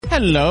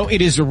Hello,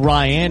 it is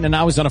Ryan, and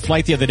I was on a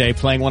flight the other day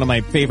playing one of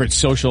my favorite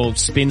social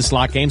spin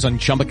slot games on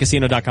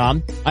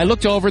ChumbaCasino.com. I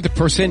looked over at the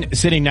person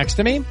sitting next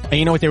to me, and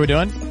you know what they were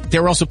doing? They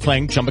were also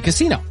playing Chumba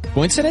Casino.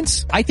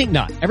 Coincidence? I think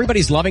not.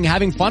 Everybody's loving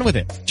having fun with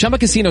it. Chumba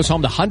Casino is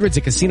home to hundreds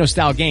of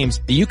casino-style games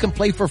that you can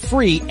play for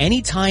free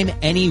anytime,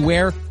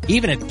 anywhere,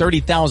 even at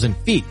 30,000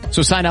 feet.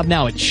 So sign up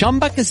now at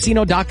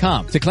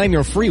ChumbaCasino.com to claim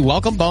your free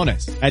welcome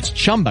bonus. That's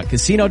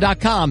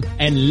ChumbaCasino.com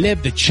and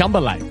live the Chumba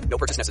life. No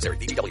purchase necessary.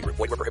 VGW. Void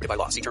where prohibited by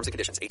law. See terms and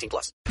conditions.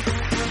 18+.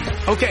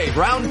 Okay,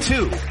 round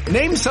two.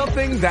 Name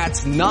something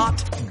that's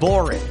not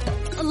boring.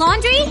 A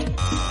laundry?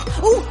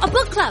 Ooh, a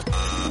book club.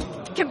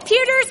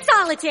 Computer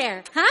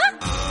solitaire, huh?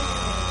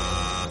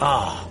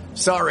 Ah,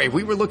 sorry.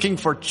 We were looking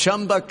for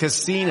Chumba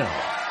Casino.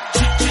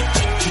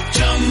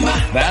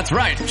 That's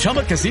right.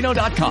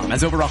 ChumbaCasino.com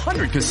has over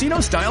 100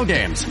 casino-style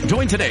games.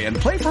 Join today and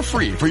play for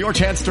free for your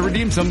chance to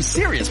redeem some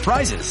serious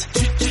prizes.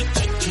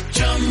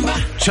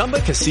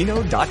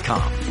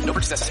 ChumbaCasino.com. No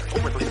purchase necessary.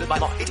 Void where prohibited by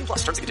law. 18+.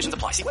 Terms and conditions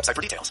apply. See website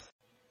for details.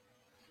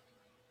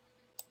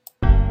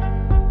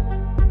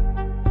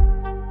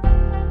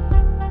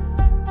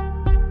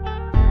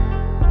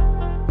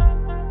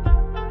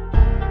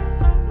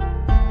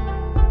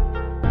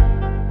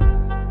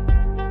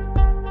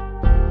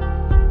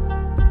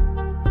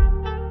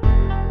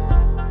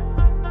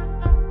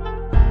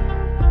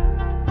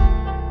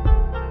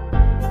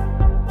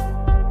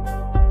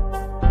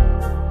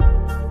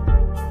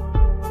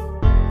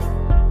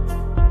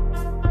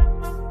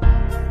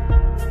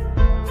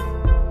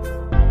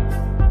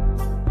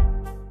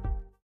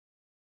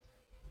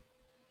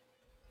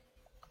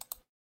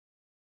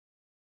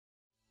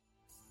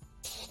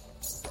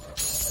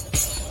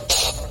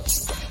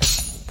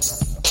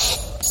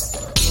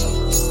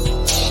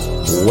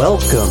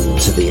 Welcome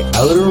to the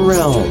Outer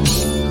Realm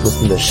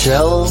with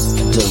Michelle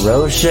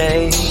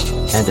DeRoche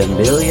and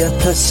Amelia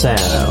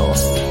Pisano.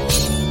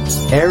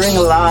 Airing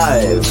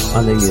live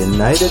on the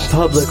United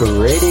Public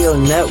Radio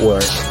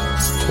Network,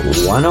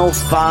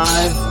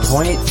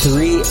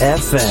 105.3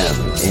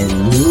 FM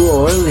in New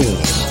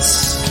Orleans.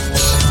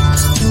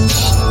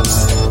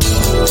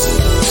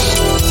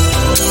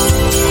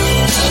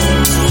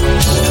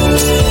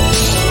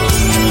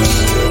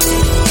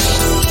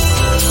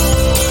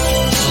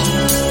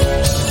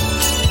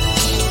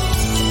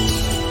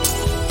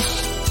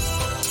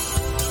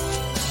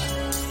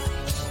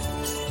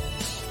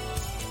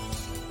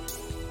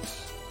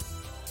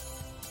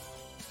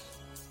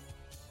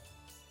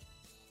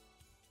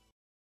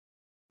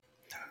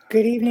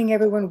 Good evening,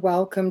 everyone.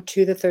 Welcome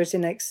to the Thursday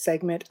night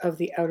segment of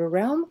The Outer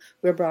Realm.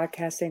 We're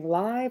broadcasting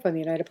live on the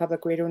United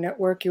Public Radio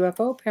Network,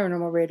 UFO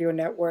Paranormal Radio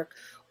Network,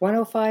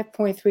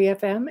 105.3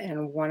 FM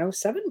and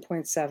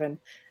 107.7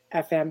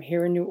 FM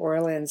here in New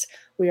Orleans.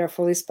 We are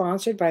fully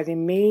sponsored by the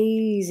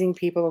amazing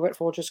people over at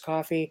Folgers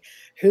Coffee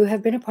who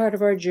have been a part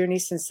of our journey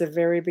since the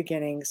very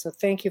beginning. So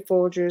thank you,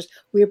 Folgers.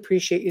 We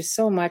appreciate you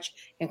so much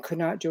and could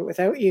not do it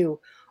without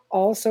you.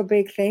 Also,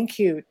 big thank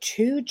you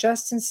to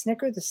Justin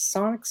Snicker, the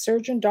sonic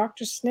surgeon,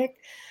 Dr. Snick,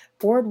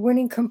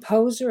 award-winning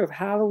composer of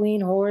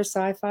Halloween, horror,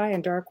 sci-fi,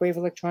 and dark wave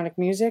electronic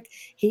music.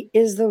 He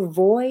is the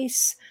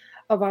voice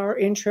of our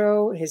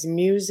intro. His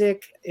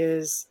music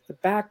is the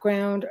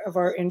background of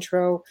our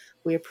intro.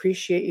 We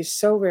appreciate you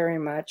so very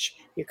much.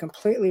 You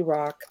completely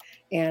rock,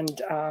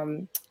 and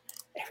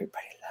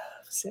everybody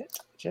loves it.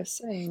 Just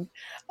saying.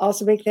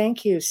 Also, big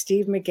thank you,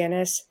 Steve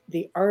McGinnis,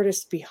 the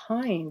artist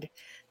behind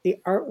the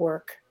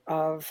artwork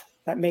of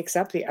that makes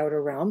up the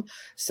Outer Realm.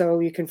 So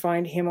you can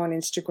find him on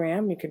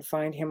Instagram. You can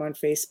find him on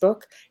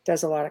Facebook.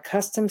 Does a lot of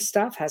custom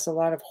stuff, has a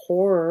lot of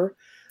horror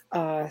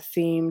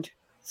themed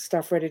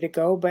stuff ready to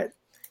go, but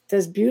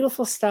does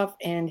beautiful stuff,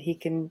 and he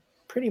can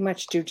pretty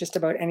much do just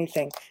about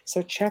anything.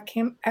 So check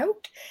him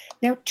out.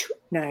 Now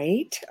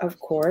tonight, of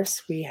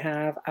course, we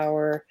have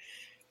our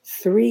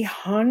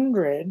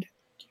 300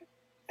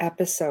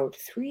 episode,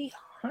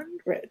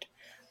 300,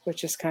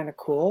 which is kind of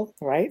cool,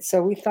 right?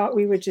 So we thought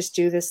we would just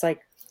do this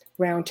like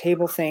round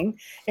table thing.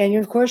 And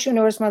of course, you'll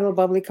notice my little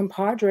bubbly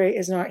compadre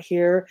is not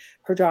here.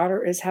 Her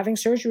daughter is having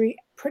surgery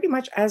pretty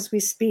much as we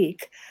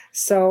speak.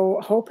 So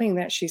hoping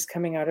that she's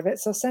coming out of it.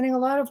 So sending a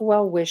lot of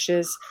well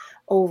wishes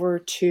over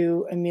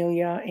to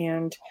Amelia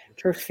and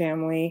her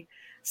family.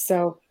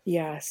 So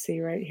yeah, see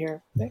right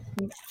here.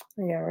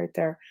 Yeah, right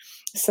there.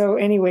 So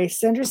anyway,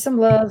 send her some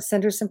love,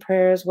 send her some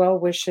prayers, well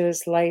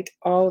wishes, light,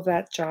 all of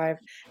that jive.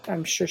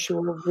 I'm sure she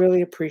will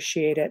really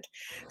appreciate it.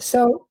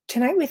 So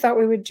tonight we thought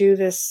we would do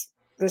this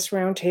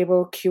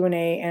roundtable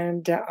Q&A,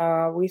 and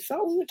we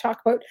thought we would talk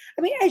about,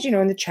 I mean, as you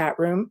know, in the chat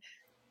room,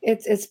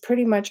 it's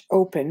pretty much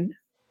open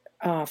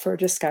for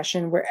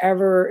discussion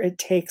wherever it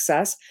takes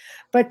us.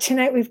 But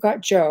tonight we've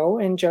got Joe,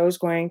 and Joe's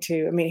going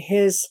to, I mean,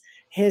 his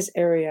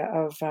area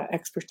of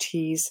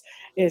expertise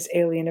is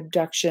alien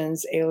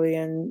abductions,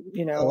 alien,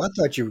 Oh, I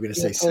thought you were going to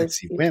say UFOs,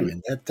 sexy ET.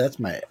 women. That's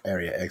my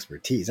area of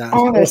expertise. I don't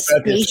On know a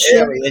about this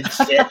spaceship. alien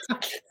shit.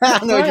 I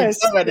don't know what On you're a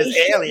talking about this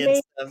spaceship, alien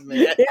maybe. stuff,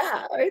 man.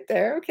 Yeah, right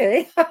there.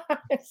 Okay.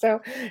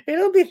 So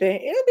it'll be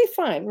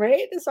fun,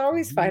 right? It's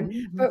always fun.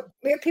 Mhm. But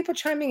we have people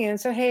chiming in.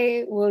 So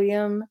hey,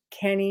 William,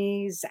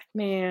 Kenny,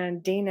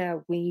 Zachman,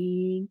 Dana,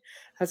 Ween,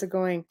 how's it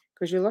going?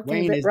 Because you're looking a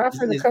Wayne, bit rough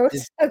in the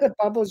coast of the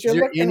bubbles. You're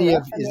looking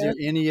rough in is there.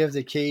 there any of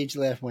the cage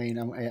left, Wayne?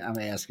 I'm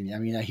asking you. I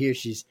mean, I hear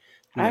she's,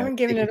 I haven't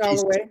given taking it all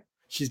pieces. away.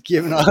 She's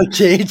giving all the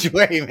cage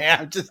away, man.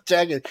 I'm just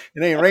checking.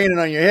 It ain't raining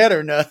on your head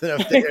or nothing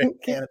up there in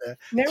Canada.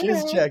 No,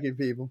 Just no, checking,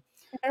 people.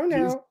 no,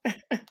 Just,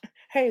 no.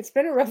 Hey, it's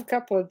been a rough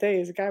couple of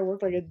days. The guy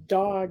worked like a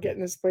dog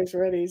getting this place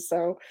ready.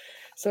 So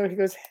he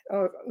goes,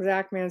 oh,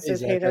 Zach man hey,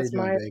 says, hey, Zach, how you that's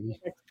doing, my baby?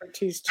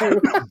 expertise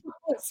too.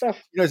 So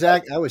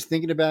Zach, I was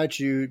thinking about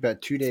you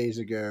about 2 days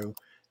ago.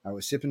 I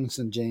was sipping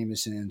some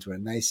Jamesons with a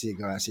nice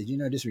cigar. I said,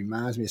 this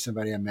reminds me of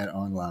somebody I met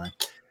online.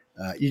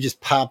 You just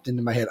popped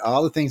into my head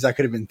all the things I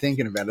could have been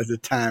thinking about at the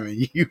time, and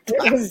you it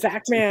popped. was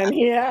Zach man.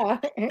 Yeah.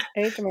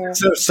 Hey, Tamara.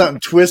 So something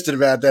twisted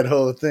about that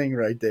whole thing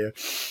right there.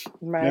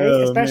 Right. Oh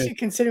man. Especially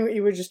considering what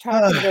you were just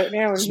talking about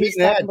now, and he's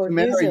Speaking of talking that,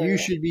 about his Tamara, you area.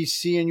 should be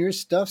seeing your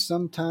stuff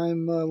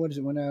sometime. What is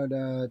it? Went out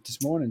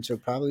this morning, so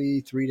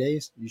probably 3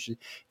 days. You should.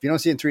 If you don't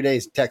see it in 3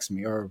 days, text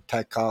me or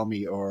call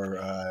me or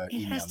It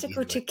email has me. to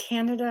go Either way. to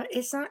Canada.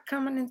 It's not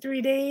coming in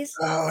 3 days.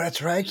 Oh,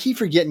 that's right. I keep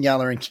forgetting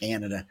y'all are in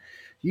Canada.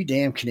 You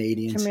damn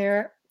Canadians.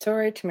 Tamara.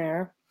 Sorry,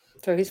 Tamara.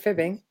 So he's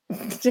fibbing.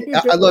 He's a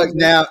bit Look, wounded.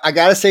 now I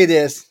gotta say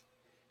this.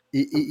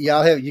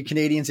 Y'all you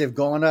Canadians have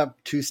gone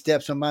up 2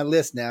 steps on my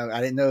list now.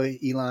 I didn't know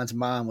Elon's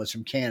mom was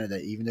from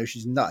Canada, even though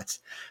she's nuts.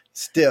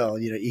 Still,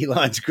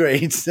 Elon's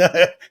great. So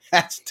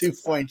that's 2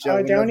 points Oh, y'all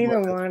went up don't even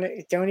on. want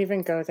it. Don't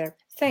even go there.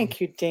 Thank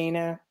you,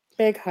 Dana.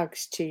 Big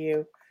hugs to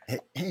you. Hey,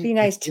 Be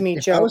nice to me, if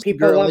I Joe. was a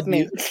People girl, love I'd be.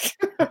 me.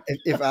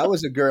 If I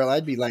was a girl,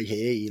 I'd be like,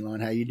 "Hey, Elon,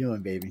 how you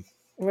doing, baby?"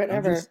 I'm just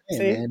Whatever. saying,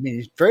 man. See? I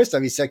mean, first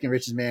I'll be second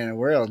richest man in the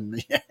world,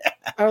 and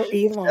Oh, that's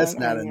Elon. I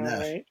not know, enough.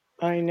 right?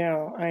 I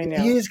know. I He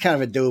know. is kind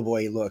of a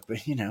doughboy look, but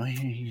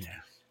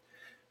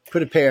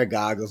put a pair of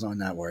goggles on,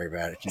 not worry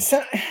about it.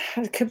 So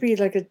it could be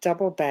like a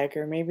double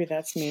bagger. Maybe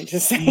that's me to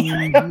say.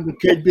 It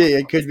could be.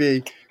 It could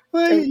be.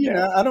 Well, Don't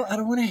know. I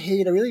don't want to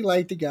hate. I really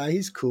like the guy.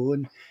 He's cool,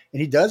 and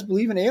he does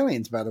believe in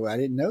aliens. By the way, I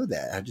didn't know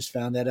that. I just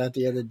found that out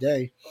the other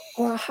day.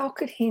 Well, how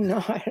could he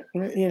not?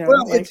 Well,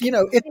 Like it's hard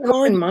to get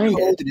hold open-minded.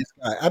 of this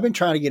guy. I've been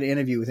trying to get an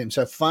interview with him,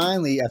 so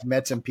finally I've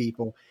met some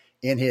people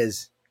in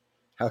his.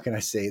 How can I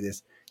say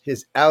this?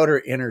 His outer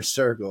inner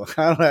circle.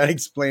 I don't know how to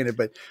explain it,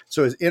 but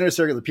so his inner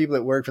circle, the people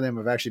that work for them,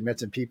 have actually met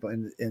some people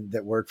in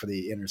that work for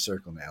the inner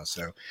circle now.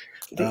 So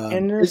The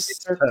inner it's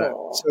tough.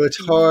 circle. So it's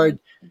hard.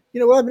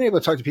 Well, I've been able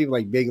to talk to people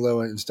like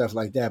Bigelow and stuff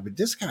like that, but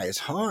this guy is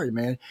hard,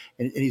 man.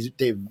 And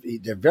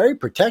they're very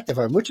protective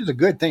of him, which is a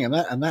good thing.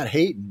 I'm not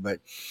hating, but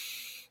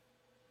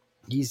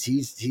he's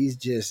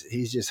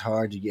just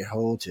hard to get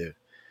hold to.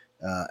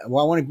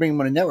 Well, I want to bring him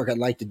on the network. I'd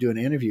like to do an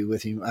interview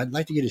with him. I'd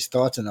like to get his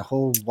thoughts on the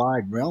whole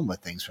wide realm of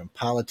things, from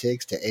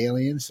politics to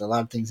aliens, a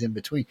lot of things in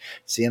between.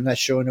 See, I'm not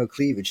showing no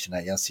cleavage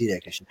tonight. Y'all see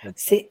that?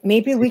 See,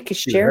 maybe we could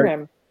She was share hurt.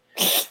 him.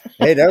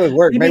 Hey, that would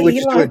work. Maybe we Maybe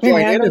just do a Elon can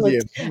joint handle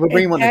interview. We'll a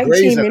bring him on the tag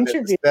Gray team Zone as a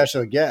interview.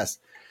 special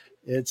guest.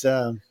 It's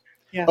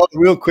Yeah. Oh,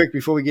 real quick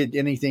before we get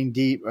anything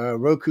deep,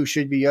 Roku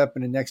should be up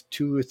in the next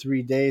 2 or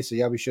 3 days, so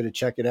y'all be sure to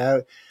check it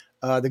out.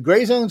 The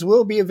Gray Zones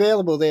will be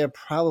available. They are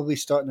probably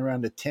starting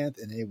around the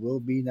 10th, and they will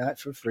be not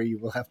for free. You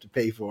will have to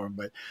pay for them,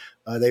 but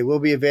they will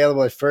be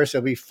available. At first,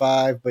 there'll be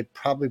 5, but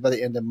probably by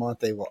the end of the month,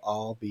 they will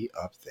all be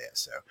up there.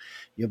 So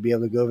you'll be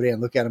able to go over there and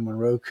look at them on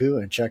Roku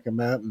and check them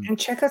out. And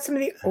check out some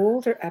of the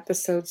older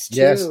episodes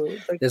Yes, too.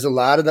 Like, there's a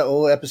lot of the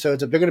old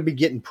episodes. They're going to be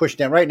getting pushed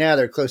down. Right now,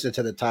 they're closer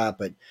to the top,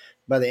 but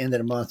by the end of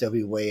the month, they'll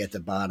be way at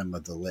the bottom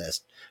of the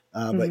list.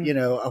 But,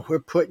 we're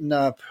putting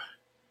up,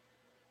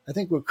 I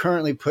think we're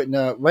currently putting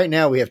up, right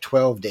now we have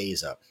 12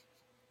 days up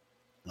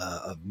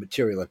of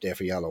material up there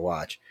for y'all to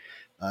watch.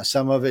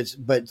 Some of it's,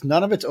 but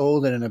none of it's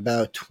older than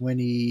about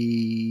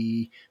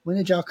 20. When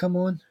did y'all come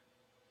on?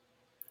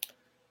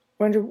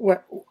 wonder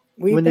what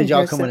we've When been did y'all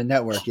here come on the since.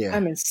 network? Yeah.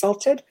 I'm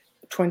insulted.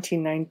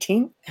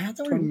 2019. I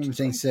don't remember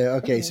saying so.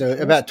 2020. Okay,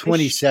 so about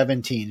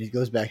 2017. It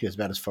goes back to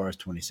about as far as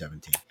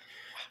 2017.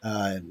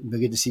 We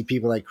get to see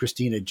people like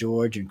Christina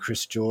George and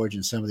Chris George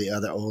and some of the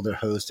other older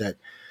hosts that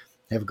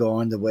have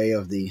gone the way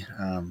of the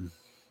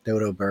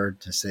dodo bird,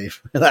 to say,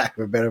 for lack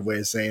of a better way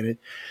of saying it.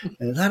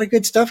 And a lot of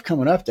good stuff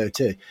coming up, though,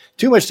 too.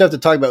 Too much stuff to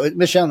talk about.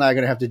 Michelle and I are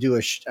going to have to do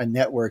a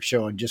network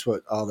show on just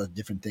what all the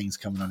different things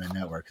coming on the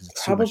network, because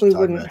it's too much to Probably talk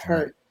wouldn't about tonight.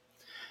 hurt.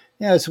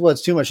 Yeah,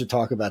 it's too much to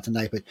talk about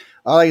tonight. But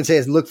all I can say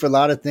is look for a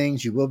lot of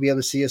things. You will be able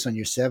to see us on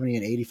your 70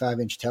 and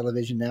 85-inch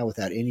television now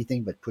without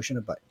anything but pushing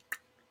a button.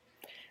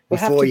 We'll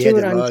have Before to you had do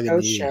it to on log in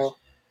Joe's the show.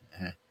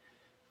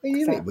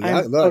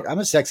 Look, I'm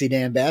a sexy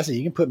damn bastard.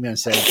 You can put me on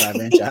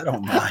 75-inch. I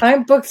don't mind.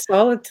 I'm booked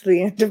solid to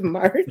the end of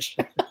March.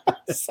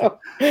 So,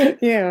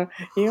 you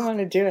want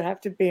to do it,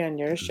 have to be on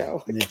your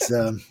show. It's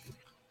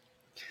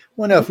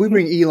well, no, if we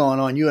bring Elon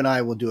on, you and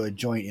I will do a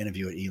joint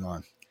interview with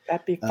Elon.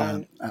 That'd be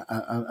fun.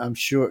 I'm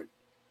sure.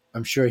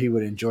 I'm sure he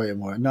would enjoy it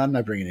more. No, I'm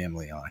not bringing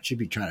Emily on. She'd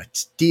be trying to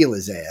steal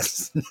his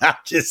ass.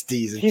 Not just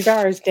teasing. He's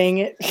ours, dang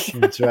it.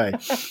 That's right.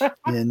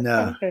 And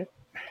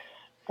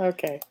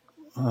okay.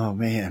 oh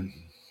man,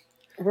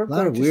 We're a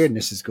lot of going to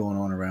weirdness is going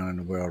on around in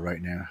the world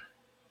right now.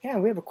 Yeah,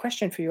 we have a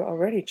question for you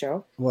already,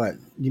 Joe. What?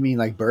 You mean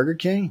like Burger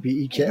King?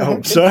 BEK? Oh,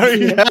 I'm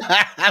sorry.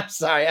 I'm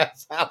sorry. I'm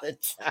sorry.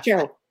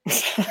 Joe.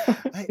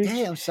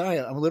 Hey, I'm sorry.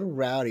 I'm a little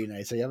rowdy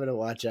tonight, so you better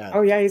watch out.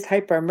 Oh, yeah, he's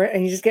hyper.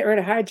 And he's just getting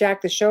ready to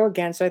hijack the show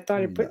again, so I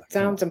thought I'd put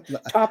down some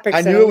topics.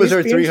 I knew it was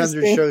her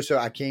 300th show, so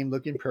I came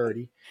looking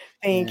purdy.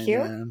 Thank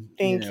you.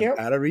 Thank you.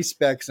 Out of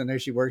respect, I know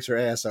she works her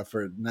ass off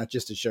for not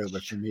just the show,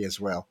 but for me as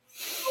well.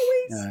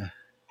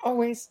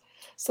 Always.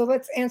 So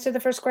let's answer the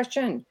first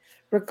question.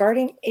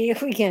 Regarding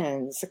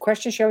aliens, the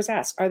question she always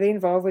asks, are they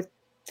involved with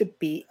the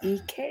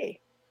BEK?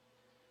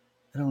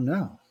 I don't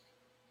know.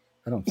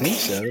 I don't think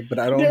so, but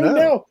I don't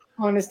know.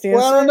 Honest answer.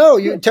 Well, I don't know.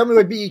 You tell me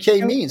what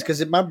BEK means,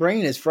 because my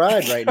brain is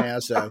fried right now.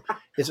 So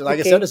it's like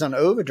I said, it's on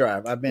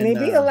overdrive. I've been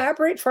maybe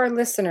elaborate for our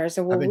listeners.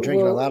 And I've been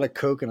drinking a lot of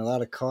Coke and a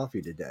lot of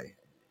coffee today.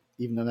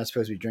 Even though I'm not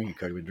supposed to be drinking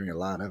Coke, I've been drinking a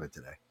lot of it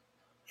today.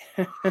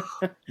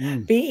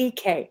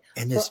 BEK.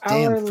 And this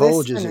damn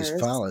Folgers is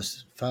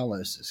follows.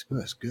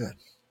 It's good.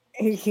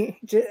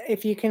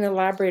 If you can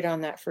elaborate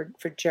on that for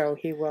Joe,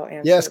 he will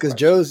answer. Yes, because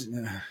Joe's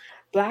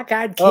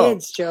black-eyed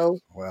kids, Joe.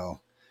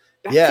 Well,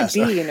 that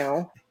could be,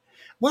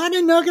 Well, I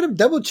didn't know. I could have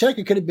double checked.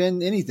 It could have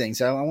been anything.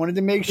 So I wanted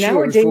to make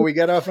sure before we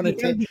got off on a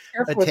tangent.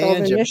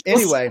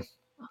 Anyway,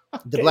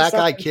 the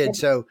black-eyed kid.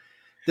 So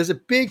there's a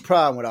big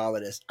problem with all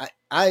of this.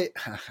 I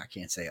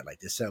can't say it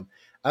like this. So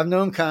I've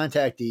known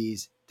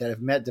contactees that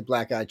have met the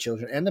black-eyed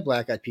children and the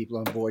black-eyed people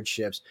on board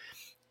ships.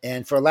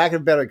 And for lack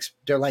of a better,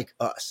 they're like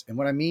us. And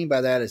what I mean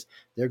by that is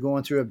they're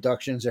going through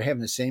abductions. They're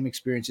having the same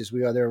experiences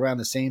we are. They're around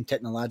the same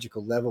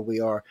technological level we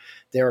are.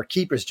 There are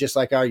keepers, just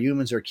like our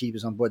humans are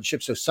keepers on board the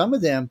ship. So some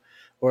of them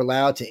are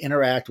allowed to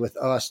interact with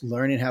us,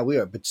 learning how we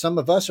are. But some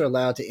of us are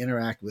allowed to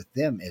interact with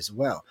them as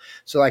well.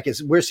 So like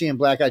as we're seeing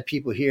black-eyed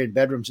people here in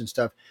bedrooms and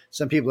stuff,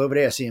 some people over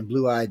there are seeing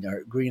blue-eyed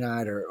or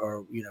green-eyed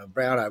or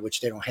brown-eyed, which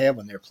they don't have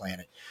on their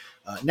planet.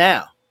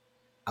 Now,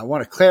 I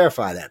want to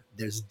clarify that.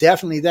 There's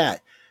definitely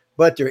that.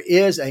 But there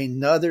is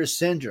another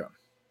syndrome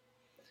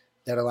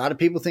that a lot of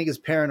people think is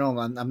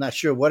paranormal. I'm not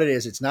sure what it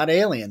is. It's not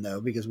alien, though,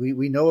 because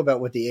we know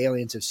about what the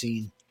aliens have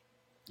seen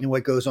and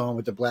what goes on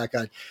with the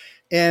black-eyed.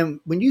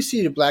 And when you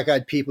see the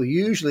black-eyed people,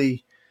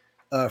 usually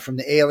from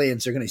the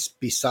aliens, they're going to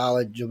be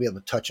solid. You'll be able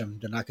to touch them.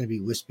 They're not going to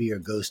be wispy or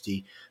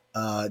ghosty.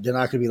 They're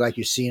not going to be like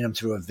you're seeing them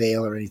through a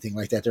veil or anything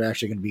like that. They're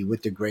actually going to be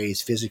with the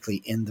Greys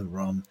physically in the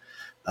room.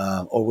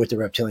 Or with the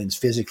reptilians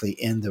physically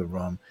in the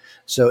room.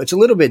 So it's a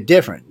little bit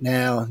different.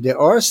 Now, there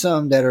are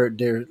some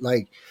they're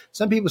like,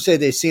 some people say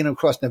they've seen them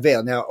across the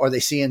veil. Now, are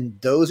they seeing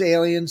those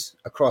aliens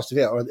across the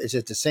veil? Or is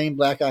it the same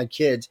black-eyed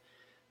kids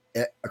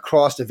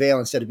across the veil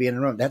instead of being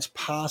in the room? That's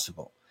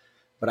possible.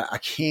 But I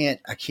can't,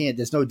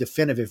 there's no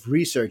definitive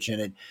research in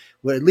it.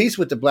 Well, at least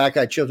with the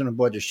black-eyed children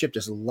aboard the ship,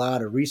 there's a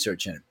lot of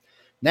research in it.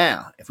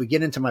 Now, if we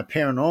get into my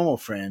paranormal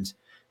friends,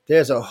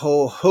 there's a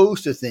whole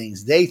host of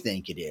things they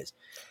think it is.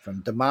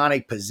 From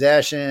demonic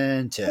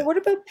possession to... Well, what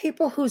about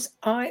people who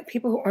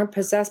aren't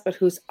possessed, but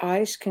whose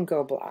eyes can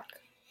go black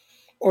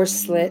or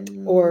slit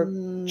or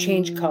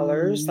change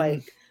colors?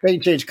 Like they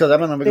can change colors. I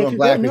don't know if they're going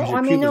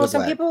black.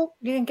 Some people,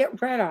 you can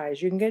get red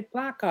eyes. You can get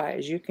black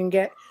eyes. You can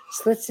get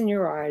slits in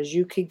your eyes.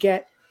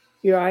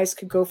 Your eyes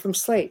could go from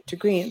slate to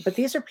green. But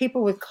these are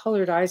people with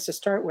colored eyes to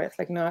start with,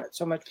 like not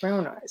so much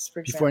brown eyes,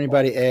 for example. Before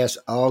anybody asks,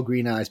 all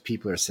green-eyed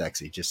people are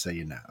sexy, just so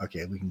you know.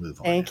 Okay, we can move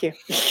on. Thank you.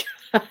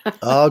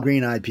 All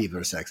green-eyed people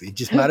are sexy. You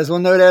just might as well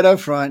know that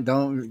up front.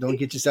 Don't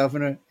get yourself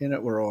in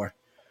a roar.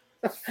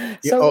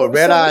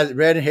 Red eyes,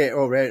 red hair.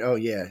 Oh, red. Oh,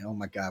 yeah. Oh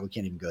my God, we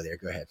can't even go there.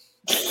 Go ahead.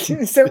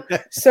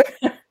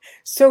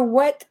 So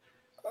what?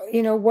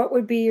 What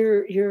would be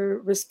your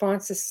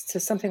responses to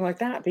something like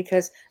that?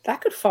 Because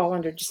that could fall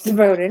under just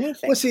about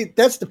anything. Well, see,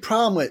 that's the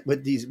problem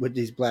with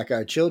these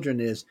black-eyed children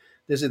is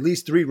there's at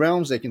least 3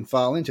 realms they can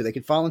fall into. They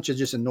can fall into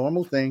just a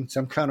normal thing,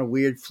 some kind of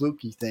weird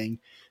fluky thing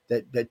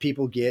that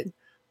people get,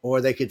 or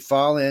they could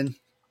fall in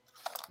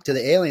to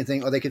the alien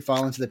thing, or they could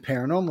fall into the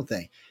paranormal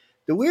thing.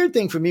 The weird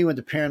thing for me with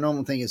the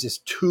paranormal thing is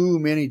just too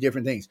many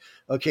different things.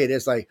 Okay,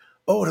 there's like,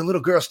 oh, the little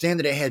girl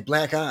standing there had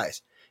black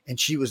eyes, and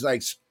she was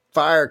like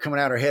fire coming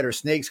out her head or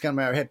snakes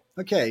coming out her head.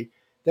 Okay,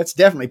 that's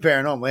definitely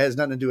paranormal. It has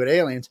nothing to do with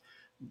aliens.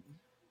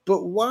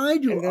 But why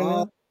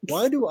do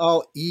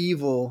all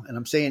evil, and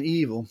I'm saying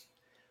evil,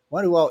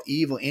 why do all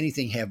evil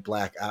anything have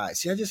black eyes?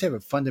 See, I just have a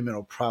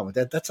fundamental problem with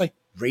that. That's like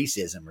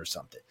racism or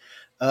something.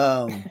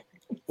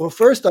 Well,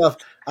 first off,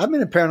 I've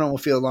been in the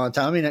paranormal field a long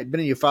time. I mean, I've been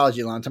in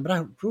ufology a long time, but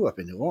I grew up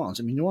in New Orleans.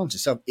 I mean, New Orleans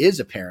itself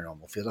is a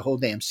paranormal field. The whole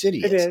damn city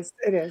is.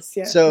 It is.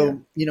 Yeah. So,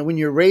 when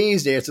you're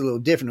raised there, it's a little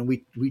different.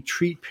 And we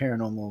treat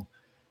paranormal,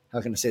 how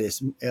can I say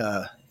this?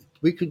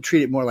 We could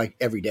treat it more like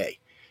every day.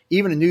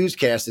 Even a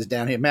newscast is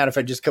down here. Matter of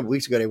fact, just a couple of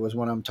weeks ago, there was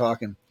one I'm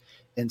talking,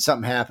 and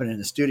something happened in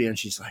the studio, and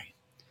she's like,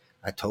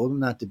 I told him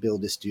not to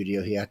build this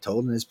studio here. I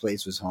told him this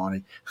place was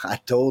haunted. I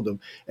told him.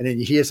 And then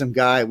you hear some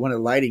guy, one of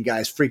the lighting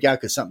guys, freak out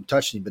because something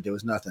touched him, but there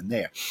was nothing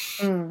there.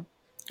 Mm.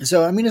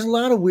 So, I mean, there's a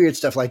lot of weird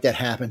stuff like that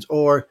happens.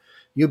 Or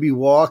you'll be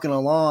walking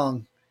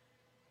along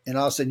and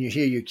all of a sudden you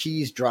hear your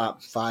keys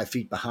drop 5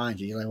 feet behind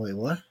you. You're like, wait,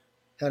 what?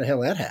 How the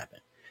hell that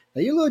happened?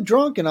 Now, you're a little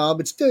drunk and all,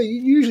 but still,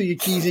 usually your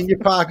keys in your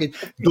pocket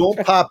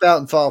don't pop out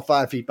and fall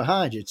 5 feet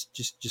behind you. It's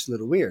just a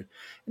little weird.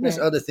 And there's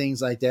other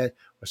things like that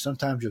where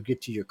sometimes you'll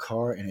get to your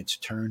car and it's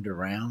turned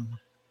around.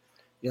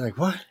 You're like,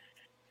 what?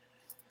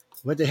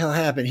 What the hell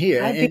happened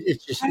here? And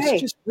it's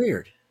just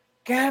weird.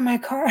 Get out of my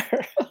car.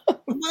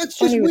 Well, it's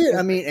just weird.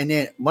 I mean, and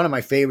then one of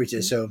my favorites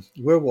is, so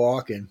we're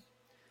walking.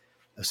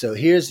 So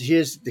here's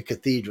the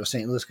cathedral,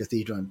 St. Louis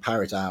Cathedral in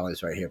Pirates Island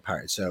is right here,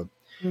 Pirates. So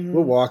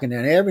we're walking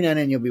down. Every now and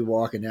then you'll be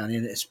walking down,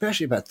 and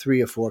especially about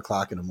 3 or 4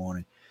 o'clock in the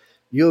morning,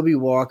 you'll be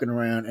walking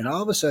around, and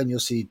all of a sudden you'll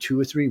see 2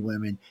 or 3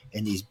 women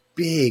in these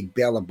big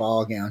Bella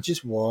ball gowns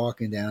just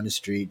walking down the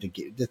street to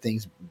get the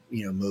things,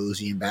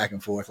 moseying back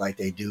and forth like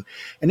they do.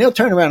 And they'll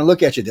turn around and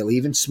look at you. They'll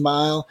even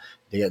smile.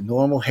 They got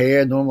normal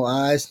hair, normal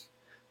eyes,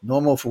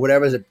 normal for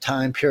whatever the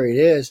time period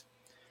is.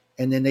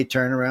 And then they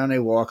turn around, they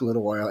walk a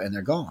little while, and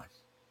they're gone.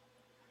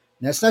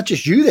 Now, it's not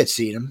just you that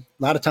see them.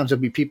 A lot of times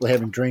there'll be people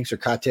having drinks or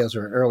cocktails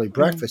or an early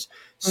breakfast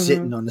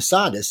sitting on the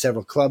side. There's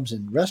several clubs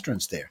and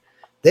restaurants there.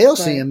 They'll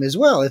see them as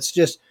well. It's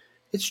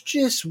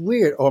just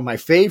weird. Or my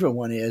favorite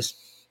one is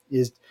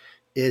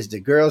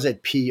the girls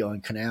that pee on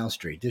Canal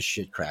Street. This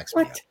shit cracks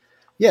me up.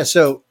 Yeah.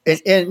 So,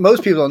 and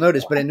most people don't know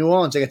this, but in New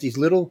Orleans, they got these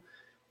little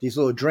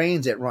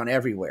drains that run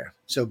everywhere.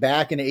 So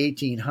back in the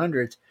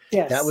 1800s,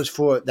 that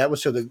was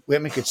so the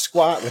women could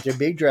squat with their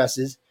big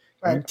dresses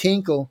and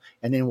tinkle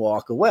and then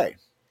walk away.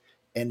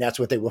 And that's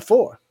what they were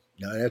for.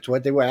 That's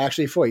what they were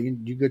actually for.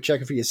 You go check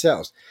it for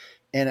yourselves.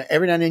 And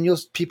every now and then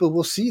people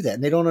will see that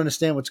and they don't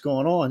understand what's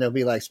going on. They'll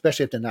be like,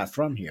 especially if they're not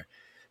from here.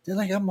 They're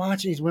like, I'm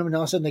watching these women.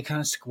 All of a sudden they kind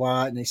of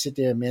squat and they sit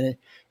there a minute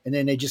and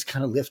then they just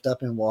kind of lift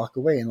up and walk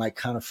away and like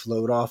kind of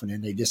float off and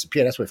then they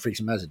disappear. That's what freaks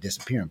them out, is the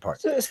disappearing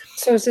part. So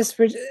is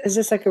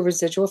this like a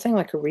residual thing,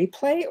 like a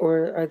replay,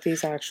 or are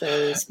these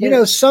actually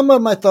some of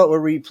them I thought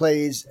were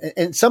replays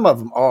and some of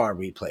them are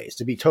replays.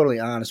 To be totally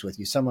honest with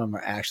you, some of them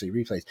are actually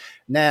replays.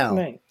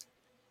 Now,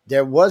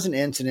 there was an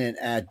incident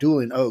at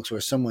Dueling Oaks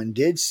where someone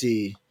did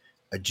see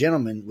a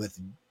gentleman with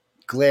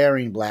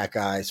glaring black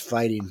eyes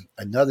fighting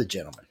another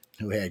gentleman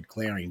who had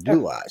glaring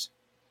blue eyes.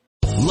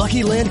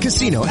 Lucky Land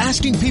Casino,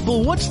 asking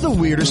people, what's the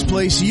weirdest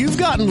place you've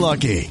gotten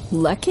lucky?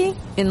 Lucky?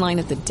 In line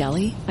at the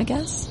deli, I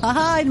guess?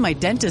 Aha, in my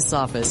dentist's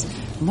office.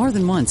 More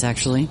than once,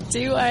 actually.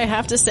 Do I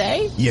have to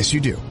say? Yes,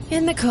 you do.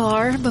 In the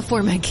car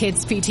before my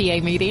kids'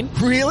 PTA meeting.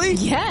 Really?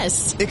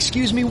 Yes.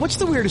 Excuse me, what's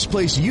the weirdest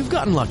place you've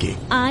gotten lucky?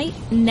 I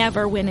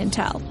never win and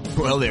tell.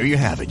 Well, there you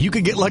have it. You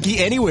can get lucky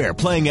anywhere,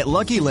 playing at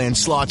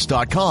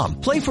LuckyLandSlots.com.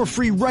 Play for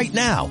free right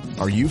now.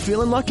 Are you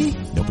feeling lucky?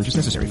 No purchase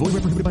necessary. Void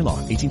where prohibited by law.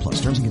 18+.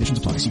 Terms and conditions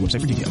apply. See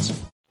website for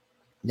details.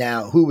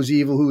 Now, who was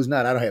evil, who was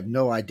not, I don't have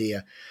no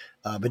idea.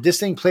 But this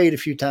thing played a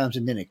few times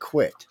and then it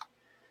quit.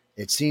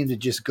 It seemed to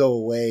just go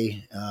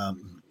away.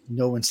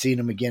 No one's seen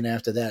them again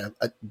after that.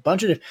 A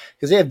bunch of,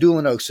 because they have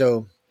Dueling Oaks.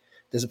 So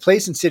there's a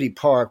place in City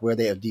Park where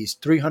they have these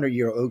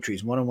 300-year oak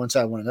trees, one on one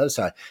side, one on the other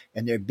side.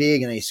 And they're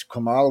big and they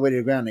come all the way to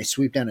the ground. And they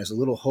sweep down. There's a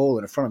little hole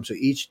in the front of them.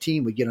 So each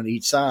team would get on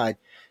each side.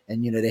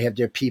 And, they have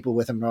their people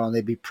with them and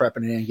they'd be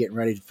prepping it and getting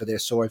ready for their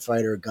sword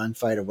fight or a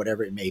gunfight or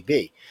whatever it may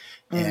be.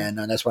 And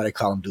that's why they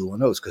call them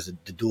Dueling Oaks, because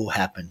the duel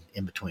happened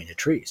in between the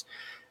trees.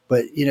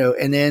 But,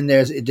 and then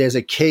there's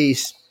a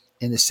case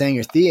in the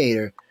Sanger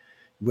Theater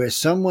where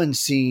someone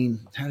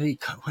seen,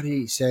 what did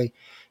he say?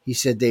 He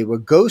said they were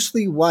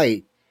ghostly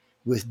white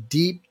with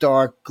deep,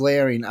 dark,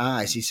 glaring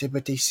eyes. He said,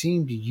 but they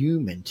seemed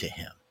human to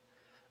him.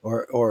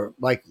 Or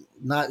like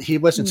not, he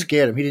wasn't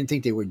scared of them. He didn't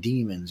think they were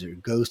demons or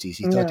ghosties.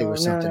 He thought they were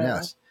something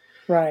else.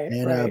 Right.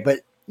 And, but,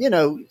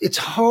 it's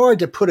hard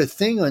to put a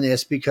thing on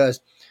this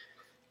because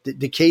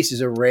the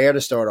cases are rare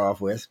to start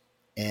off with.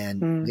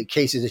 And the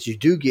cases that you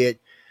do get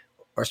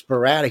are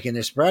sporadic, and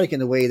they're sporadic in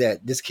the way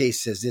that this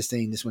case says this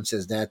thing, this one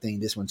says that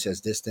thing, this one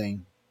says this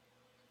thing.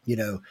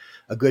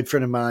 A good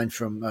friend of mine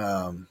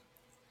from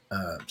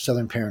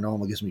Southern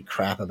Paranormal gives me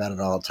crap about it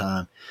all the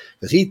time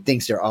because he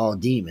thinks they're all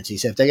demons. He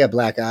said if they got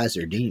black eyes,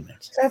 they're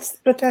demons.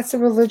 That's a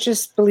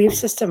religious belief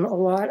system. A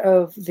lot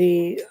of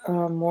the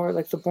more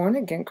like the born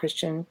again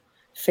Christian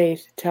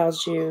faith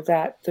tells you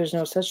that there's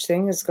no such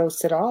thing as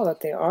ghosts at all,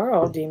 that they are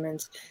all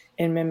demons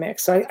and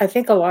mimics. So I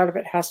think a lot of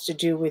it has to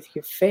do with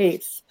your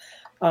faith.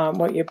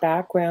 What your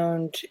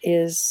background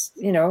is,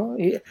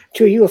 to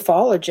a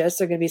ufologist,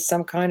 they're going to be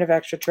some kind of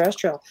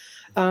extraterrestrial.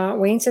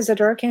 Wayne says a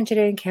dark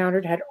entity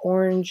encountered had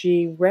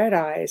orangey red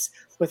eyes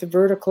with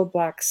vertical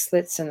black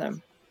slits in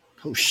them.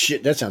 Oh,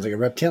 shit. That sounds like a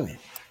reptilian.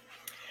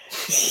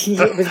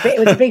 It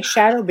was a big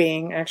shadow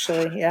being,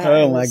 actually. Yeah.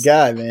 Oh, my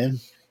God, man.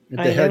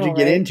 What the hell did you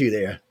get into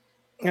there?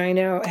 I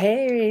know.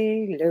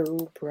 Hey,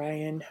 hello,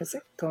 Brian. How's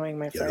it going,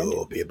 my friend?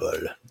 Hello,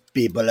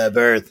 people of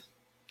Earth.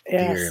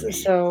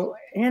 Yes. So,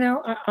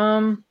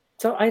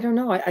 so I don't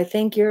know. I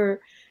think you're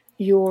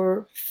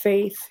your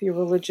faith, your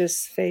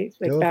religious faith,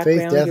 like Your faith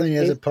background, your definitely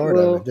is a faith part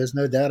of it. will. There's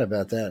no doubt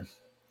about that.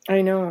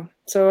 I know.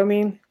 So I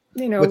mean,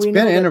 What's we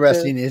been know that the.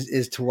 interesting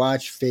is to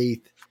watch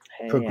faith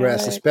Hey,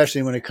 progress, Alex.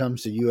 especially when it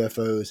comes to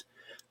UFOs.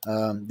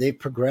 They've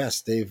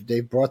progressed.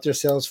 They've brought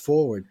themselves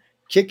forward,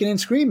 kicking and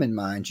screaming,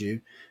 mind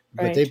you,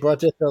 but they Right. brought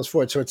themselves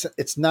forward. So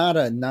it's not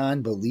a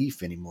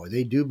non-belief anymore.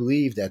 They do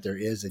believe that there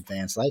is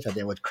advanced life out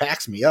there. What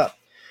cracks me up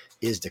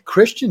is the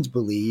Christians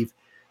believe,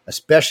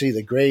 especially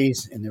the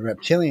Greys and the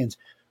reptilians,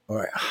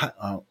 or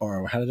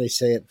how do they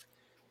say it?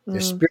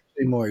 They're Mm.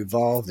 spiritually more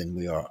evolved than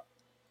we are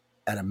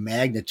at a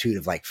magnitude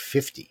of like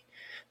 50.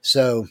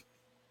 So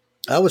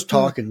I was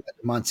talking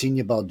with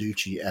Monsignor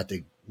Balducci at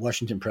the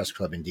Washington Press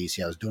Club in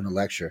DC. I was doing a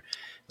lecture.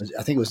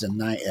 I think it was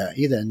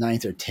either the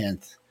 9th or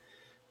 10th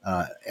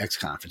X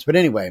conference. But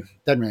anyway,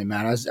 doesn't really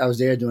matter. I was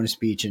there doing a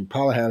speech, and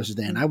Paula Harris was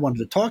there, and I wanted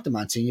to talk to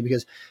Monsignor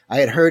because I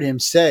had heard him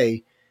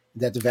say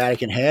that the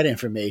Vatican had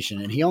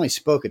information, and he only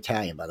spoke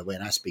Italian, by the way,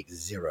 and I speak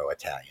zero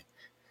Italian.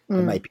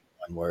 There might be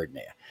one word in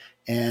there.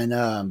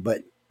 And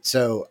but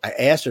so I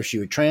asked her if she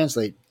would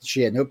translate.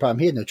 She had no problem.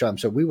 He had no problem.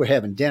 So we were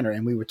having dinner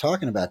and we were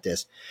talking about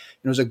this.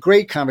 And it was a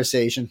great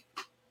conversation.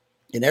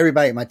 And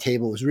everybody at my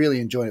table was really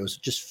enjoying it. It was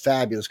just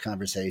fabulous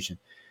conversation.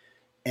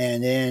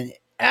 And then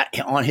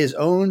on his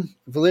own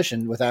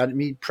volition, without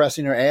me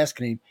pressing or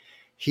asking him,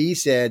 he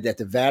said that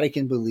the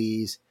Vatican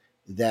believes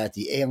that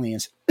the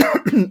aliens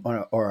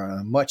are on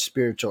a much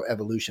spiritual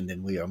evolution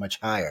than we are, much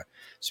higher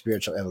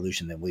spiritual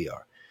evolution than we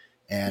are.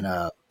 And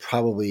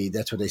probably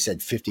that's what they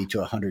said, 50 to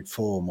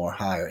 100-fold more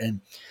higher.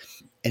 And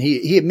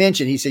he had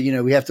mentioned, he said,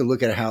 we have to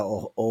look at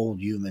how old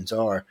humans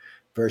are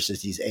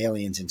versus these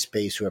aliens in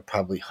space who are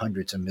probably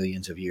hundreds of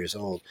millions of years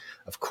old.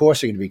 Of course,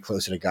 they're going to be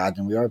closer to God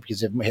than we are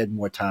because they've had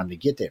more time to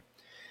get there.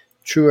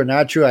 True or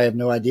not true, I have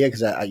no idea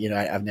because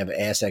I've never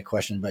asked that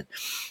question. But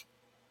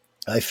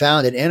I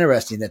found it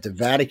interesting that the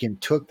Vatican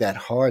took that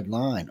hard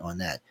line on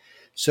that.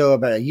 So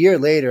about a year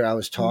later, I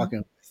was talking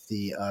with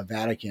the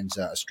Vatican's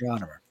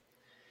astronomer.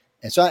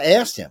 And so I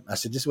asked him, I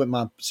said, this is what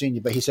my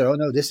senior, but he said, oh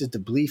no, this is the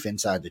belief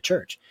inside the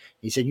church.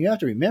 He said, you have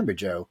to remember,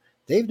 Joe,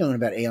 they've known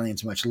about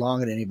aliens much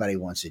longer than anybody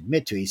wants to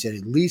admit to. He said,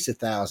 at least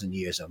 1,000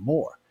 years or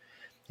more.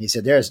 He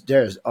said,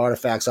 there's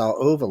artifacts all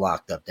over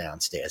locked up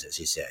downstairs, as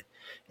he said.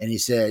 And he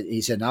said,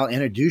 and I'll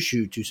introduce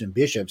you to some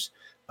bishops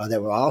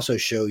that will also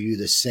show you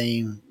the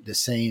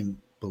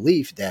same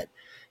belief that,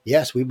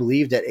 yes, we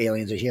believe that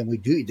aliens are here. And we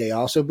do. They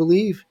also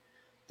believe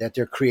that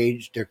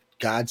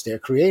God's their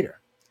creator.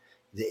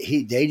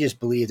 They just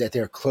believe that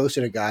they're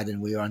closer to God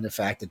than we are, and the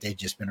fact that they've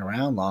just been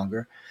around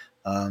longer,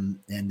 and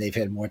they've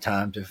had more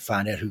time to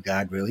find out who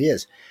God really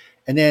is.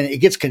 And then it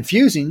gets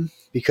confusing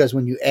because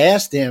when you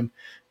ask them,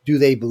 do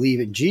they believe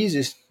in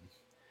Jesus?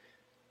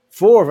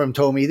 4 of them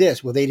told me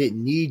this. Well, they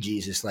didn't need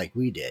Jesus like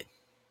we did.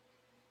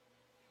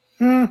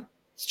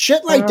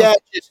 Shit like that.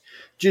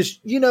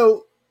 Just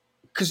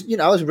because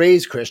I was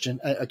raised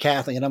Christian, a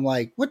Catholic, and I'm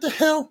like, what the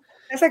hell?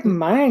 That's like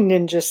mind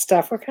ninja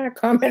stuff. What kind of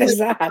comment is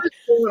that? What's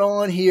going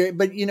on here?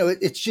 But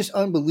it's just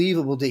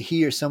unbelievable to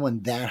hear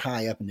someone that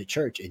high up in the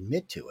church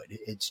admit to it.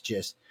 It's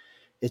just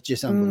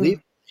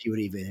unbelievable he would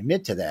even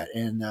admit to that.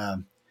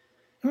 And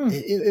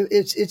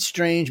it's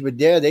strange, but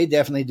they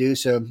definitely do.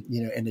 So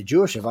and the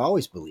Jewish have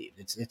always believed.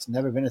 It's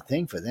never been a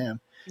thing for them.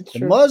 It's the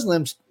true.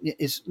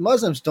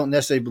 Muslims don't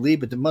necessarily believe,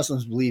 but the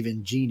Muslims believe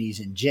in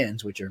genies and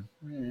jinns, which are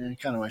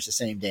kind of much the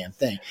same damn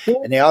thing.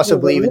 And they also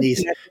believe in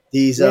these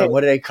what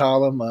do they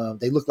call them?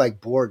 They look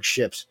like Borg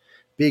ships,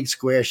 big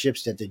square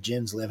ships that the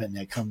jinns live in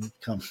that come.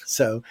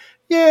 So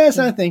yes,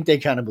 I think they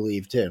kind of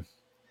believe too.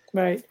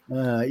 Right.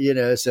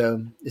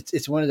 So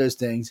it's one of those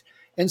things.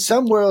 And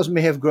some worlds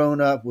may have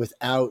grown up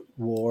without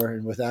war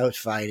and without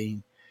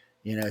fighting.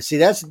 See,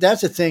 that's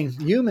the thing.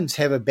 Humans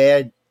have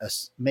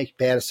make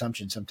bad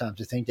assumptions sometimes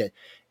to think that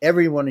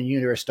everyone in the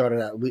universe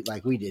started out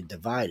like we did,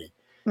 divided.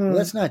 Well,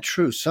 that's not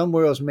true. Some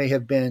worlds may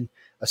have been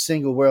a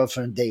single world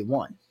from day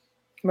one.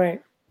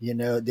 Right.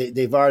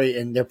 They've already,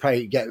 and they're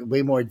probably got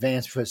way more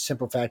advanced for the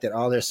simple fact that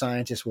all their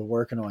scientists were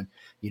working on,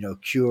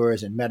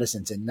 cures and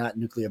medicines and not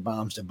nuclear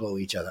bombs to blow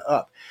each other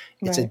up.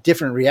 It's a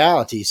different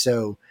reality.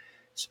 So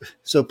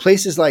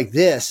places like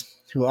this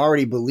who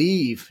already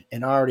believe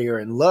and already are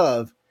in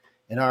love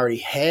and already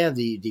have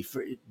the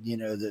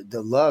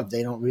love,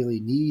 they don't really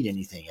need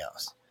anything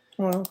else.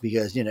 Well,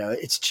 because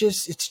it's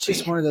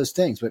just one of those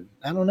things. But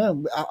I don't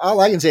know. All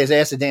I can say is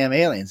ask the damn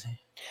aliens.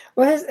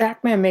 Well,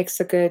 Ackman makes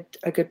a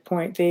good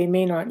point. They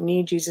may not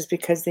need Jesus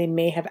because they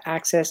may have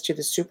access to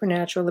the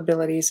supernatural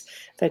abilities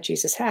that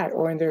Jesus had,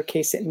 or in their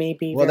case, it may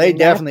be. Well, they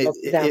definitely,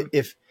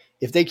 if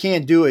they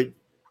can't do it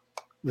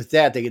with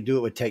that, they can do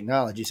it with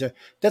technology. So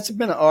that's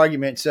been an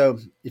argument. So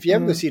if you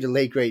ever go see the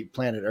late great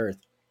Planet Earth,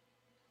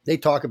 they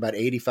talk about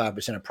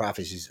 85% of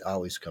prophecies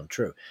always come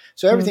true.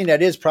 So everything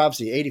that is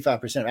prophecy,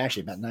 85%,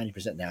 actually about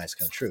 90% now has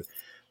come true.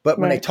 But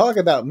when they talk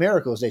about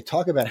miracles, they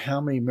talk about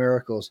how many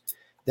miracles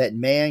that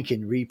man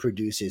can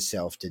reproduce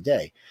himself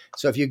today.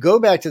 So if you go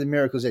back to the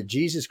miracles that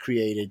Jesus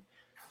created,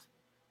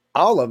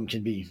 all of them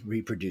can be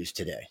reproduced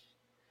today.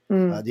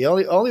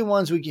 The only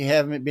ones we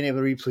haven't been able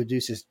to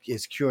reproduce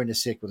is curing the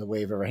sick with a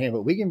wave of our hand.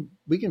 But we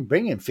can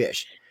bring in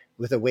fish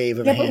with a wave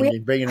of a but we hand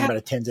and bringing them by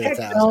the tens of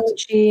thousands.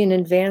 Technology and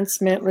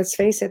advancement. Let's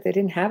face it, they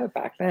didn't have it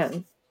back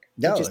then.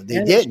 No,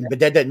 they didn't. But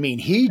that doesn't mean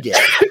he did.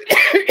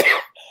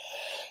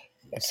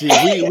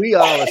 See, we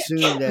all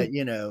assume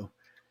that,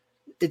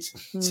 it's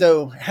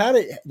so.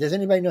 Does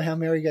anybody know how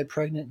Mary got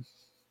pregnant?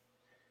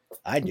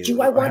 I do.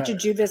 Do I want to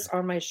do this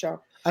on my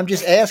show? I'm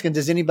just asking,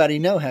 does anybody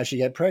know how she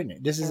got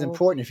pregnant? This is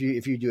important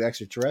if you do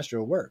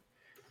extraterrestrial work.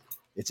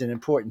 It's an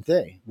important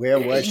thing. Where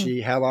was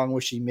she? How long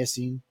was she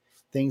missing?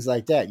 Things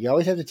like that. You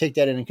always have to take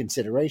that into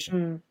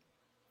consideration.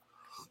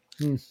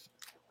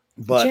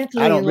 But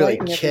Gently I don't really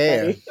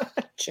care.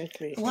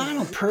 Gently. Well, I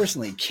don't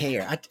personally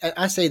care.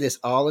 I say this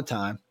all the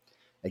time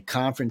at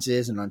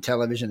conferences and on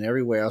television and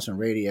everywhere else on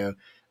radio.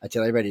 I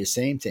tell everybody the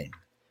same thing.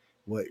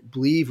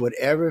 Believe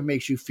whatever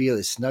makes you feel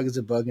as snug as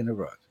a bug in a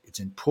rug. It's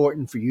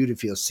important for you to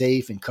feel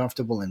safe and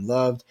comfortable and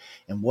loved.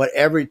 And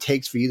whatever it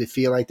takes for you to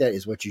feel like that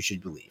is what you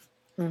should believe.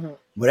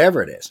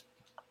 Whatever it is.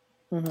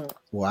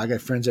 Well, I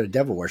got friends that are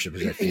devil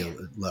worshippers that feel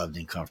loved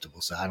and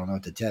comfortable. So I don't know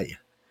what to tell you.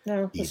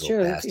 No, it's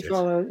true. Bastards. You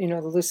follow, the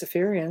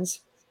Luciferians.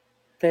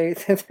 They've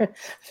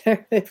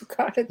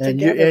got it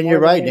together. And you're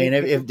right, Dana.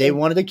 If they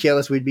wanted to kill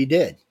us, we'd be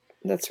dead.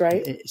 That's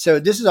right. So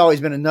this has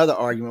always been another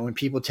argument when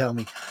people tell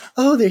me,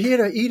 oh, they're here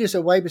to eat us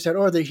or wipe us out,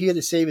 or they're here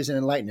to save us and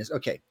enlighten us.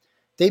 Okay,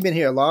 they've been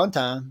here a long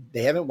time.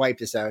 They haven't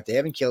wiped us out. They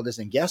haven't killed us.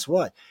 And guess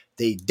what?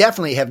 They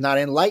definitely have not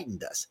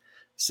enlightened us.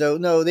 So,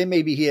 no, they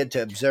may be here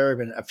to observe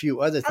and a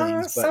few other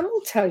things. But some will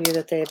tell you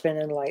that they have been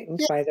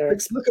enlightened by their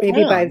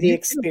by the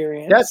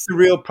experience. That's the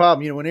real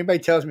problem. When anybody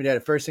tells me that, the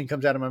first thing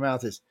comes out of my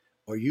mouth is,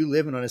 are you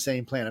living on the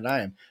same planet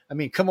I am? I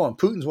mean, come on.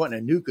 Putin's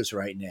wanting to nuke us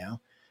right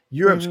now.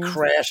 Europe's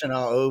crashing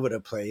all over the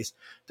place.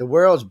 The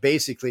world's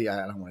basically,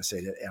 I don't want to say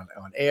that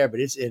on air,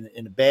 but it's in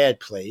a bad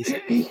place.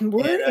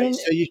 We're in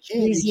so you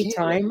can't, easy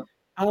time.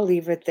 I'll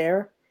leave it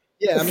there.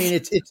 Yeah, I mean,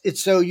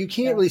 it's so you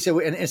can't really say,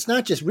 and it's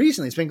not just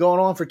recently. It's been going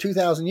on for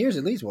 2,000 years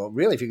at least. Well,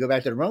 really, if you go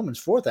back to the Romans,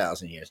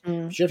 4,000 years.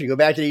 Sure, if you go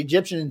back to the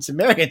Egyptian and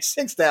Sumerian,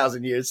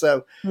 6,000 years.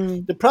 So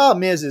the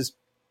problem is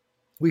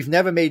we've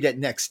never made that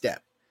next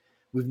step.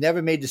 We've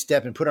never made the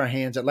step and put our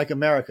hands out like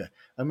America.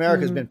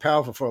 America's been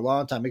powerful for a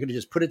long time. It could have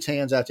just put its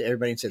hands out to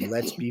everybody and said,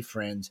 let's be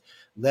friends.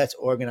 Let's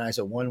organize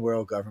a one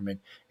world government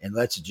and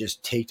let's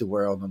just take the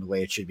world on the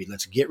way it should be.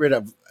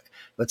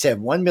 Let's have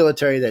one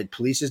military that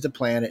polices the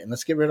planet and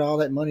let's get rid of all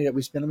that money that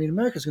we spend. I mean,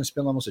 America's going to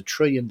spend almost $1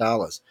 trillion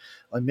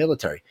on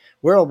military.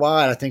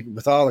 Worldwide, I think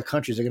with all the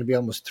countries, they're going to be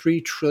almost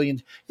 $3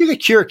 trillion. You could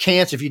cure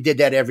cancer if you did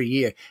that every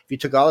year. If you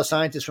took all the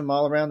scientists from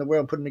all around the world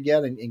and put them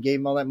together and gave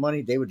them all that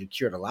money, they would have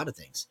cured a lot of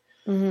things.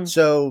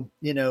 So,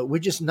 we're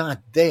just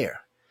not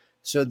there.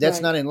 So that's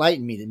not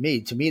enlightened to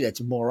me. To me, that's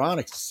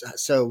moronic.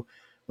 So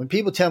when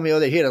people tell me, oh,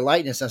 they're here to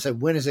enlighten us, I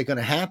said, when is it going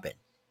to happen?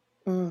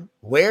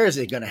 Where is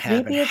it going to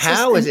happen?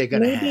 How is it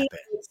going to happen?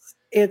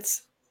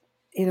 It's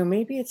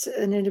maybe it's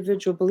an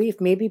individual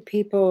belief. Maybe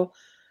people,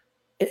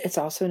 it's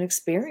also an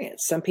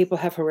experience. Some people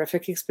have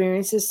horrific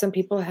experiences. Some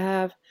people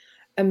have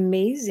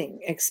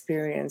amazing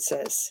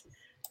experiences.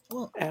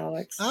 Well,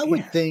 Alex, I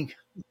would think.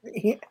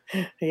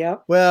 Yeah.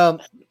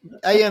 Well,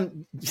 I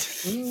am.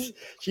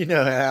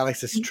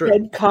 Alex, it's true.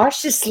 And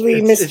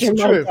cautiously, Mr.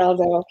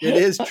 Montaldo. It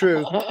is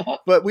true,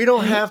 but we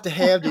don't have to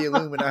have the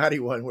Illuminati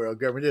one world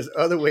government. There's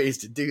other ways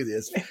to do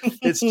this.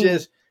 It's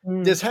just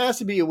this has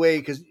to be a way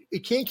because it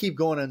can't keep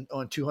going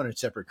on 200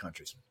 separate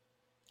countries.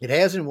 It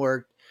hasn't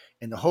worked,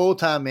 and the whole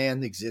time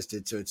man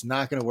existed, so it's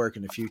not going to work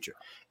in the future.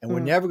 And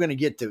we're never going to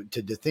get to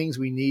the things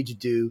we need to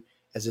do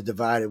as a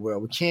divided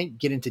world. We can't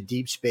get into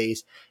deep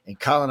space and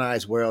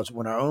colonize worlds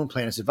when our own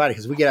planet's divided,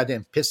 because we get out there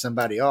and piss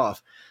somebody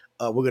off,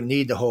 we're going to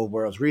need the whole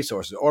world's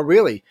resources, or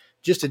really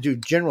just to do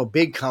general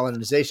big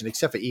colonization,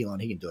 except for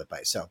Elon. He can do it by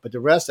himself. But the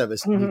rest of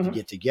us need to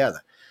get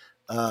together.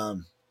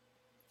 And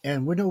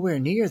we're nowhere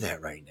near that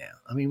right now.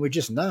 I mean, we're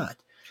just not.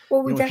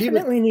 Well, we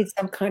definitely need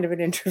some kind of an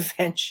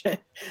intervention.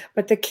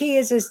 But the key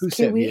is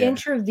can we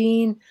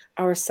intervene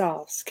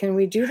ourselves? Can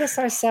we do this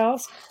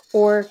ourselves,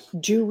 or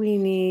do we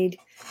need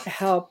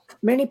help?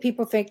 Many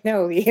people think,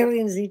 no, the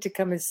aliens need to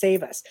come and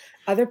save us.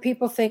 Other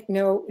people think,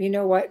 no, you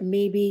know what?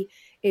 Maybe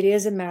it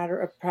is a matter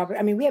of probably.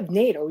 I mean, we have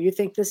NATO. You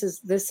think this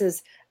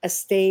is a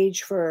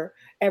stage for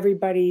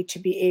everybody to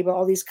be able,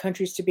 all these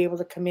countries to be able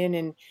to come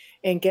in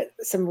and get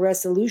some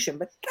resolution.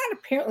 But that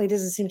apparently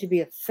doesn't seem to be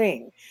a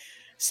thing.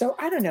 So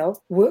I don't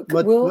know.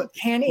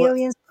 Can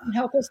aliens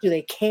help us? Do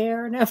they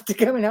care enough to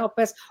come and help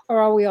us, or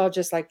are we all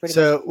just like pretty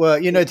much?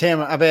 Well,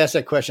 Tamara, I've asked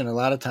that question a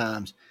lot of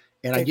times,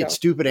 and I get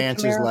stupid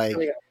answers like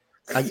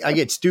I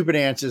get stupid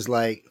answers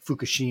like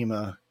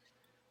Fukushima,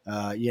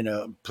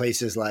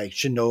 places like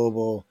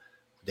Chernobyl.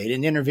 They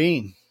didn't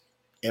intervene,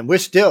 and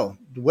the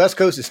West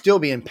Coast is still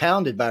being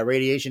pounded by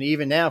radiation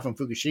even now from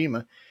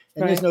Fukushima.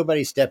 And there's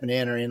nobody stepping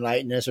in or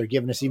enlightening us or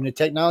giving us even the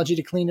technology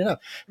to clean it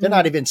up. They're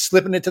not even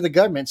slipping it to the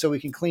government so we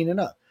can clean it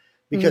up.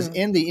 Because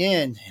in the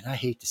end, and I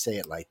hate to say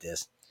it like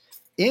this,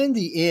 in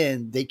the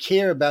end, they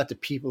care about the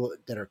people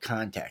that are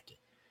contacted.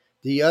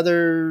 The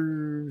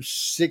other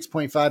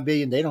 6.5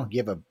 billion, they don't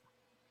give a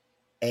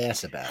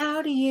ass about it.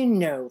 How do you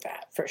know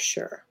that for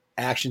sure?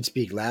 Actions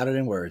speak louder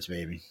than words,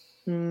 baby.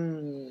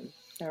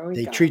 There we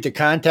They go. treat the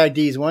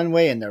contactees one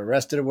way and the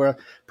rest of the world.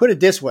 Put it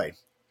this way.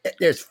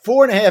 There's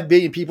 4.5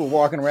 billion people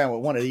walking around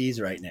with one of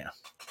these right now.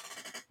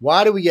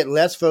 Why do we get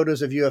less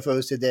photos of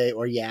UFOs today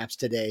or yaps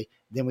today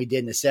than we did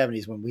in the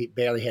 70s when we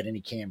barely had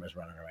any cameras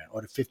running around,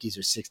 or the 50s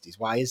or 60s?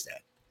 Why is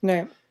that?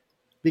 No.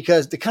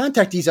 Because the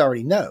contactees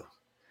already know.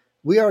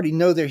 We already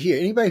know they're here.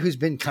 Anybody who's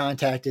been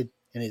contacted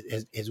and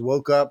has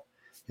woke up,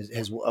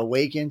 has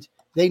awakened,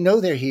 they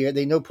know they're here.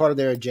 They know part of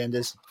their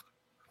agendas.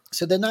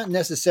 So they're not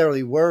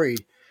necessarily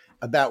worried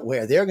about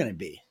where they're going to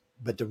be.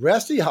 But the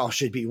rest of y'all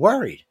should be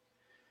worried.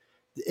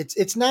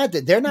 It's not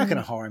that they're not going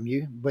to harm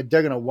you, but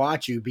they're going to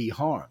watch you be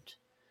harmed.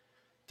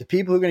 The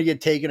people who are going to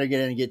get taken are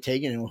going to get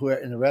taken,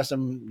 and the rest of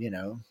them,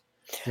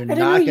 they're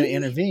not going to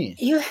intervene.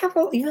 You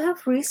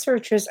have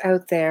researchers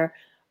out there,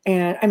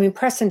 and I mean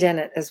Preston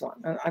Dennett is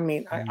one. I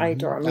mean, I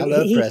adore him. I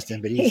love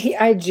Preston, but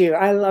I do.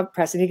 I love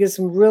Preston. He gives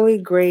some really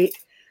great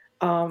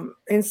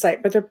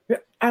insight, but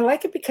I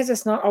like it because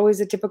it's not always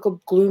a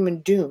typical gloom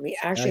and doom. He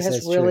actually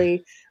has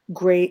really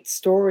great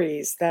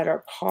stories that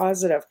are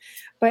positive,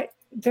 but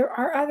there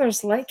are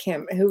others like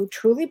him who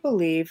truly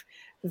believe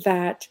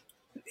that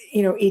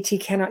ET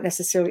cannot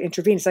necessarily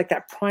intervene. It's like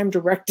that prime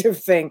directive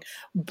thing,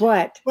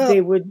 but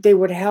they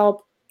would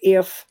help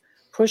if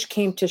push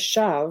came to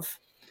shove.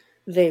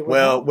 They would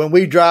help. When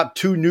we dropped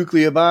 2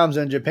 nuclear bombs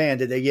on Japan,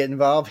 did they get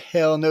involved?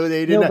 Hell no,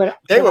 they didn't.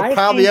 They were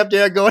probably up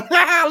there going, look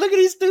at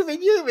these stupid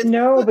humans.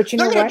 No, but you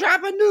know what? They're going to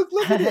drop a nuke.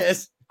 Look at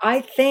this.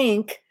 I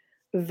think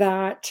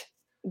that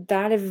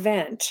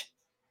event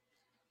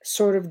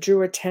sort of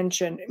drew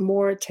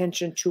more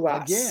attention to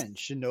us. Again,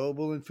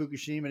 Chernobyl and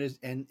Fukushima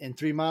and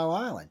 3 Mile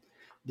Island.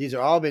 These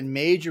are all been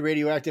major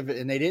radioactive,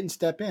 and they didn't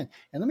step in.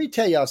 And let me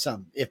tell y'all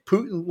something. If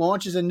Putin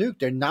launches a nuke,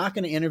 they're not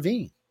going to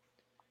intervene.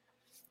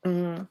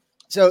 Mm-hmm.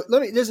 So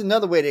there's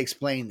another way to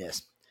explain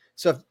this.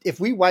 So if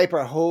we wipe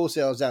our whole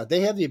selves out, they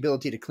have the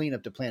ability to clean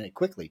up the planet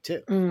quickly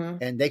too.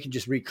 Mm-hmm. And they can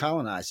just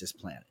recolonize this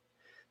planet.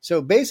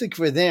 So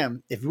basically for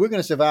them, if we're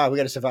going to survive, we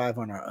got to survive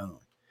on our own.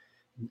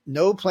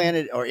 No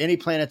planet or any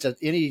planets,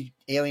 any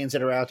aliens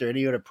that are out there,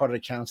 any other part of the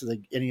council,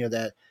 any of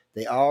that,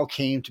 they all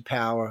came to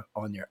power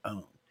on their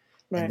own.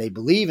 Right. And they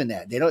believe in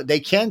that. They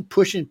can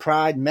push in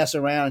pride, mess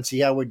around and see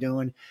how we're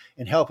doing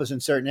and help us in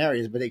certain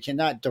areas, but they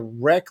cannot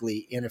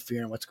directly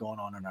interfere in what's going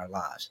on in our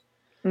lives.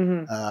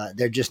 Mm-hmm.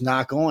 They're just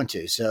not going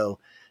to. So,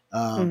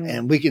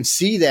 and we can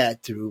see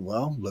that through,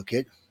 look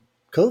at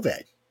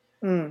COVID.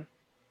 Mm.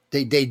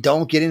 They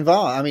don't get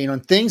involved. I mean, on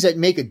things that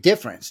make a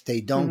difference,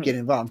 they don't get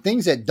involved.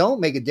 Things that don't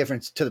make a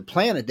difference to the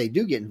planet, they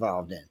do get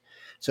involved in.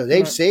 So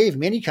they've saved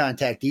many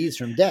contactees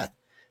from death.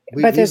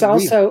 But there's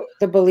also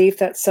the belief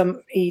that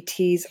some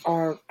ETs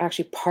are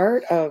actually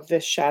part of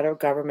this shadow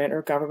government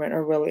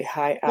or really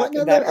high up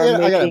that are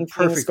making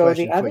things go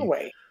the other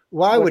way.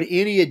 Why would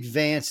any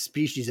advanced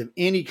species of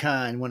any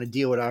kind want to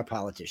deal with our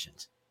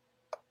politicians?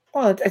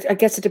 Well, I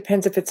guess it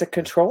depends if it's a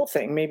control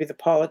thing. Maybe the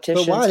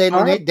politicians. But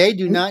why? They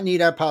do not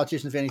need our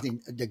politicians for anything.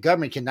 The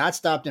government cannot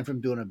stop them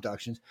from doing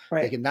abductions.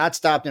 Right. They cannot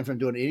stop them from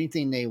doing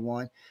anything they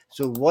want.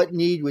 So what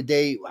need would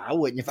they? I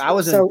wouldn't. If I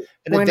was an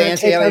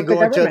advanced alien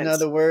going to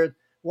another world,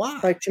 why?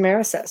 Like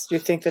Tamara says, do you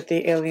think that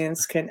the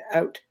aliens can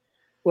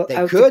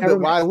They could,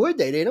 but why would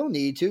they? They don't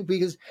need to,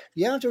 because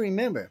you have to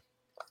remember,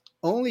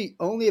 only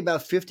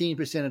about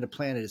 15% of the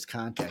planet is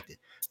contacted.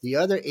 The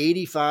other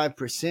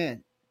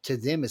 85% to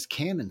them is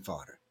cannon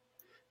fodder.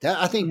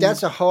 I think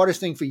that's the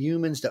hardest thing for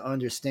humans to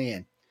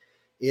understand,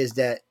 is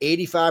that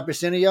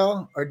 85% of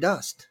y'all are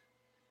dust.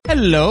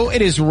 Hello,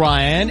 it is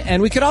Ryan,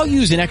 and we could all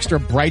use an extra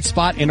bright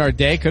spot in our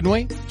day, couldn't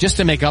we? Just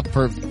to make up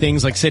for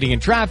things like sitting in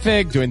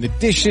traffic, doing the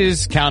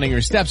dishes, counting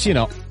your steps,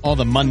 all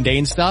the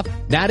mundane stuff.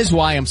 That is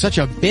why I'm such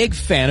a big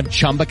fan of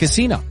Chumba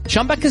Casino.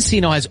 Chumba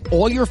Casino has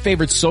all your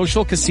favorite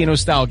social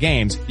casino-style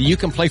games that you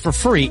can play for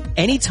free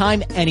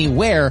anytime,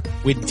 anywhere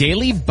with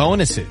daily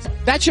bonuses.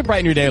 That should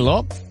brighten your day a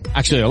little.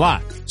 Actually, a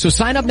lot. So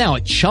sign up now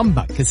at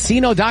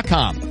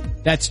ChumbaCasino.com.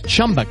 That's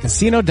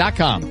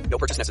ChumbaCasino.com. No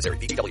purchase necessary.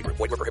 VGW Group.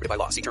 Void where prohibited by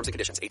law. See terms and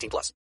conditions.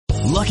 18+.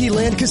 Lucky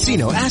Land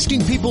Casino,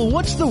 asking people,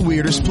 what's the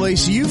weirdest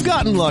place you've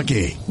gotten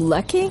lucky?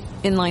 Lucky?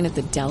 In line at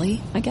the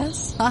deli, I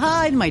guess?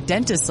 Aha, in my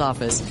dentist's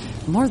office.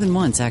 More than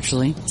once,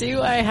 actually.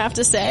 Do I have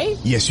to say?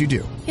 Yes, you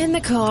do. In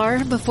the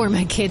car before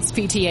my kids'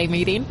 PTA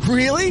meeting.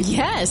 Really?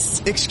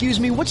 Yes. Excuse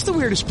me, what's the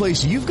weirdest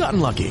place you've gotten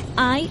lucky?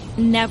 I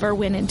never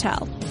win and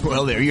tell.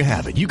 Well, there you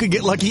have it. You can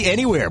get lucky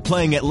anywhere,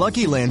 playing at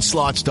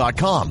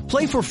LuckyLandSlots.com.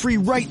 Play for free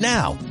right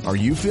now. Are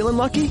you feeling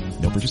lucky?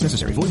 No purchase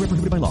necessary. Void where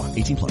prohibited by law.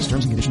 18+.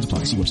 Terms and conditions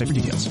apply. See website for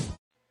details.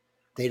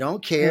 They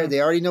don't care. They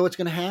already know what's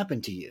going to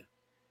happen to you.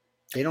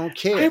 They don't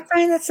care. I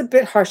find that's a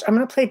bit harsh. I'm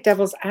going to play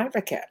devil's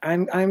advocate.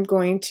 I'm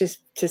going to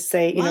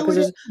say,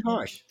 because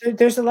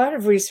there's a lot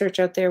of research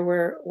out there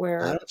where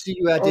I don't see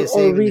you out there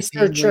saying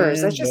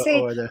researchers. Let's just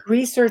say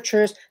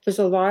researchers. There's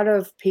a lot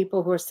of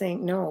people who are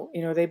saying no.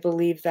 They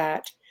believe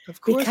that.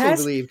 Of course they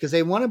believe, because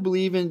they want to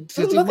believe in.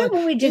 Look at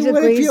when we did the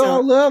What if you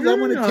all love? I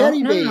want a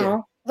teddy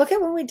bear. Look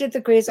at when we did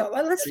the gray zone.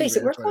 Let's face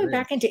it, we're That's what going it is.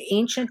 back into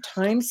ancient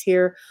times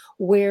here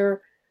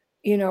where,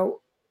 you know,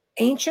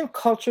 ancient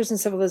cultures and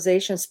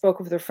civilizations spoke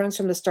of their friends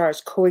from the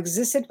stars,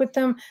 coexisted with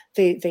them.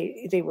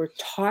 They were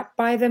taught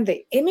by them.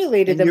 They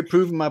emulated And them. you're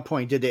proving my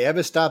point. Did they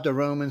ever stop the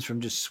Romans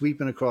from just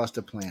sweeping across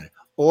the planet?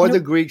 Or No. the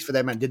Greeks, for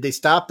that matter? Did they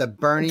stop the There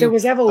burning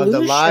was of the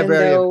evolution,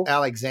 Library of though.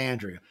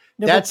 Alexandria?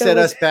 No, That but there set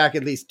was us back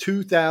at least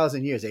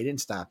 2,000 years. They didn't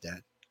stop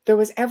that. there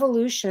was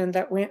evolution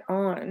that went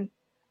on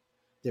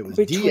There was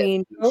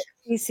between both de-evolution.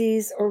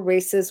 species or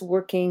races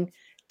working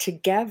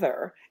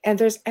together. And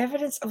there's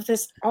evidence of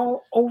this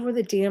all over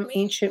the damn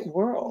ancient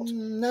world.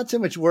 Not so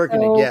much working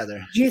So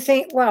together. do you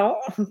think, well,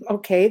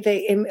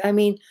 okay, I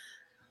mean,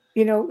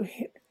 you know,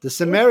 The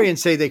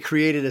Sumerians say they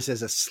created us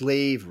as a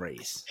slave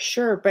race.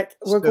 sure, but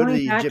we're So do going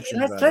the back.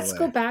 Egyptians, by the Let's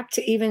go way. back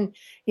to even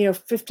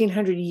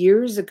 1,500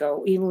 years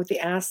ago, even with the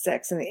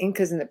Aztecs and the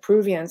Incas and the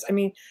Peruvians. I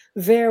mean,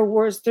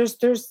 there's.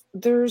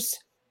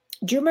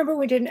 Do you remember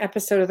we did an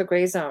episode of the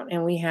Gray Zone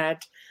and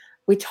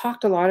we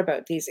talked a lot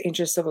about these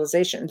ancient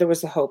civilizations? There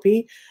was the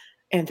Hopi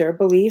and their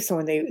beliefs, and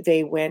when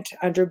they went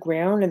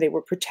underground and they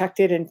were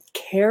protected and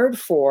cared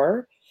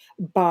for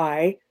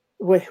by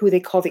who they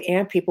call the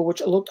ant people,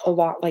 which looked a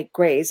lot like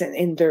grays and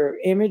in their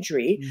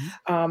imagery.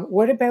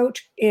 What about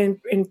in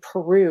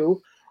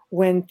Peru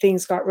when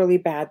things got really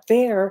bad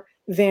there?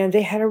 Then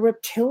they had a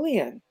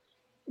reptilian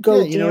go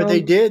Yeah, you know what down.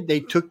 they did? They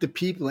took the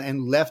people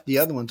and left the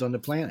other ones on the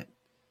planet.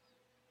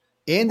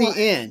 In the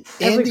end,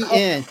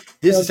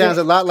 this sounds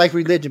a lot like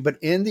religion, but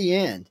in the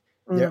end,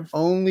 they're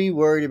only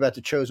worried about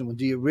the chosen ones.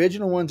 The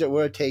original ones that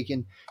were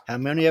taken, how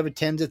many ever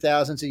tens of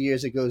thousands of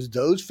years ago,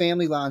 those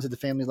family lines are the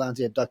family lines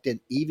they abduct in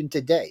even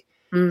today.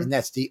 And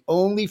that's the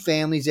only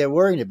families they're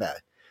worried about.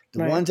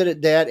 The ones that are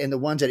dead and the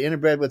ones that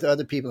interbred with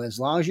other people. And as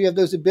long as you have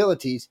those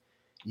abilities,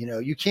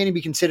 you can't even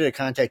be considered a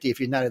contactee if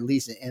you're not at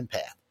least an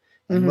empath.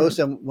 And most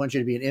of them want you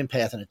to be an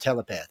empath and a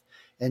telepath.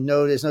 And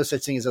no, there's no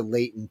such thing as a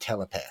latent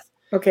telepath.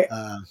 Okay.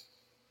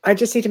 I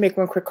just need to make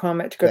one quick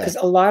comment to go because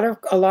a lot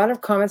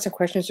of comments and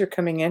questions are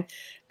coming in.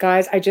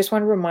 Guys, I just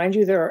want to remind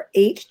you there are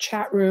 8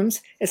 chat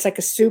rooms. It's like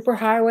a super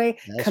highway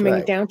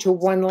coming down to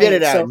one lane. Get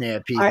it out in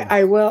there, people.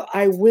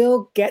 I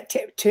will get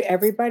to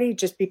everybody.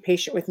 Just be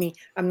patient with me.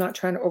 I'm not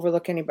trying to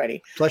overlook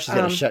anybody. Plus, she's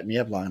got to shut me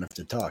up long enough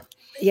to talk.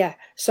 Yeah.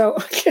 So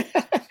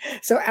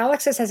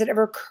Alex says, has it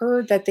ever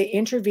occurred that they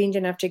intervened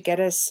enough to get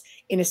us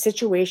in a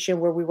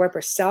situation where we wipe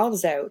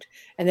ourselves out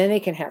and then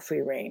they can have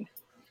free reign?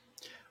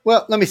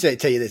 Well, let me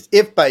tell you this.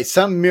 If by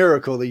some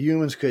miracle the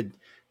humans could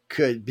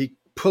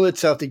pull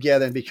itself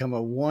together and become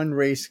a one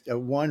race,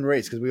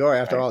 because we are,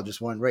 after all, just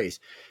one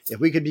race. If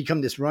we could become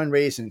this one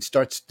race and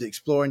start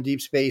exploring deep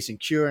space and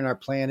curing our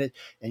planet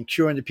and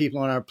curing the people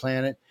on our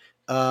planet,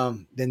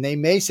 then they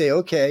may say,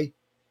 okay,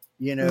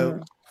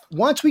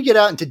 once we get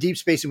out into deep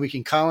space and we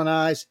can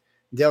colonize,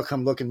 they'll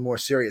come looking more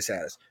serious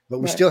at us. But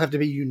we still have to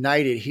be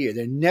united here.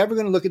 They're never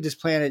going to look at this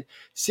planet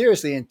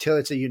seriously until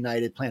it's a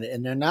united planet.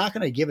 And they're not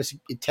going to give us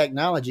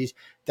technologies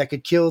that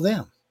could kill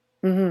them.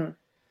 Mm-hmm.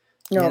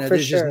 No, for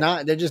sure.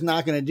 They're just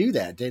not going to do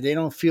that. They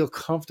don't feel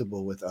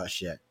comfortable with us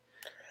yet.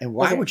 And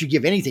why would you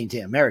give anything to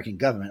the American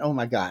government? Oh,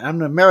 my God. I'm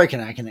an American.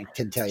 I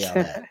can tell you all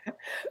that.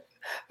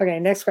 Okay,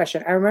 next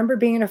question. I remember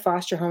being in a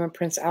foster home in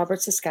Prince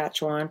Albert,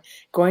 Saskatchewan,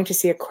 going to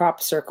see a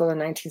crop circle in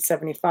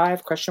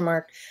 1975, ?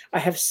 I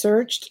have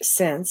searched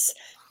since,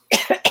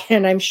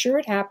 and I'm sure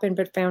it happened,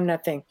 but found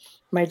nothing.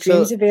 My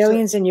dreams of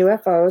aliens and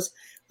UFOs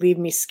leave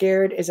me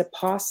scared.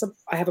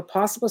 I have a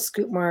possible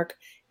scoop mark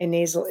and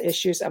nasal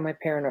issues. Am I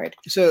paranoid?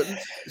 So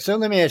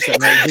let me ask you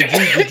something.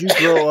 Did you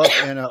grow up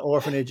in an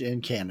orphanage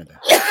in Canada?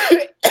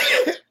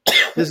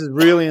 This is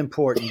really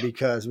important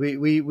because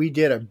we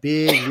did a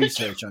big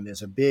research on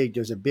this.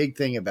 There's a big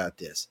thing about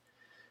this.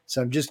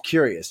 So I'm just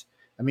curious.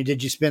 I mean,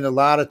 did you spend a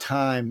lot of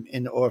time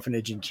in the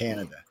orphanage in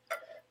Canada?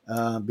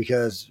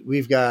 Because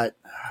we've got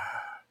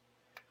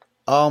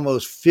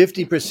almost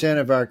 50%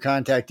 of our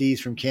contactees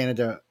from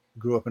Canada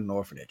grew up in an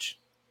orphanage.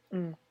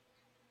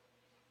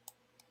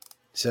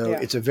 So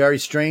it's a very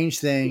strange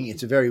thing.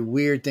 It's a very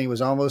weird thing. It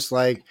was almost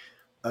like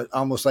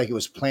it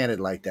was planted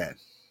like that.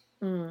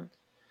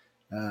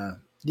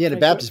 Yeah, the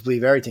Baptists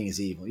believe everything is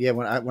evil. Yeah,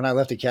 when I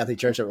left the Catholic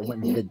Church, I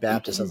went and did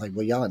Baptist. I was like,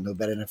 well, y'all know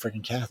better than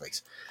freaking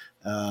Catholics.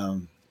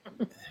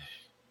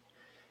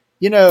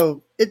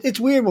 It's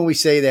weird when we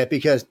say that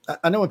because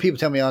I know when people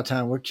tell me all the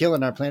time, we're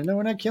killing our planet. No,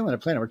 we're not killing our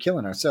planet. We're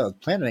killing ourselves. The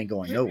planet ain't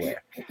going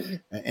nowhere.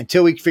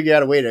 Until we figure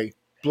out a way to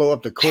blow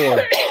up the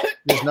core,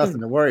 there's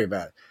nothing to worry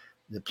about.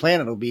 The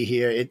planet will be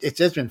here.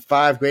 There's been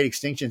 5 great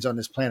extinctions on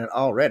this planet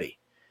already.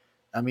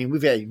 I mean,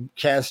 we've had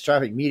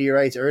catastrophic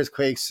meteorites,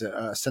 earthquakes,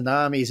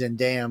 tsunamis, and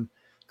damn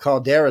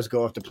calderas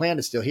go off. The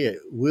planet's still here.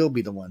 We'll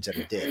be the ones that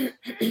are dead.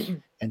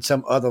 And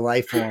some other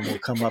life form will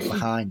come up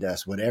behind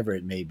us, whatever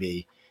it may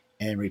be,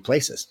 and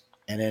replace us.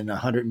 And then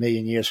 100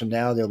 million years from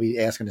now, they'll be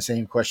asking the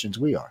same questions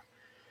we are.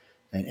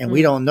 And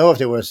we don't know if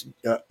there was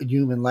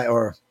human life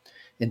or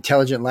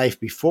intelligent life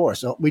before.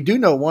 So we do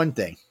know one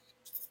thing.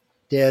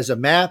 There's a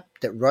map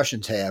that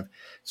Russians have.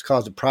 It's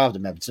called the Pravda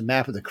map. It's a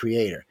map of the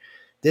creator.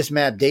 This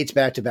map dates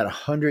back to about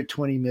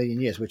 120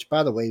 million years, which,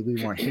 by the way,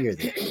 we weren't here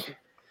then.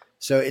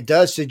 So it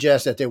does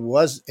suggest that there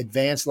was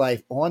advanced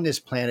life on this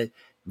planet.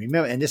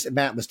 Remember, and this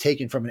map was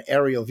taken from an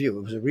aerial view.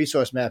 It was a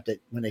resource map that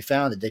when they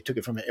found it, they took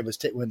it from when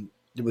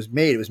it was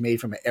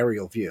made from an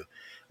aerial view,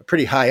 a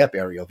pretty high up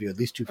aerial view, at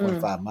least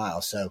 2.5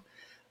 miles. So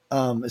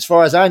as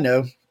far as I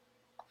know,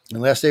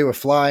 unless they were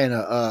flying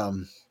a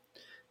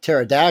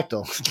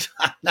pterodactyl,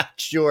 I'm not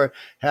sure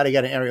how they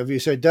got an aerial view.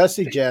 So it does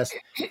suggest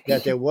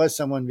that there was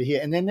someone here.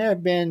 And then there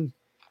have been,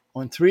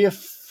 on 3 or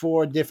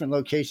 4 different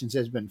locations,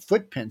 there's been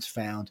footprints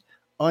found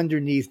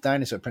underneath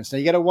dinosaur prints. Now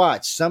you got to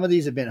watch. Some of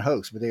these have been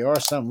hoaxed, but there are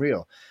some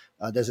real.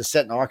 There's a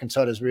set in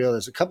Arkansas that's real.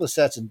 There's a couple of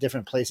sets in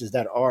different places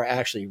that are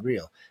actually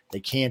real. They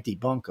can't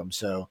debunk them.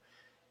 So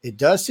it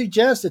does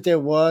suggest that there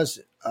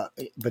was,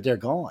 but they're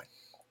gone.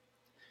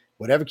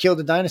 Whatever killed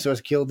the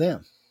dinosaurs killed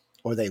them,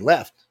 or they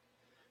left.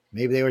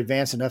 Maybe they were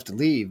advanced enough to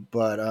leave,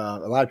 but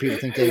a lot of people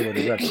think they were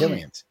the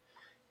reptilians,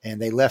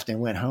 and they left and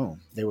went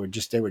home. They were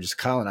just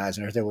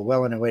colonizing Earth. They were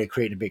well on their way to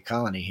creating a big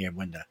colony here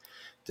when the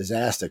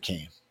disaster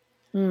came.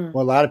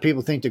 Well, a lot of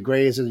people think the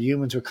grays of the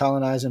humans were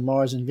colonizing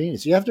Mars and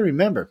Venus. You have to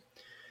remember,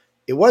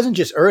 it wasn't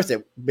just Earth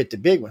that bit the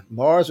big one.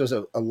 Mars was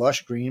a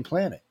lush green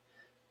planet.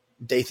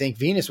 They think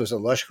Venus was a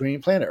lush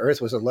green planet. Earth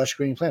was a lush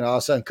green planet. All of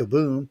a sudden,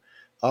 kaboom,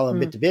 all of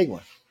them bit the big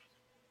one.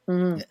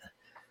 Yeah.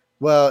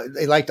 Well,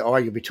 they like to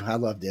argue between, I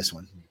love this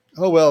one.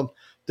 Oh, well,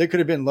 there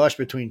could have been lush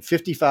between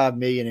 55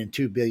 million and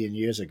 2 billion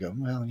years ago.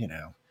 Well,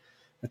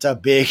 that's a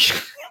big,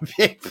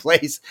 big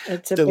place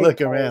to look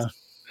around.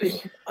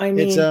 I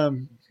mean, it's,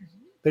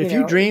 but if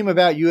you dream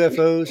about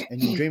UFOs and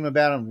you dream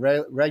about them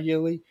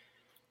regularly,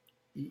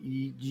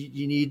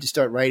 you need to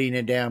start writing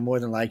it down. More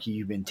than likely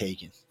you've been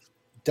taken.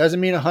 Doesn't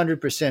mean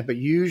 100%, but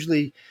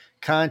usually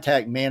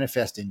contact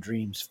manifests in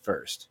dreams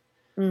first.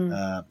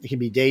 It can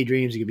be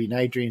daydreams, it can be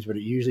night dreams, but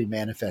it usually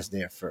manifests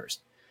there first.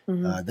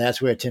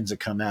 That's where it tends to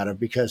come out of,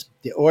 because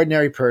the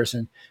ordinary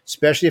person,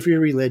 especially if you're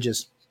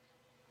religious,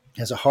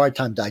 has a hard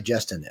time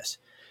digesting this.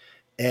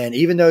 And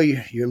even though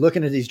you're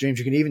looking at these dreams,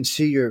 you can even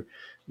see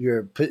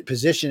your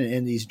position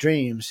in these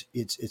dreams.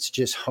 It's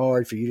just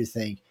hard for you to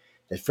think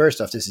that,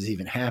 first off, this is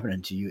even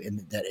happening to you and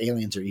that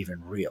aliens are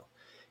even real.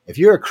 If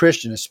you're a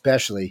Christian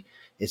especially,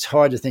 it's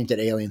hard to think that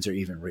aliens are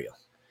even real.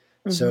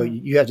 So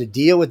you have to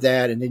deal with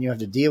that, and then you have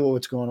to deal with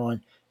what's going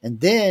on.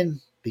 And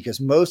then, because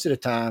most of the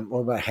time,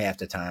 or about half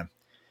the time,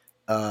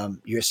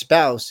 your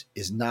spouse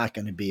is not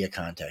going to be a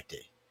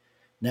contactee.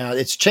 Now,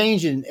 it's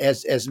changing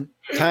as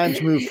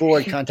times move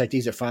forward.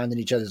 Contactees are finding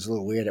each other. It's a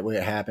little weird the way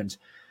it happens.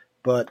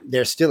 But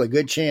there's still a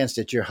good chance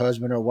that your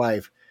husband or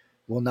wife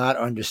will not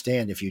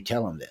understand if you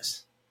tell them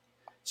this,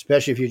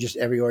 especially if you're just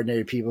every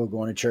ordinary people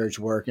going to church,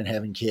 working,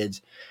 having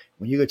kids.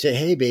 When you go say,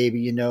 hey,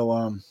 baby,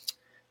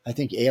 I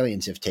think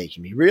aliens have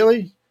taken me.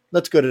 Really?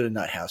 Let's go to the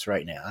nut house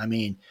right now. I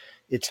mean,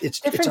 it's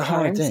a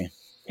hard thing.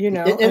 And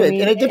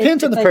it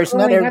depends on the person.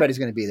 Not everybody's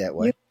going to be that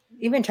way.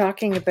 Even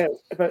talking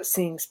about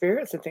seeing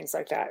spirits and things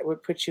like that, it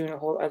would put you in a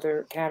whole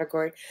other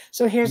category.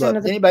 So here's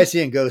another. Anybody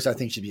seeing ghosts, I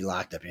think, should be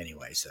locked up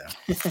anyway. So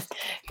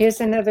here's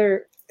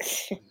another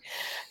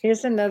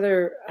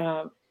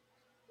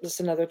just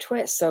another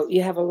twist. So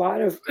you have a lot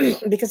of,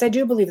 because I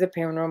do believe the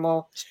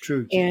paranormal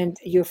and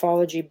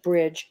ufology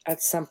bridge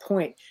at some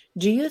point.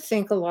 Do you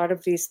think a lot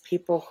of these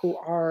people who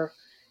are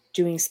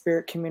doing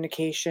spirit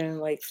communication,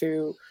 like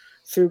through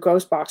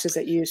ghost boxes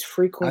that use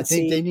frequency, I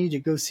think they need to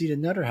go see the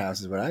Nutter House,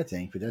 is what I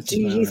think. But that's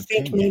do you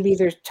think maybe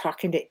they're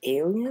talking to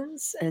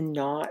aliens and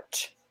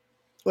not?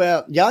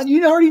 Well, y'all,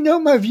 you already know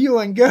my view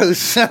on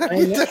ghosts. I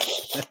know.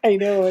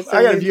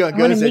 I got a view on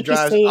ghosts that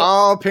drives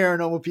all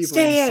paranormal people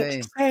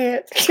insane. Say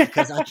it.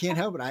 Because I can't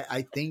help it.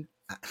 I think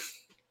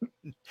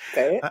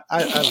say it.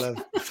 I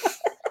love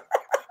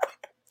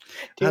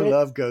I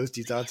love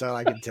ghosties. That's all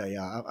I can tell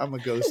you. I'm a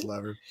ghost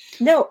lover.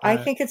 No, I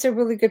think it's a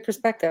really good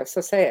perspective.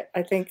 So say it.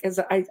 I think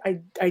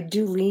I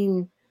do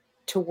lean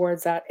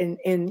towards that in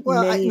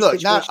many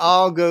situations. Not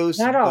all ghosts.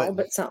 Not all,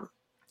 but some.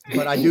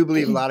 But I do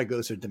believe a lot of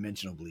ghosts are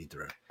dimensional bleed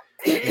through.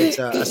 It's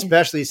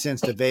especially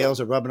since the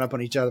veils are rubbing up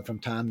on each other from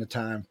time to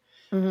time.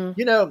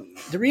 The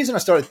reason I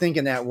started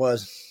thinking that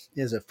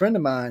is a friend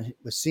of mine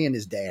was seeing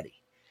his daddy,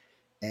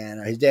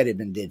 and his daddy had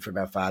been dead for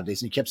about 5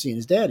 days, and he kept seeing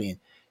his daddy,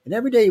 and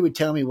every day he would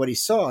tell me what he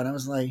saw, and I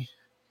was like,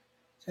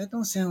 that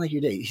don't sound like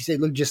your daddy. He said,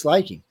 look just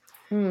like him,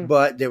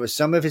 but there was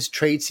some of his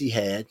traits he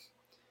had,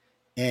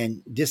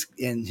 and this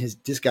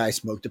guy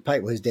smoked a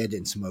pipe. Well, his dad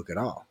didn't smoke at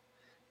all,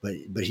 but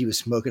he was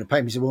smoking a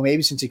pipe. He said, well,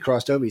 maybe since he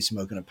crossed over, he's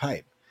smoking a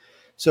pipe.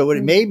 So what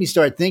it made me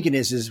start thinking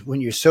is when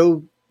you're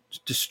so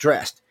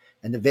distressed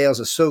and the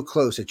veils are so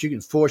close that you can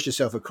force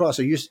yourself across.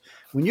 So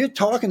when you're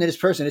talking to this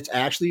person, it's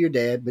actually your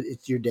dad, but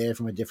it's your dad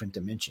from a different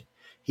dimension.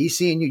 He's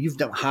seeing you. You've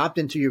hopped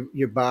into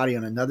your body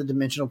on another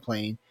dimensional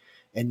plane,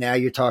 and now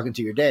you're talking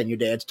to your dad, and your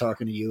dad's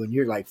talking to you, and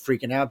you're like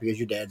freaking out because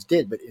your dad's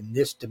dead. But in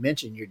this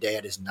dimension, your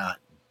dad is not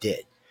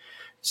dead.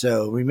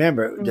 So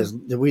remember,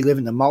 we live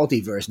in the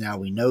multiverse now.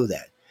 We know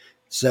that.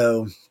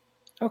 So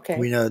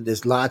we know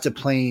there's lots of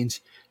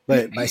planes.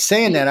 But by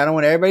saying that, I don't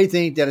want everybody to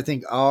think that I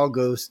think all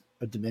ghosts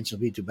are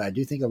dimensional B2, but I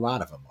do think a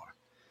lot of them are.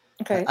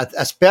 Okay.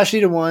 Especially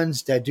the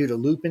ones that do the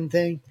looping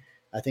thing.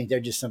 I think they're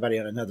just somebody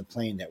on another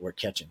plane that we're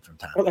catching from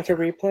time Or to like a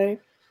time. replay.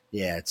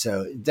 Yeah,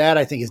 so that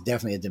I think is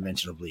definitely a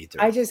dimensional bleed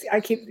through.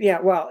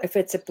 Well, if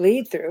it's a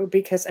bleed through,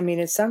 because I mean,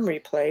 in some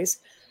replays,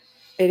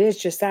 it is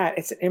just that.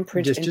 It's an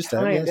imprint in Just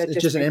that, time yes. that It's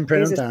just just an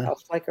imprint replays on time.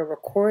 itself like a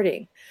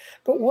recording.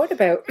 But what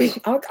about,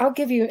 I'll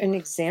give you an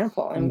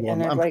example, and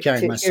I'd I'm like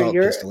carrying to my hear salt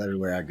pistol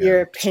everywhere I go.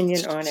 your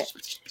opinion on it.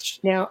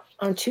 Now,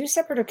 on 2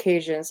 separate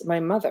occasions, my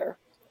mother,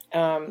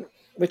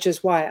 which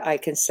is why I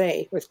can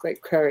say with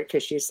great credit,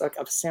 because she's like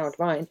of sound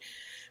mind,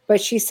 but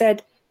she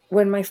said,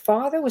 when my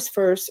father was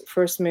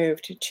first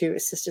moved to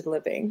assisted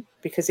living,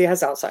 because he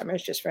has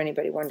Alzheimer's, just for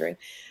anybody wondering,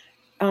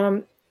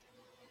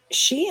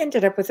 she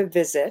ended up with a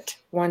visit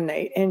one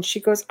night, and she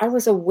goes, I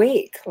was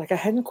awake, like I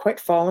hadn't quite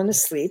fallen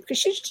asleep, because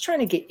she's just trying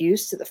to get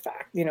used to the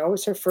fact, it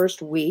was her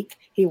first week.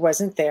 He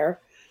wasn't there.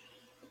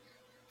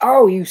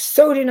 Oh, you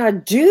so did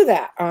not do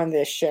that on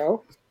this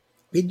show.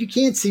 You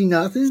can't see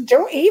nothing.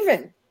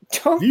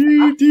 Don't.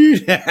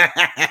 Dude.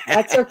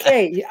 That's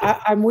okay.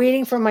 I'm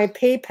waiting for my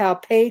PayPal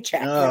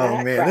paycheck.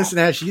 Oh man, crap. listen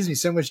to how she gives me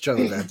so much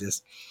trouble about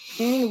this.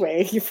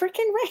 Anyway, you're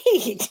freaking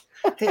right.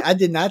 Hey, I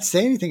did not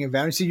say anything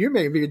about it. See, you're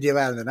making a bigger deal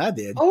out of it than I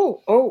did.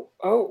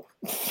 Oh.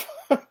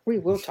 We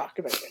will talk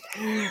about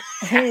it.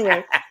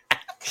 Anyway,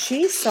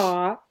 she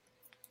saw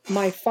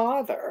my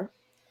father.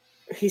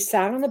 He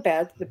sat on the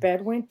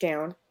bed went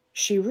down.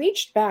 She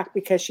reached back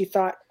because she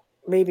thought,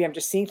 maybe I'm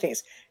just seeing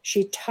things.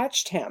 She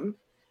touched him,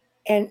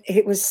 and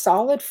it was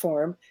solid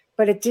form,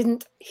 but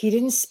he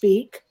didn't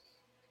speak.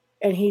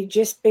 And he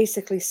just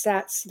basically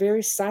sat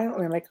very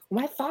silently. I'm like,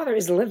 my father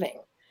is living.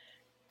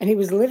 And he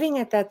was living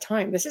at that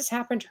time. This has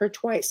happened to her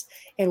twice.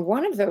 And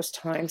one of those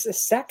times, the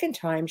second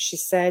time, she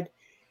said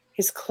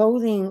his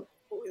clothing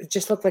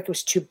just looked like it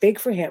was too big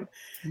for him.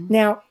 Mm-hmm.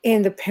 Now,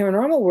 in the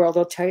paranormal world,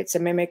 they'll tell you it's a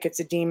mimic, it's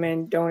a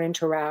demon, don't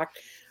interact.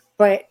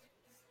 But,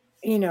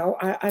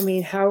 I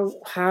mean,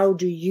 how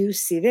do you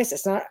see this?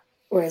 It's not,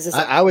 or is this?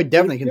 I would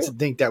definitely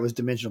think that was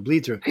dimensional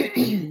bleed through.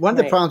 One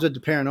of the problems with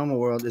the paranormal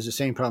world is the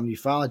same problem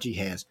ufology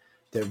has.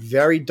 They're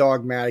very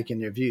dogmatic in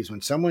their views.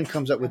 When someone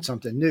comes up with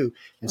something new,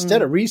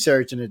 instead of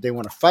researching it, they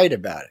want to fight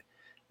about it.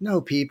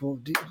 No, people,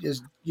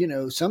 just,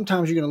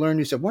 sometimes you're going to learn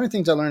new stuff. One of the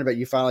things I learned about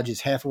ufology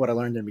is half of what I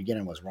learned in the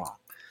beginning was wrong.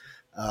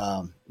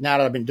 Now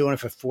that I've been doing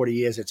it for 40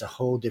 years, it's a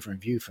whole different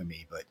view for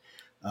me. But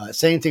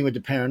same thing with the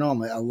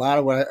paranormal. A lot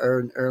of what I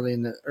learned early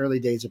in the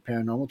early days of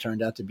paranormal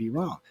turned out to be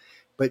wrong.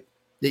 But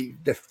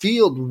the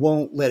field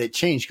won't let it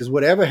change, because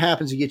whatever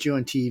happens to get you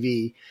on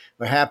TV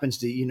or happens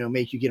to,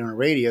 make you get on the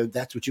radio,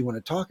 that's what you want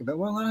to talk about.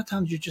 Well, a lot of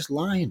times you're just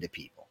lying to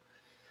people,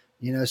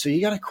 so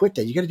you got to quit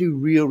that. You got to do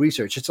real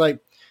research. It's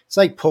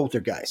like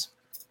poltergeist.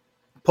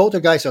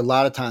 Poltergeists a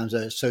lot of times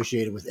are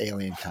associated with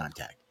alien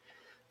contact.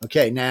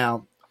 Okay.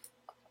 Now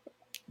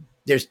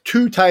there's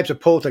 2 types of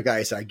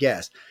poltergeists, I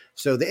guess.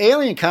 So the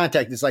alien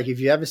contact is like, if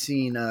you ever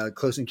seen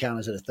Close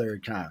Encounters of the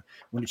Third Kind,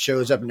 when it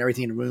shows up and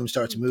everything in the room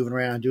starts moving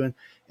around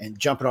and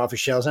jumping off of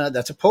shelves, and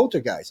that's a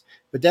poltergeist.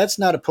 But that's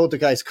not a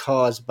poltergeist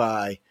caused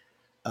by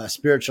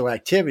spiritual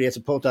activity. It's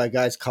a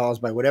poltergeist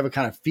caused by whatever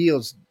kind of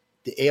fields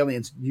the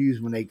aliens use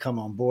when they come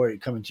on board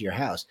and come into your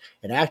house.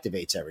 It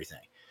activates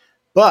everything.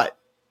 But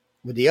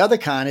with the other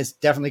kind, it's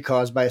definitely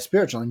caused by a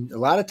spiritual. And a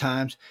lot of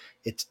times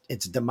it's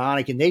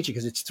demonic in nature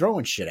because it's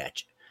throwing shit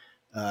at you.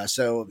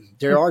 So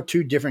there are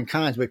 2 different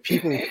kinds, but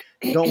people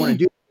don't want to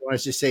do it. They want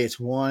to just say it's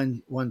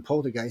one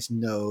poltergeist.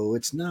 No,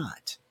 it's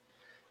not.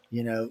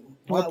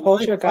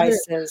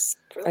 Poltergeist is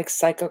like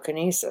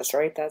psychokinesis,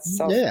 right? That's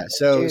So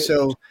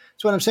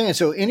that's what I'm saying.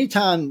 So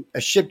anytime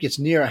a ship gets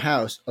near a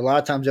house, a lot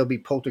of times there'll be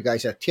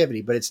poltergeist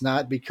activity, but it's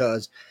not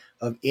because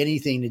of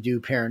anything to do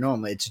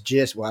paranormal. It's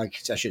just, I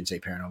shouldn't say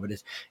paranormal,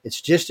 but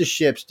it's just the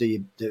ships,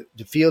 the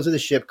fields of the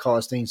ship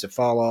cause things to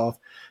fall off.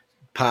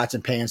 Pots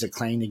and pans that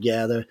clang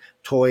together,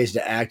 toys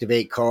to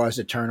activate, cars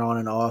to turn on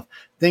and off,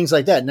 things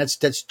like that. And that's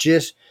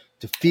just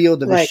the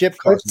field of the ship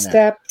causing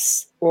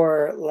footsteps that.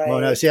 Or like. Oh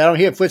no! See, I don't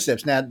hear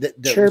footsteps now. The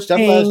chirping stuff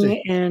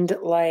and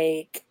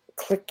like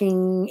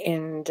clicking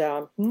and.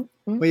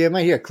 Well, you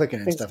might hear clicking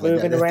and stuff like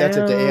that. That's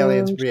if the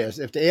aliens. Yes,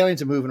 if the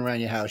aliens are moving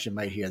around your house, you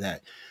might hear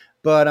that.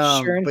 But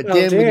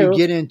then when you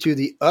get into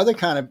the other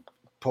kind of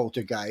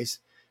poltergeist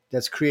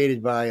that's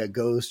created by a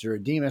ghost or a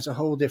demon, it's a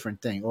whole different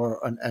thing.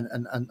 Or an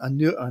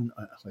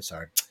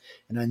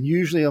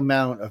unusually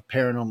amount of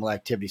paranormal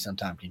activity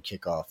sometimes can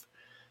kick off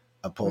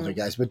a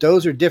poltergeist. But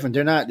those are different.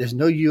 They're not. There's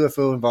no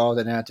UFO involved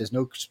in that. There's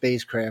no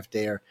spacecraft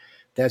there.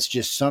 That's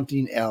just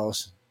something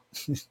else.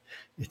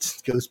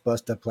 It's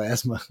Ghostbuster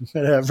plasma,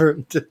 whatever.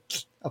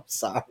 I'm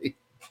sorry.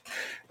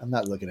 I'm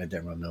not looking at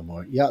that room no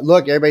more. Yeah,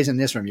 look, everybody's in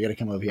this room. You got to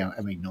come over here.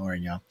 I'm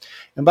ignoring y'all.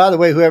 And by the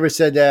way, whoever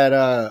said that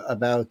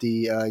about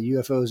the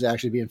UFOs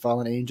actually being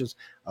fallen angels,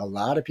 a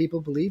lot of people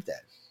believe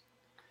that.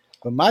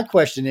 But my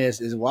question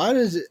is why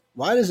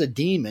does a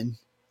demon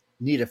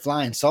need a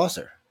flying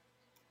saucer?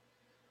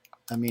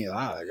 I mean,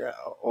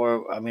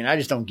 I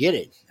just don't get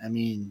it. I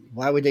mean,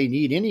 why would they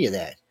need any of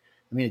that?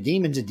 I mean, a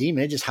demon's a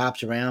demon. It just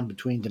hops around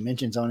between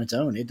dimensions on its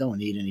own. It don't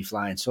need any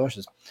flying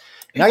saucers.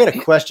 And I got a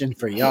question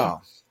for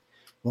y'all.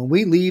 when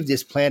we leave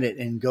this planet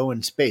and go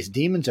in space,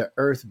 demons are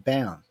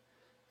earthbound.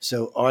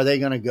 So are they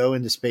going to go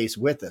into space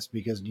with us?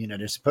 Because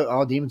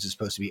all demons are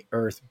supposed to be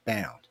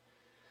earthbound.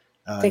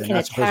 They They're can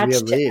not supposed to be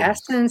attach able to to leave.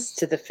 essence,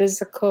 to the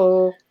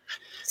physical.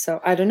 So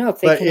I don't know if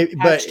they But can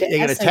but attach to they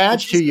can essence.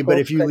 attach to you. But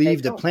if you could they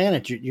leave the go?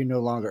 planet, you're no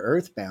longer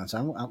earthbound.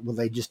 So will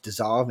they just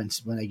dissolve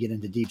when they get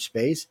into deep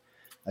space?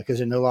 Because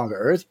they're no longer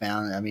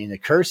earthbound. I mean, the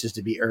curse is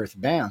to be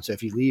earthbound. So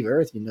if you leave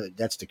Earth,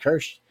 that's the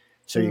curse.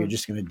 So you're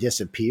just going to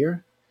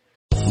disappear.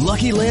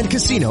 Lucky Land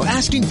Casino,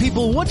 asking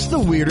people, what's the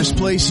weirdest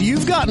place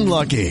you've gotten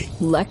lucky?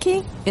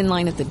 Lucky? In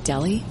line at the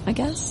deli, I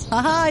guess?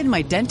 Aha, in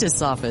my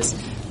dentist's office.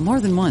 More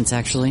than once,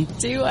 actually.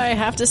 Do I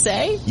have to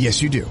say?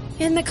 Yes, you do.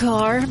 In the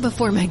car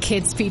before my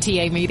kids'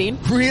 PTA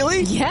meeting.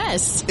 Really?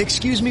 Yes.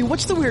 Excuse me,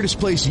 what's the weirdest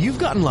place you've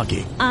gotten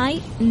lucky?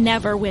 I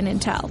never win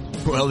and tell.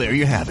 Well, there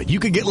you have it. You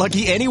can get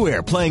lucky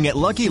anywhere, playing at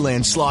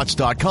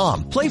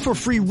LuckyLandSlots.com. Play for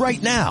free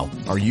right now.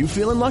 Are you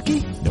feeling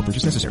lucky? No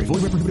purchase necessary.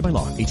 Void where prohibited by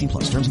law. 18+.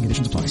 Terms and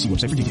conditions apply. See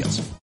website for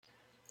details.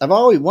 I've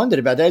always wondered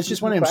about that. It's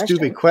just one of them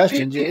stupid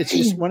questions. It's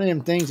just one of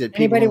them things that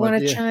people Anybody want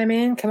to chime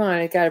in? Come on,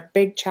 I got a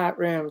big chat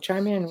room.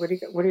 Chime in. What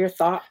are your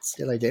thoughts?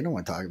 They don't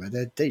want to talk about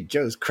that.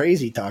 Joe's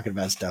crazy talking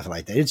about stuff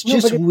like that. It's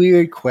just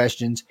weird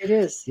questions. It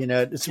is.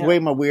 It's the way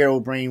my weird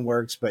old brain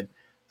works. But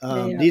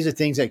these are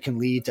things that can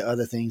lead to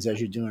other things as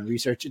you're doing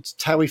research. It's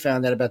how we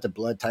found out about the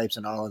blood types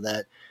and all of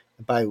that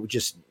by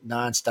just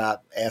nonstop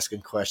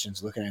asking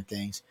questions, looking at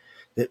things.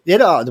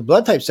 The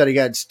blood type study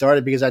got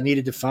started because I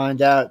needed to find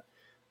out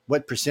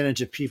what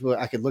percentage of people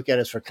I could look at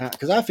as for,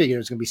 because I figured it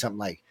was going to be something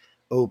like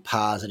O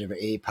positive or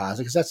A positive,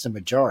 because that's the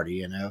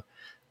majority,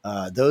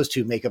 those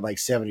two make up like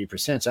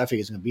 70%. So I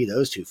figured it's going to be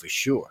those two for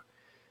sure.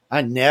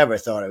 I never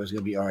thought it was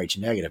going to be RH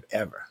negative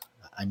ever.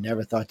 I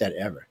never thought that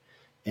ever.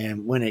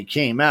 And when it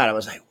came out, I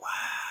was like,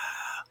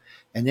 wow.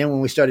 And then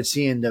when we started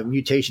seeing the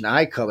mutation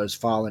eye colors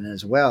falling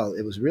as well,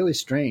 it was really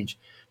strange.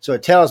 So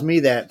it tells me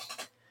that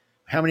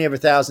how many ever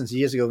thousands of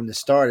years ago when this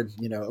started,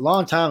 a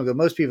long time ago,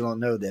 most people don't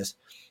know this,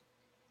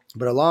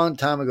 but a long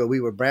time ago,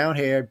 we were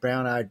brown-haired,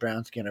 brown-eyed,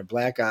 brown skin, or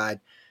black-eyed,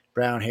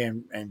 brown hair,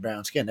 and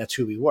brown skin. That's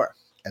who we were.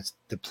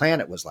 The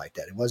planet was like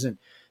that. It wasn't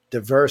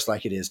diverse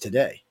like it is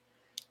today.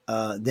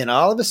 Then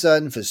all of a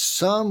sudden, for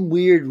some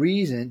weird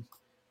reason,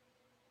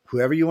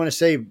 whoever you want to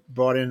say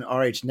brought in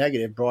RH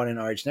negative.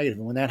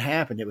 And when that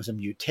happened, it was a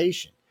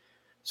mutation.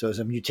 So it was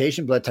a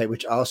mutation blood type,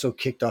 which also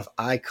kicked off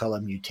eye color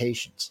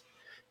mutations.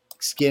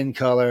 Skin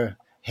color,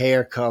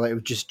 hair color, it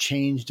would just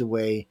change the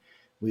way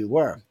we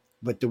were.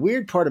 But the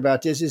weird part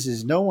about this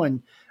is no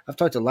one, I've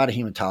talked to a lot of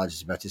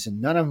hematologists about this,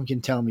 and none of them can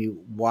tell me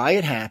why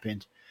it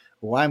happened,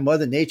 or why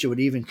Mother Nature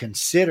would even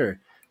consider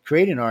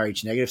creating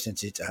RH negative,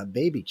 since it's a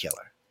baby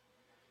killer.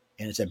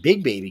 And it's a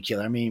big baby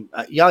killer. I mean,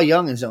 y'all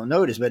youngins don't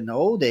know this, but in the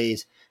old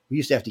days, we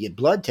used to have to get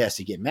blood tests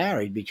to get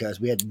married because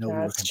we had to know we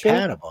were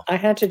compatible. True. I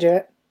had to do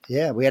it.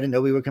 Yeah, we had to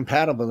know we were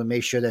compatible to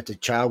make sure that the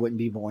child wouldn't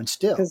be born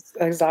still.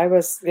 Because I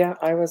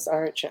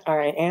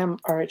am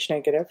RH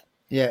negative.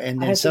 Yeah,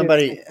 and then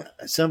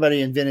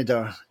somebody invented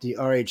the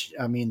RH.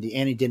 I mean, the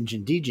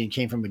anti-dingen D gene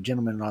came from a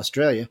gentleman in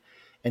Australia,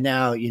 and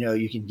now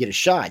you can get a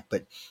shot.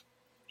 But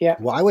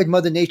why would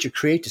Mother Nature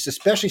create this,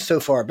 especially so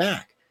far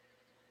back?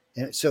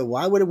 And so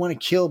why would it want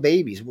to kill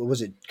babies?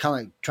 Was it kind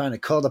of like trying to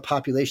cull the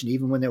population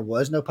even when there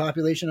was no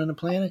population on the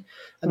planet?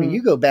 I mean,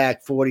 you go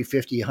back 40,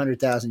 50,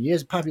 100,000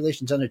 years, the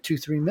population's under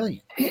 2-3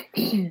 million.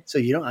 So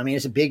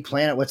it's a big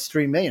planet. What's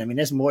 3 million? I mean,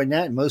 there's more than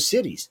that in most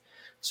cities.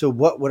 So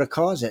what would have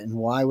caused it, and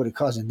why would it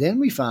cause it? And then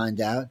we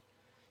find out,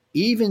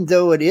 even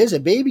though it is a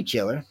baby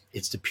killer,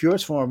 it's the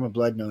purest form of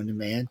blood known to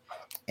man,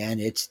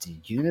 and it's the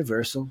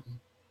universal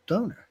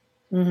donor.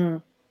 Mm-hmm.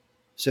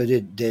 So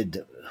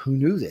who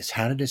knew this?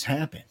 How did this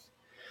happen?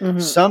 Mm-hmm.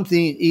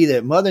 Something,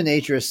 either Mother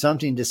Nature or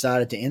something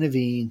decided to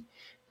intervene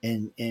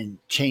and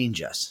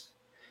change us.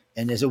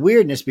 And there's a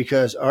weirdness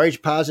because RH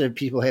positive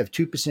people have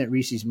 2%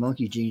 Rhesus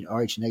monkey gene,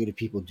 RH negative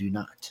people do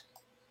not.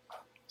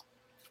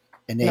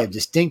 And they have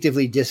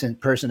distinctively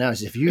different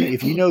personalities. If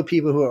you know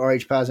people who are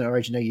RH positive and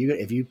RH negative,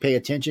 if you pay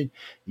attention,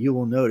 you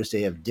will notice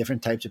they have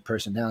different types of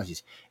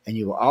personalities. And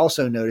you will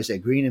also notice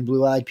that green and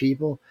blue-eyed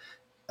people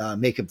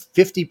make up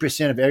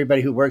 50% of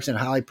everybody who works in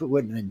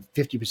Hollywood and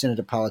 50% of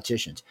the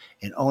politicians,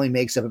 and only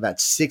makes up about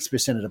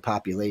 6% of the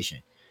population.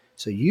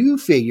 So you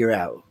figure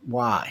out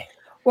why.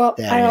 Well,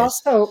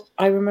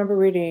 I remember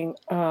reading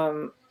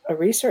a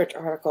research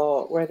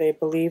article where they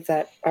believe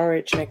that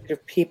RH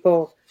negative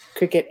people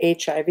could get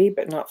HIV,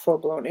 but not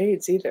full-blown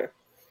AIDS either.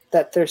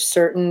 That there's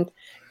certain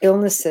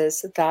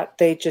illnesses that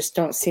they just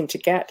don't seem to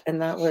get,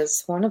 and that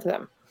was one of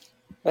them.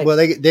 Well,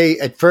 they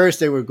at first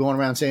they were going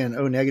around saying,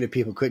 "Oh, negative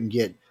people couldn't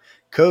get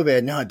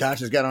COVID." No,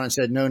 doctors got on and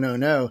said,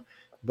 no.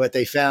 But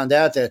they found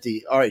out that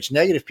the RH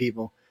negative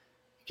people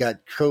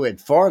got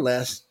COVID far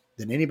less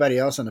than anybody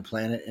else on the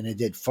planet, and it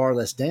did far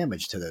less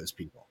damage to those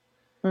people.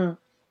 Mm.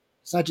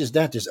 It's not just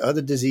that. There's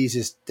other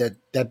diseases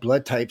that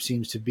blood type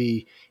seems to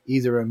be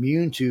either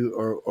immune to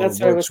or that's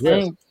what I was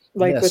saying.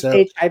 With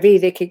HIV,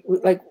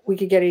 we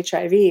could get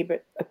HIV,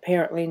 but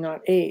apparently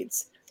not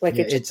AIDS.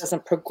 It just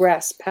doesn't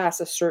progress past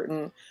a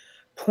certain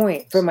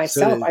point. For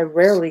myself, So I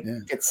rarely yeah.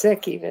 get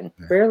sick. Even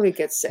rarely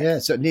get sick. Yeah,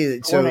 so neither.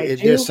 But when So I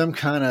there's do,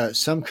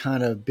 some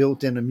kind of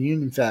built-in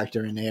immune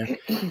factor in there.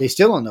 They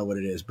still don't know what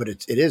it is, but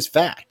it is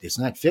fact. It's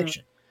not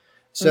fiction. mm-hmm.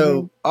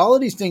 So all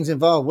of these things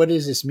involved. What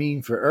does this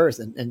mean for Earth,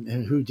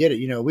 and who did it?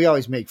 You know, we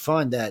always make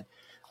fun that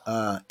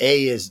A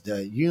is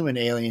the human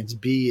aliens,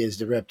 B is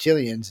the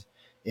reptilians,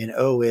 and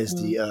O is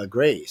the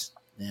Greys,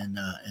 and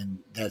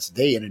that's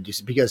they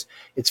introduced it because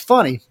it's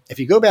funny if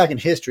you go back in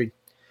history,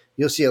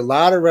 you'll see a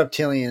lot of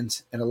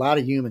reptilians and a lot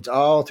of humans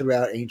all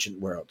throughout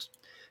ancient worlds.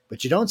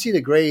 But you don't see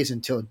the Greys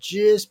until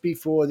just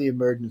before the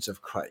emergence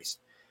of Christ.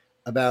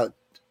 About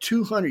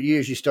 200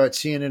 years, you start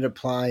seeing it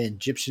apply in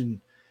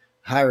Egyptian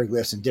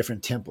hieroglyphs in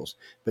different temples,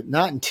 but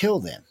not until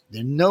then.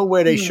 There's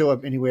nowhere they show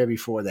up anywhere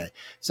before that.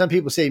 Some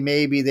people say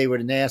maybe they were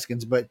the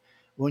Nazcans, but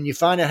when you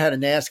find out how the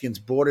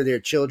Nazcans border their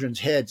children's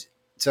heads,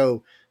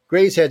 so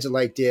Gray's heads are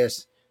like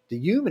this, the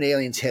human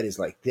alien's head is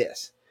like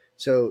this.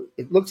 So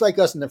it looks like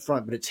us in the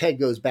front, but its head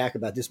goes back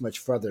about this much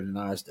further than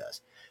ours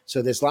does.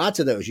 So there's lots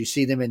of those. You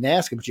see them in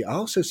Nazca, but you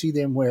also see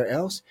them where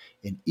else?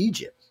 In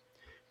Egypt.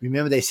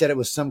 Remember they said it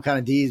was some kind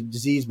of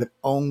disease, but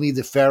only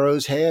the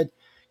pharaohs had?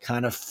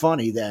 Kind of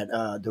funny that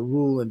the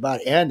ruling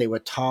body, and they were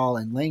tall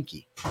and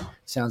lanky.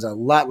 Sounds a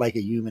lot like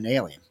a human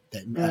alien,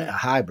 a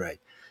hybrid.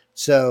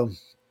 So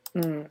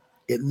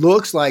it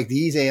looks like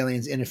these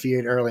aliens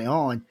interfered early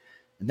on,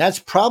 and that's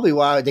probably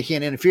why they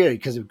can't interfere,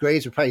 because the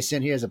Greys were probably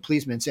sent here as a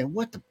policeman saying,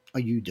 "What the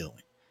are you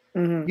doing?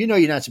 You know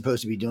you're not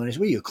supposed to be doing this.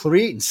 What are you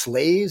creating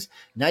slaves?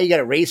 Now you got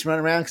a race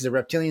running around because the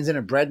reptilians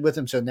interbred with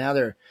them, so now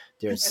they're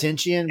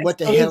sentient. What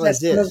the hell is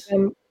some of this?"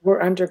 them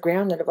were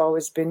underground that have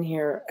always been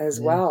here as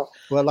well.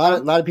 Well, a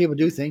lot of people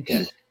do think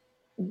that.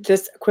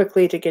 Just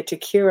quickly to get to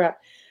Kira,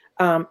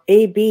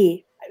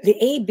 AB, the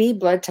AB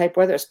blood type,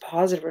 whether it's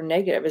positive or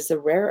negative, is the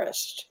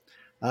rarest.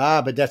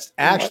 But that's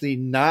actually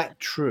not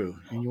true.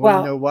 And you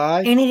want to know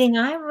why? Anything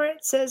I read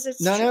says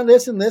it's no, true. No,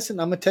 listen.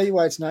 I'm going to tell you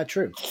why it's not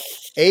true.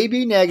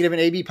 AB negative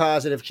and AB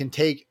positive can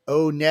take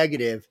O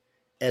negative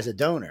as a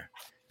donor,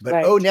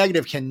 but O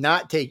negative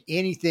cannot take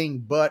anything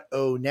but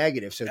O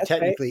negative. So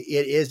technically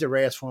it is the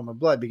rarest form of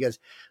blood, because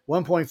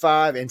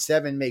 1.5 and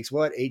 7 makes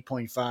what?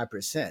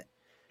 8.5%.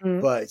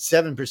 But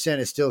 7%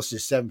 is still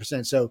just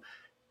 7%. So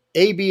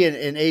AB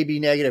and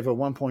AB negative are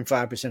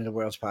 1.5% of the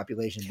world's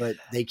population, but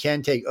they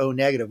can take O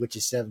negative, which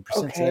is 7%.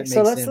 Okay,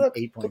 so that makes them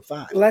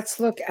 8.5. Let's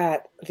look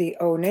at the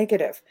O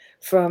negative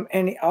from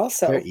any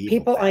also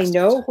people bastards. I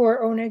know who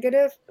are O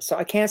negative. So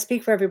I can't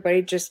speak for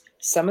everybody, just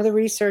some of the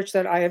research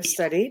that I have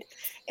studied,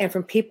 and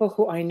from people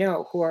who I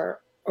know who are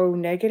O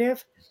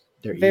negative,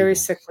 they're very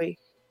evil. sickly,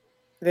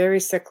 very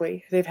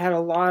sickly. They've had a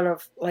lot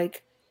of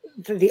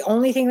the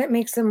only thing that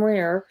makes them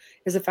rare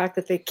is the fact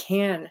that they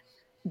can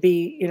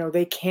be,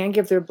 they can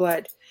give their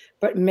blood,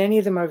 but many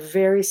of them are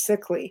very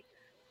sickly.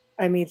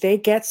 I mean, they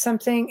get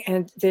something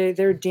and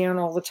they're down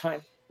all the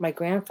time. My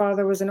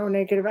grandfather was an O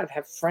negative. I've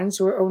had friends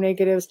who are O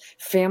negatives,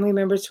 family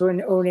members who are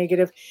an O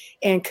negative.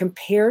 And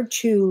compared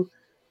to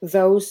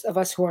those of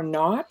us who are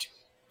not,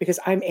 because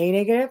I'm A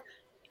negative,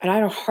 and I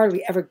don't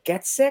hardly ever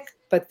get sick,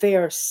 but they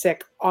are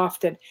sick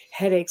often.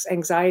 Headaches,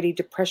 anxiety,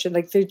 depression.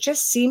 Like they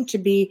just seem to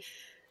be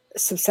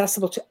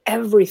susceptible to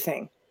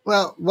everything.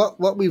 Well,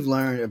 what we've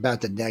learned about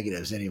the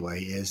negatives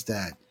anyway is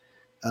that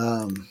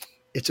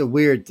it's a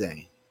weird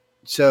thing.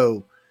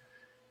 So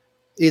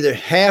either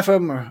half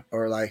of them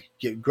are like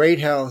get great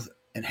health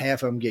and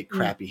half of them get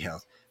crappy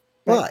health.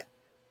 But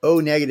O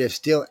negative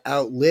still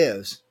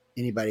outlives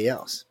anybody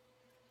else.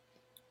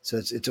 So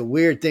it's a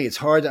weird thing. It's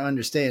hard to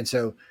understand.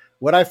 So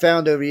what I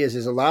found over years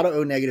is a lot of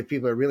O negative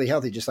people are really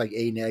healthy, just like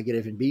A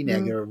negative and B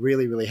negative are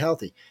really, really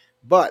healthy.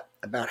 But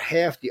about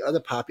half the other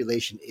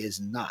population is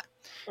not.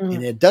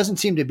 And it doesn't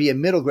seem to be a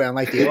middle ground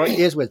like there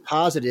is with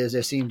positives.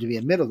 There seems to be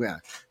a middle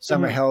ground.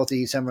 Some are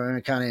healthy, some are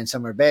kind of, and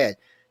some are bad.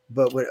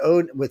 But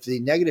with the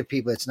negative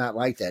people, it's not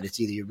like that. It's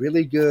either you're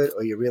really good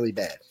or you're really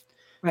bad.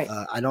 Right.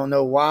 I don't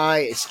know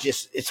why.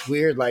 It's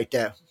weird like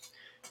that.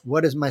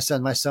 What is my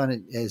son? My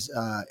son is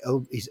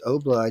he's O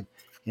blood,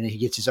 and he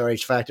gets his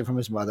Rh factor from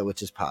his mother,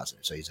 which is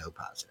positive. So he's O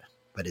positive.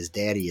 But his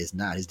daddy is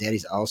not. His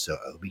daddy's also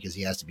O, because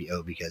he has to be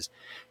O because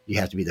you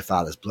have to be the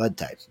father's blood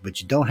type. But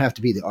you don't have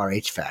to be the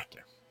Rh factor.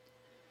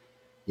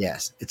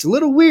 Yes, it's a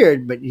little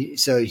weird, but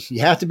so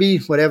you have to be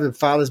whatever the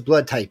father's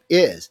blood type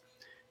is,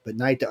 but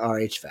not the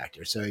Rh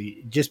factor. So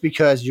just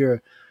because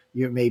you're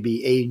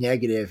maybe A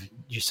negative,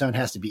 your son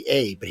has to be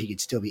A, but he could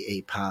still be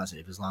A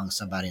positive as long as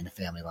somebody in the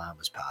family line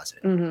was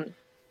positive,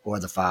 or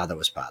the father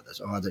was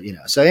positive,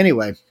 or So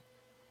anyway,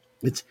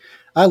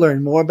 I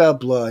learned more about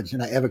blood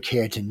than I ever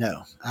cared to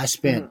know. I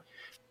spent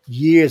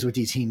years with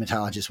these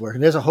hematologists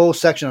working. There's a whole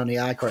section on the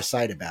ICAR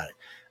site about it.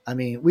 I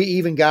mean, we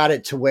even got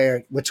it to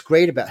where what's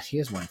great about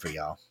here's one for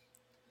y'all.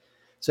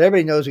 So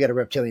everybody knows we got a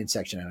reptilian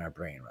section in our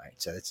brain, right?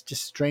 So it's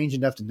just strange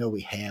enough to know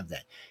we have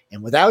that.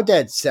 And without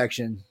that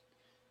section,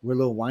 we're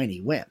little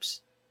whiny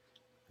wimps.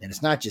 And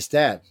it's not just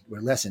that,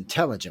 we're less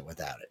intelligent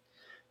without it.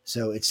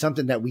 So it's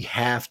something that we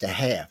have to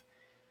have.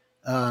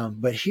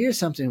 But here's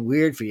something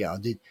weird for y'all.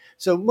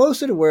 So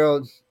most of the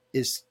world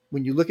is,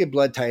 when you look at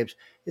blood types,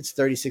 it's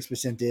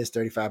 36% this,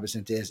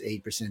 35% this,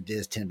 8%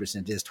 this,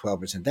 10% this,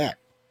 12% that,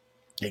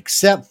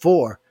 except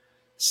for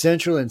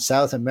Central and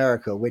South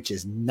America, which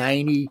is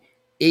 98%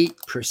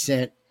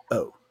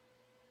 O.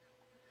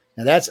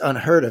 Now that's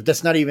unheard of.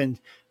 That's not even,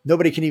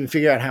 nobody can even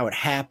figure out how it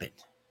happened.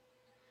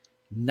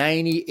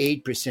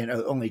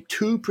 98%, only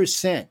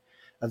 2%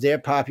 of their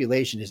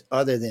population is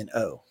other than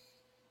O.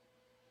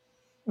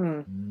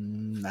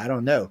 I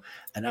don't know.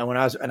 And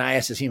I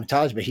asked this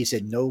hematologist, but he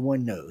said no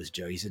one knows,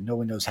 Joe. He said no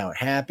one knows how it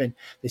happened.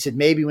 They said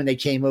maybe when they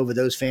came over,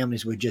 those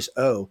families were just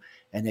O,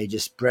 and they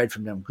just spread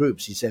from them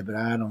groups. He said, but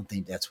I don't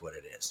think that's what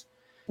it is.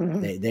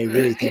 They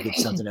really think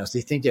it's something else.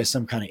 They think there's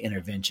some kind of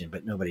intervention,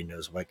 but nobody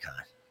knows what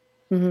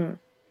kind.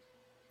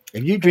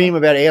 If you dream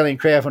about alien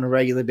craft on a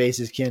regular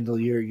basis, Kendall,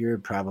 you're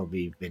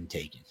probably been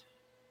taken.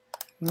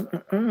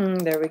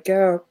 There we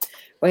go.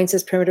 Wayne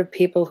says primitive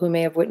people who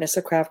may have witnessed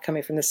a craft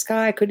coming from the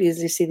sky could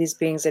easily see these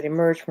beings that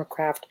emerged from a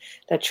craft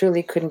that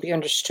truly couldn't be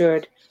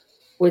understood,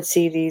 would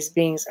see these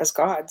beings as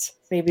gods.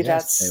 Maybe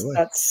Yes,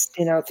 that's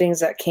things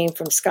that came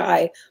from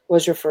sky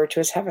was referred to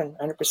as heaven.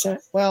 100%.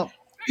 Well,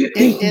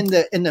 in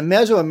the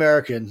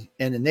Mesoamerican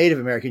and the Native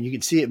American, you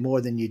can see it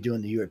more than you do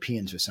in the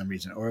Europeans for some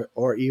reason,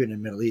 or even in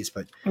the Middle East.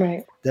 But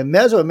the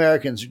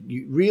Mesoamericans,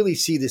 you really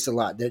see this a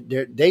lot.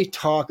 They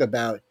talk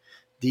about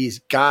these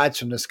gods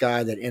from the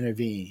sky that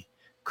intervene.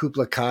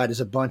 Kupla Kad,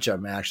 there's a bunch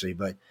of them actually,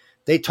 but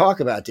they talk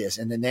about this.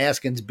 And the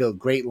Nazcans built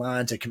great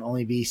lines that can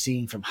only be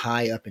seen from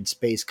high up in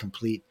space,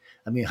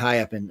 high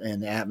up in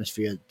the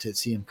atmosphere to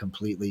see them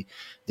completely.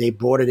 They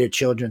boarded their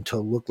children to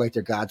look like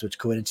their gods, which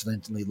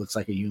coincidentally looks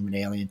like a human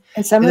alien.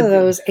 And some of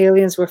those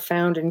aliens were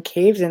found in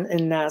caves in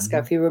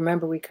Nazca. If you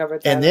remember, we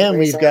covered that. And then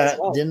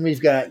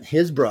we've got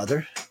his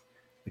brother,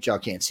 which y'all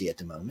can't see at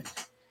the moment.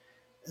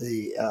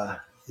 The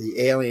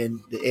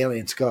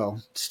alien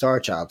skull, Star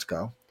Child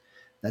skull.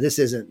 Now this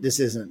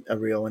isn't a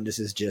real one. This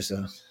is just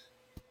a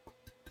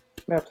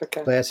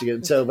replica.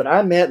 Plastic. So, but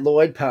I met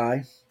Lloyd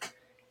Pye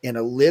in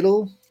a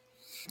little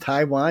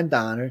Taiwan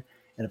diner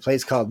in a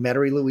place called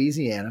Metairie,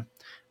 Louisiana,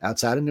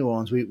 outside of New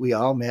Orleans. We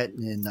all met,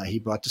 and he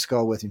brought the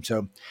skull with him.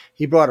 So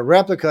he brought a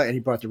replica, and he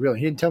brought the real one.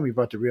 He didn't tell me he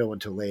brought the real one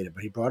until later,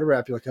 but he brought a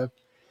replica.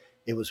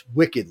 It was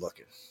wicked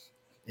looking,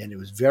 and it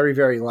was very,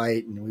 very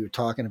light. And we were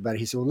talking about it.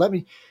 He said, "Well,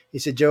 he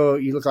said, Joe,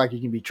 you look like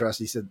you can be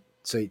trusted." He said,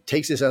 so he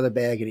takes this other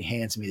bag and he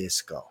hands me this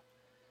skull.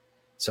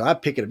 So I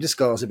pick it up. This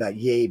skull is about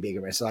yay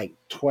bigger. It's like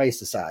twice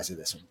the size of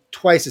this one,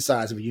 twice the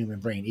size of a human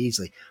brain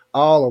easily,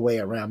 all the way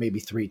around, maybe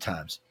 3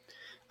 times.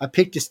 I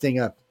picked this thing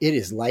up. It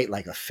is light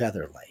like a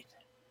feather light.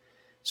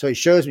 So he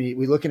shows me,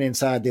 we're looking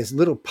inside, there's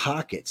little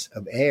pockets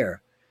of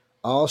air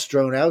all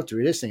strewn out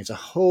through this thing. It's a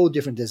whole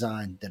different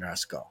design than our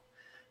skull.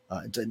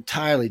 It's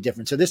entirely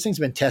different. So this thing's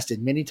been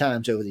tested many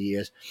times over the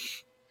years.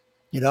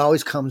 It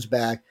always comes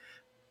back.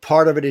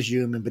 Part of it is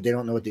human, but they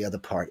don't know what the other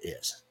part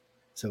is.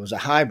 So it was a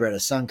hybrid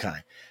of some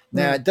kind.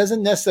 Now, it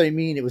doesn't necessarily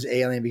mean it was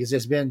alien, because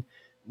there's been,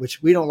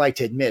 which we don't like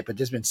to admit, but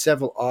there's been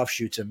several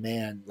offshoots of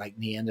man, like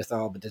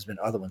Neanderthal, but there's been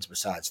other ones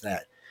besides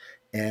that.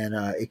 And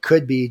it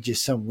could be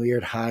just some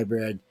weird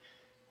hybrid.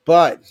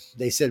 But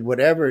they said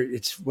where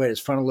its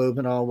frontal lobe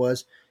and all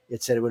was,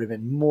 it said it would have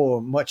been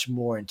much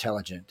more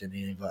intelligent than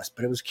any of us.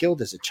 But it was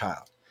killed as a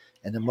child,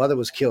 and the mother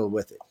was killed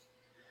with it.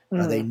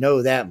 They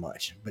know that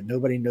much, but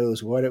nobody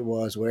knows what it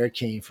was, where it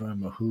came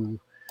from, or who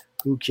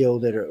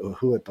killed it, or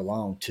who it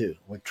belonged to,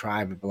 what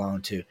tribe it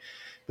belonged to.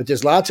 But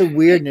there's lots of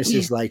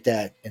weirdnesses like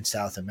that in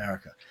South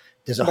America.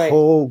 There's a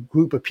whole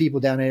group of people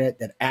down there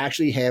that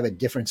actually have a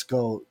different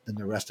skull than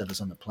the rest of us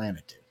on the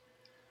planet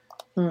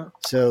do.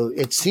 So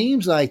it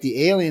seems like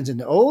the aliens in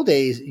the old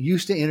days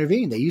used to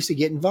intervene. They used to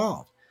get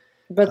involved.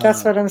 But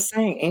that's what I'm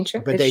saying.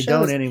 But they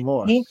don't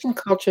anymore. Ancient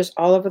cultures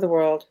all over the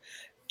world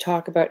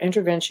talk about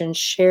intervention,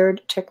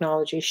 shared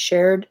technology,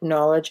 shared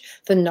knowledge.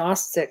 The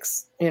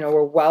Gnostics,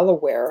 were well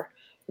aware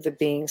of the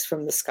beings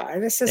from the sky.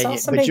 This is all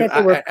something that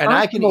they were and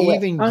I can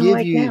even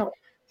give you now.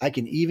 I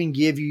can even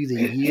give you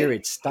the year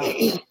it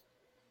stopped.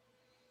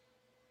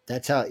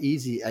 That's how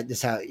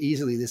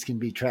easily this can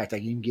be tracked. I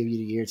can even give you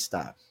the year it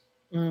stopped.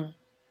 It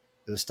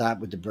was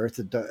stopped with the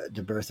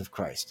birth of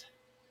Christ.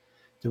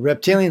 The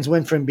reptilians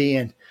went from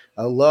being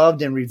a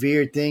loved and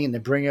revered thing and the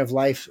bringer of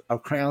life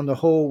around the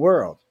whole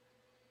world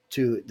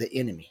to the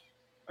enemy.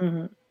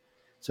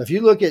 So if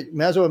you look at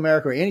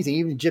Mesoamerica or anything,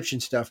 even Egyptian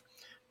stuff,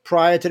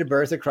 prior to the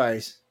birth of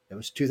Christ, that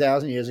was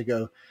 2,000 years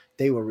ago,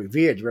 they were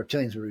revered. The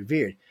reptilians were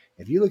revered.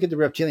 If you look at the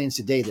reptilians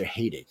today, they're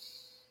hated.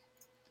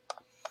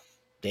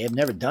 They have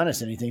never done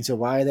us anything, so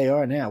why they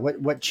are now?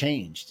 What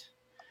changed?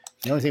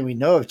 The only thing we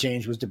know of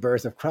changed was the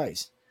birth of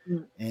Christ.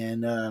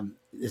 And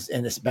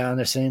it's about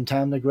the same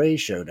time the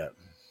Greys showed up.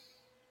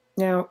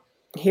 Now,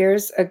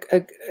 here's a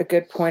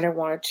good point. I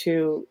wanted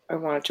to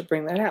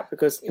bring that up,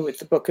 because with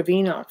the book of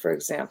Enoch, for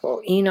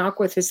example, Enoch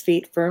with his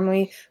feet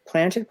firmly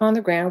planted upon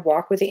the ground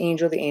walked with the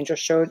angel. The angel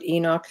showed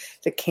Enoch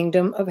the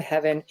kingdom of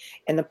heaven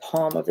in the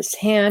palm of his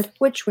hand,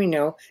 which we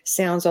know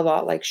sounds a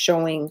lot like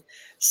showing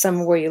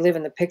somewhere where you live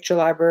in the picture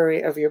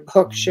library of your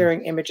book,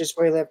 sharing images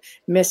where you live,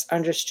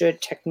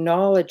 misunderstood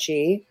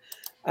technology.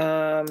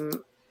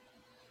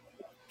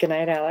 Good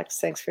night, Alex.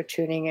 Thanks for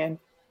tuning in.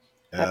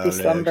 Happy Alex.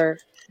 slumber.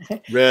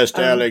 Rest,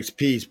 Alex.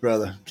 Peace,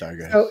 brother. Sorry,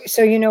 go ahead.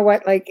 So you know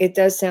what? Like, it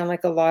does sound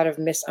like a lot of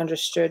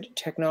misunderstood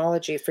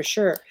technology for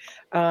sure.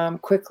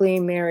 Quickly,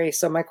 Mary.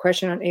 So my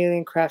question on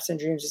alien crafts and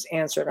dreams is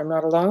answered. I'm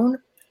not alone.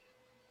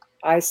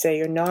 I say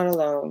you're not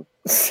alone.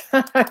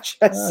 I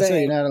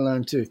say you're not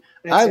alone too.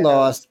 I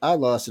lost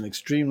an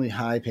extremely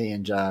high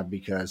paying job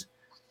because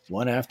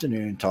one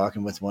afternoon,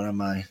 talking with one of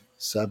my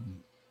sub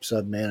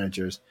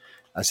managers,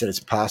 I said it's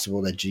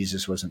possible that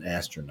Jesus was an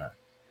astronaut.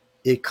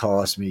 It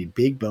cost me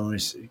big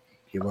bonus.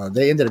 Well,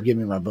 they ended up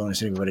giving me my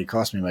bonus anyway, but it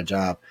cost me my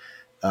job,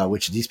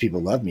 which these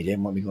people loved me. They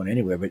didn't want me going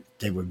anywhere, but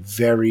they were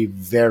very,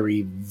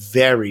 very,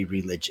 very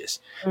religious.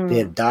 They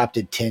had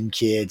adopted 10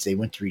 kids. They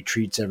went to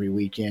retreats every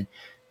weekend.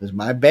 It was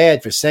my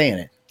bad for saying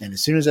it. And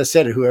as soon as I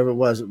said it, whoever it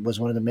was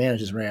one of the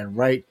managers, ran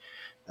right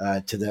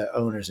to the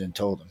owners and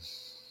told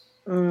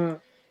them.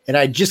 And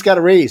I just got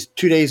a raise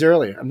 2 days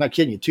earlier. I'm not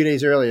kidding you, 2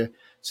 days earlier.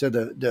 So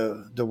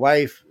the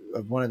wife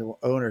of one of the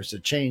owners, the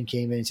chain,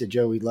 came in and said,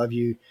 Joe, we love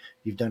you.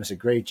 You've done us a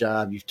great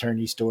job. You've turned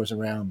these stores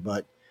around,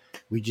 but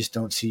we just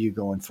don't see you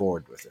going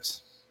forward with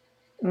us.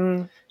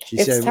 She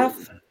said,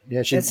 tough.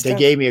 Yeah, they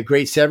gave me a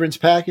great severance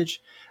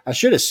package. I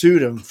should have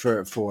sued them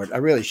for it. I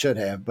really should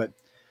have, but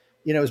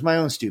it was my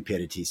own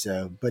stupidity.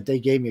 So, but they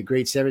gave me a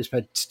great severance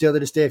package. Still to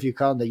this day, if you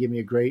call them, they give me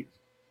a great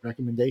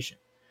recommendation.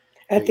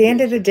 At the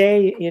end of the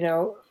day,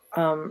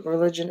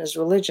 religion is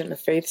religion. A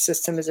faith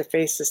system is a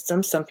faith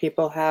system. Some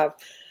people have,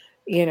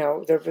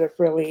 they're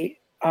really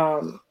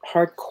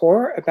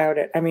hardcore about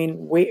it. I mean,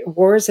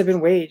 wars have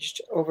been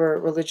waged over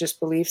religious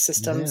belief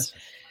systems.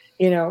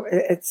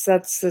 Yes.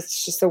 That's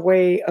just the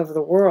way of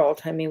the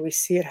world. I mean, we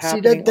see it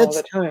happening all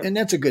the time. And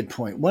that's a good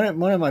point. One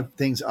of my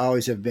things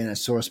always have been a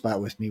sore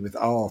spot with me with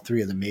all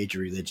three of the major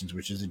religions,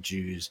 which is the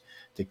Jews,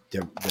 the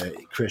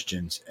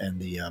Christians, and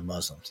the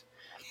Muslims,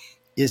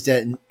 is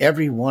that in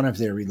every one of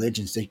their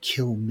religions, they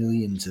kill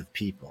millions of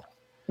people.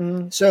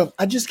 So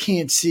I just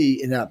can't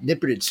see an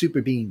omnipotent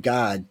super being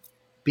God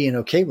being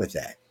okay with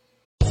that.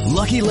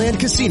 Lucky Land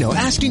Casino,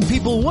 asking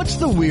people, what's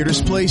the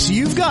weirdest place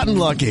you've gotten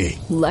lucky?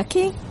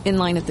 Lucky? In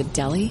line at the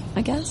deli,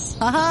 I guess?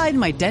 Aha, in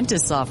my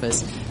dentist's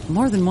office.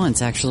 More than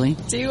once, actually.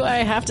 Do I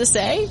have to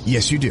say?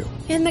 Yes, you do.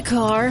 In the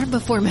car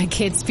before my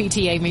kids'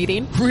 PTA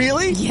meeting.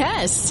 Really?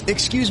 Yes.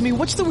 Excuse me,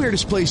 what's the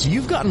weirdest place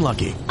you've gotten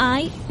lucky?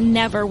 I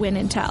never win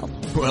and tell.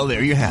 Well,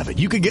 there you have it.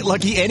 You can get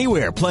lucky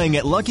anywhere, playing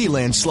at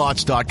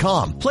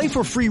LuckyLandSlots.com. Play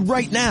for free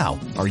right now.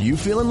 Are you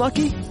feeling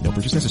lucky? No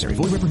purchase necessary.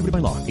 Void where prohibited by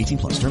law.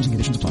 18+. Terms and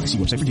conditions apply. See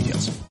website for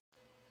details.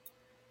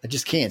 I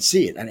just can't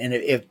see it. And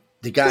if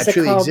the God Is it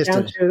truly called existed,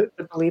 down to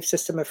the belief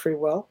system of free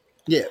will?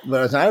 Yeah,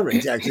 well, it's not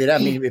exactly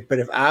that. I mean, but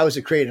if I was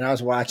a creator and I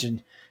was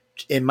watching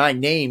in my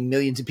name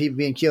millions of people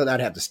being killed, I'd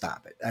have to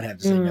stop it. I'd have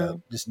to say,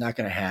 no, this is not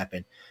going to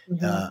happen.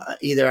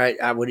 Either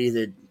I would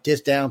either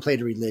just downplay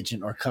the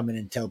religion or come in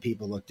and tell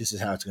people, look, this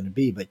is how it's going to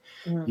be. But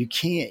you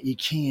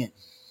can't.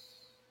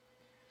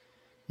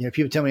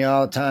 People tell me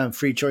all the time,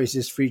 free choice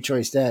this, free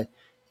choice that.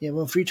 Yeah,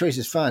 well, free choice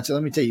is fine. So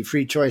let me tell you,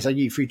 free choice. I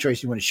give you free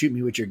choice. You want to shoot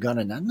me with your gun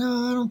or not?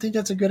 No, I don't think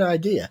that's a good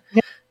idea.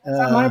 It's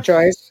not my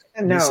choice.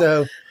 No.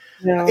 So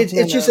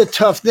it's just a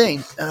tough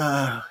thing.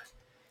 I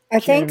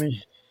think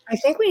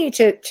we need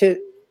to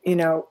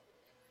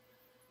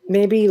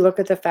maybe look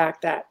at the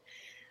fact that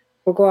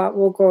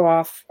we'll go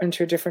off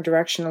into a different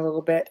direction a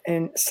little bit,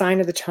 and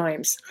sign of the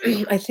times.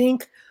 I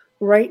think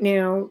right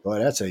now. Boy,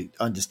 that's an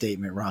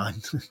understatement,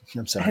 Ron.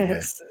 I'm sorry.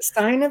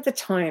 Sign of the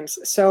times.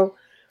 So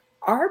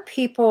are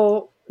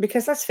people,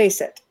 because let's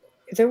face it,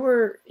 there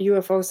were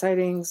UFO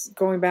sightings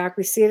going back.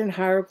 We see it in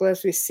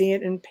hieroglyphs. We see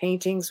it in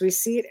paintings. We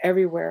see it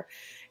everywhere.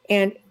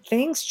 And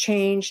things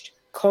changed.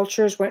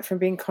 Cultures went from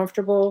being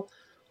comfortable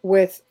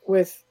with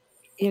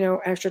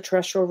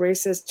extraterrestrial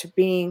races to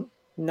being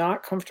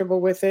not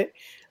comfortable with it.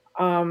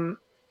 But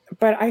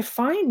I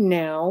find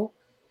now,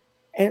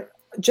 and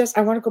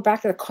I want to go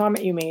back to the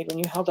comment you made when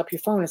you held up your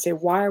phone and say,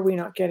 why are we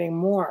not getting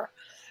more?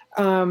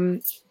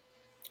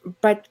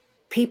 But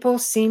people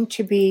seem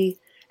to be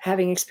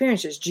having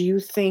experiences. Do you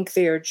think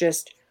they are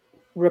just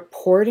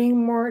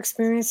reporting more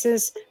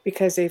experiences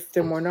because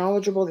they're more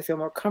knowledgeable, they feel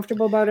more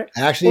comfortable about it?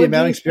 Actually, the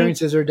amount of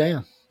experiences are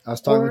down. I was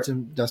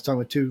talking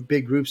with two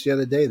big groups the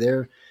other day.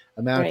 Their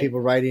amount of people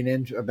writing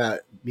in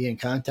about being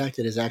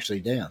contacted is actually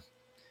down.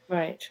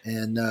 Right.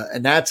 And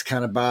that's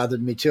kind of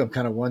bothered me too. I'm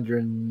kind of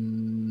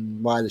wondering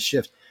why the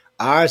shift.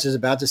 Ours is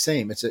about the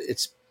same.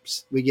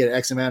 We get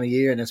X amount a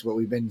year, and that's what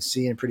we've been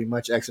seeing pretty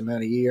much X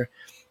amount a year.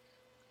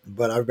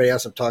 But everybody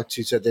else I've talked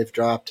to said they've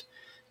dropped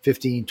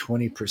 15,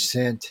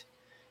 20%.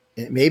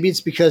 And maybe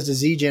it's because the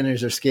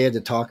Z-Geners are scared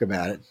to talk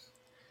about it.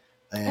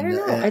 And, I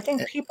don't know. I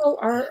think people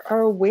are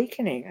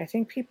awakening. I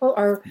think people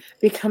are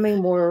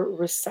becoming more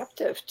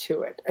receptive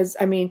to it.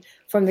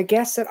 From the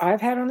guests that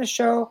I've had on the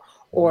show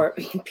or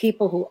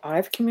people who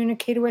I've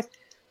communicated with,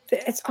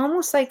 it's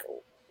almost like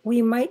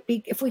we might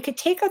be, if we could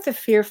take out the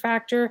fear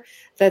factor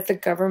that the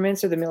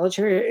governments or the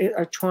military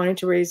are trying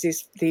to raise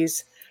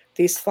these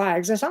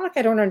flags. It's not like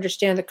I don't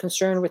understand the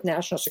concern with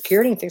national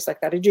security and things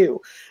like that. I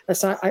do.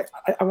 That's not.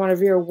 I want to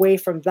veer away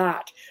from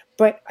that.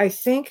 But I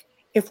think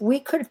if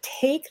we could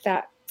take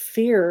that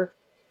fear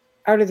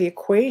out of the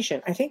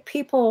equation, I think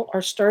people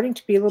are starting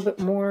to be a little bit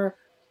more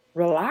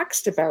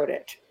relaxed about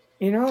it.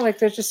 Like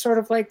there's just sort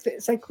of like,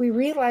 it's like we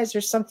realize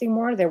there's something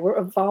more there. We're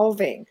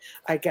evolving,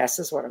 I guess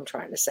is what I'm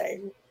trying to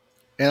say.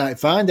 And I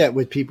find that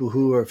with people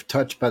who are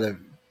touched by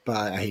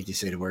I hate to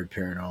say the word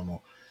paranormal,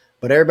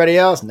 but everybody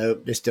else,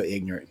 nope, they're still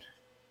ignorant.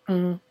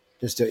 Mm.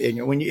 They're still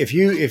ignorant. If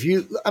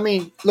you, I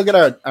mean, look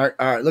at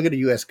our look at the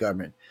U.S.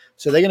 government.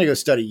 So they're going to go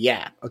study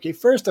YAP. Okay,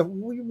 first off,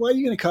 why are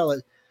you going to call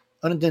it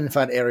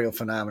unidentified aerial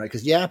phenomena?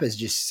 Because YAP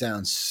just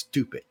sounds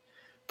stupid.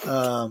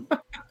 I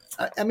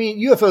mean,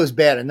 UFO is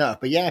bad enough,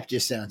 but YAP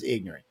just sounds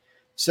ignorant.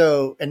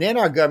 So, and then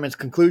our government's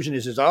conclusion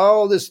is there's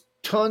all this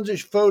tons of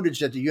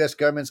footage that the U.S.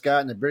 government's got,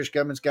 and the British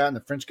government's got, and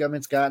the French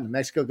government's got, and the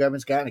Mexico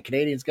government's got, and the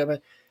Canadians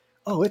government.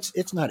 Oh,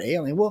 it's not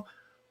alien. Well,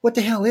 what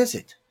the hell is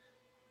it?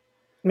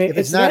 If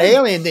it's not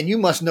alien, then you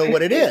must know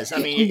what it is. I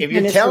mean, if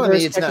you're telling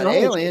me it's not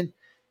alien,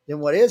 then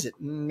what is it?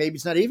 Maybe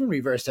it's not even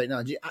reverse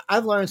technology.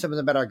 I've learned something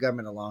about our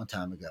government a long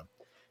time ago.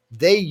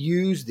 They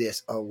use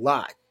this a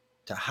lot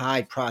to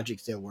hide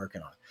projects they're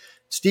working on.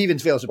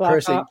 Stevensville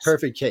is a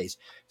perfect case.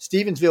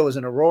 Stevensville was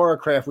an Aurora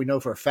craft. We know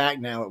for a fact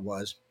now it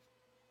was.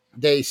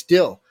 They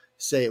still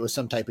say it was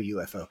some type of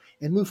UFO.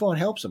 And MUFON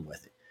helps them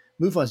with it.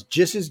 MUFON's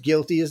just as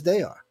guilty as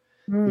they are.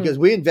 Because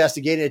we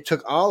investigated. It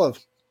took all of,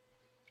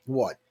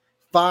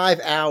 5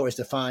 hours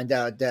to find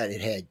out that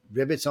it had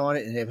rivets on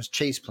it and there was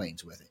chase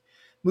planes with it.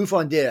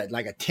 MUFON did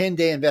like a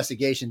 10-day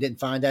investigation, didn't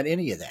find out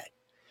any of that.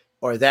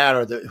 Or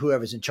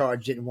whoever's in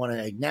charge didn't want to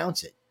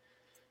announce it.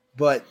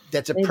 But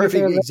that's a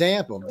perfect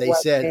example. They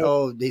said it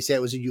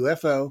was a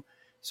UFO.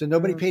 So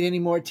nobody paid any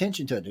more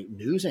attention to it. The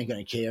news ain't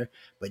going to care.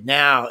 But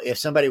now if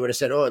somebody would have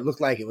said, it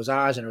looked like it was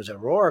ours and it was an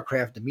Aurora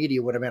craft, the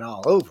media would have been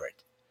all over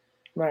it.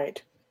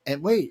 Right.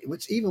 And wait,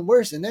 what's even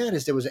worse than that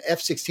is there was an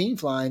F-16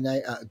 flying,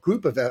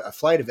 a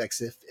flight of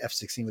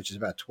F-16, which is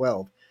about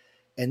 12.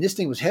 And this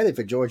thing was headed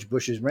for George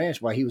Bush's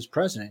ranch while he was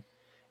president.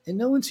 And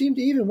no one seemed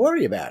to even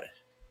worry about it.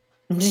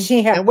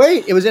 Yeah. And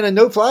wait, it was in a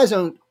no-fly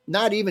zone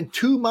not even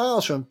 2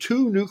 miles from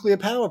 2 nuclear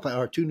power plants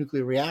or 2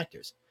 nuclear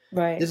reactors.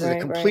 Right. This is a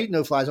complete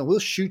no-fly zone. We'll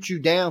shoot you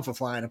down for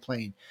flying a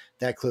plane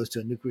that close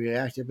to a nuclear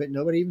reactor, but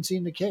nobody even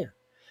seemed to care.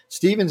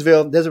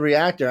 Stevensville, there's a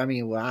reactor. I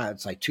mean,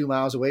 it's like 2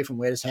 miles away from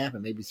where this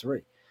happened, maybe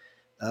 3.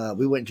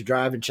 We went to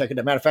drive and check it.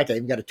 As a matter of fact, I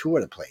even got a tour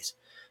of the place.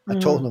 I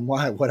told them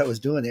what I was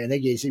doing there, and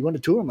they said, "You want a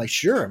tour?" I'm like,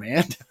 "Sure,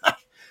 man."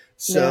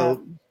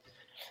 So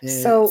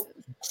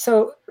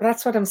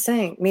that's what I'm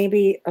saying.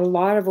 Maybe a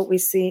lot of what we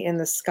see in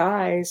the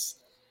skies,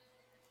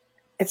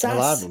 it's us. A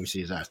lot of what we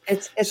see is us.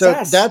 It's so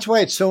us. That's why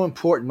it's so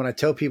important when I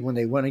tell people when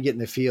they want to get in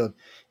the field,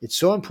 it's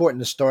so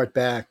important to start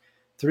back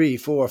 3,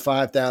 4,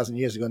 5,000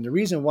 years ago. And the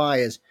reason why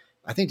is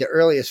I think the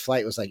earliest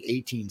flight was like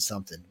 18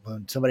 something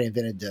when somebody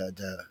invented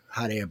the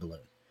hot air balloon.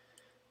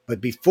 But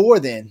before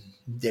then,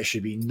 there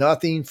should be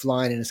nothing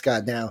flying in the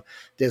sky. Now,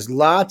 there's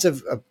lots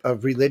of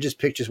religious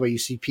pictures where you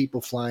see people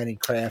flying in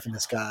craft in the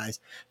skies.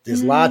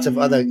 There's lots of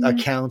other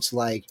accounts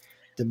like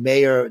the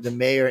mayor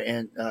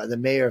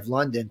of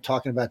London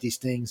talking about these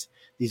things,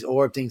 these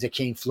orb things that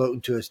came floating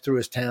through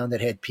his town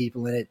that had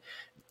people in it.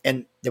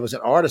 And there was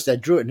an artist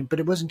that drew it, but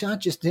it wasn't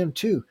not just him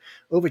too.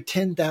 Over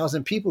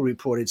 10,000 people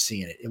reported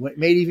seeing it. It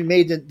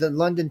made the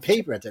London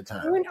paper at that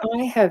time. You and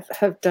I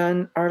have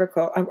done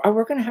article.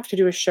 We're going to have to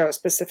do a show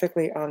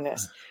specifically on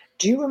this.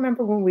 Do you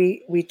remember when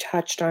we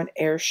touched on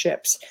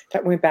airships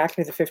that went back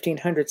into the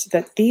 1500s?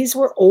 That these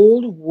were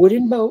old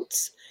wooden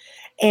boats,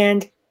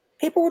 and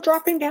people were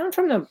dropping down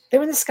from them. They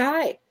were in the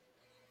sky.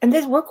 And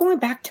then we're going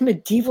back to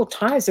medieval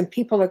times, and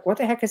people are like, what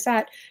the heck is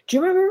that? Do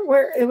you remember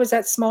where it was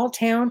that small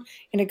town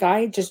and a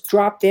guy just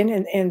dropped in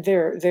and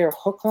their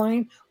hook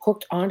line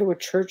hooked onto a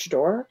church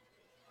door?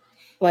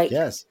 Like,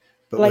 yes,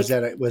 but was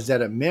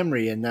that a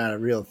memory and not a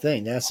real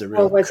thing? That's a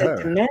real. Or was it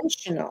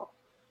dimensional?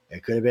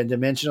 It could have been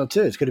dimensional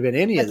too. It could have been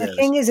any of those. The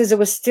thing is it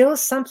was still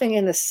something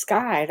in the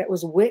sky that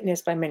was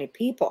witnessed by many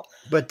people.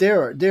 But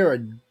there are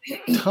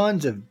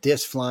tons of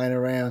discs flying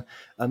around.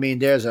 I mean,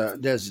 there's a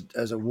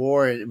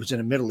war. It was in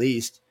the Middle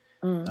East.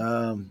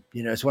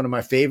 It's one of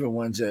my favorite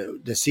ones.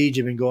 The siege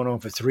had been going on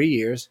for 3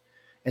 years,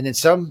 and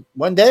then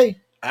one day,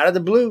 out of the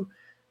blue,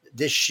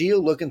 this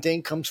shield-looking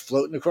thing comes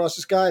floating across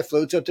the sky,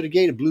 floats up to the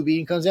gate. A blue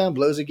beam comes down,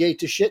 blows the gate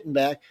to shit and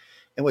back.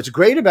 And what's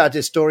great about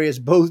this story is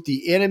both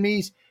the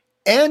enemies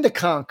and the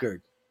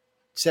conquered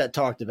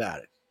talked about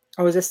it.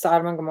 Oh, was this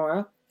Sodom and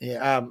Gomorrah?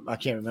 Yeah, I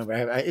can't remember.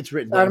 It's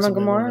written Sodom down and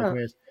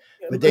Gomorrah.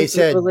 But they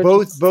said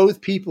both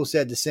people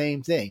said the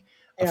same thing.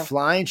 A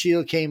flying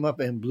shield came up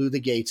and blew the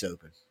gates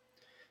open.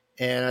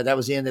 And that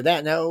was the end of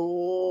that. Now,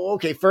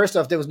 okay, first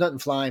off, there was nothing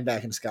flying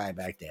back in the sky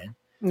back then.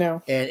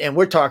 No. And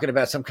we're talking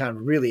about some kind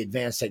of really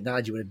advanced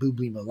technology when a blue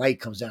beam of light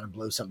comes down and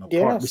blows something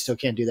apart. Yes. We still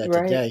can't do that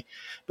today.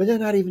 But they're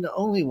not even the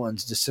only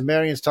ones. The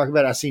Sumerians talk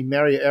about it. I see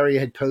Mary Area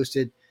had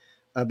posted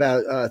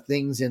about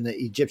things in the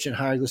Egyptian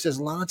hieroglyphs.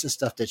 There's lots of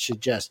stuff that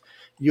suggests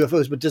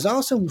UFOs, but there's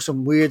also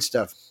some weird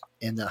stuff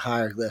in the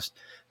hieroglyphs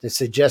that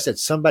suggests that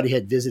somebody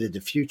had visited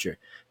the future.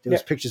 There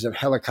was pictures of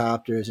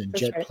helicopters and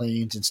jet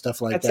planes and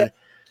stuff like that.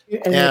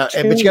 And the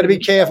But you got to be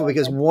tomb, careful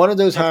because one of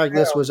those at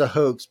hieroglyphs Pharaoh. was a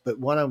hoax, but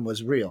one of them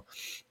was real.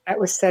 That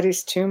was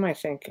Seti's tomb, I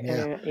think,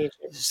 Yeah. in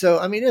Egypt. So,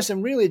 I mean, there's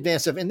some really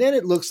advanced stuff. And then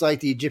it looks like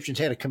the Egyptians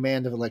had a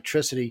command of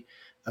electricity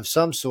of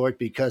some sort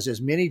because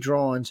there's many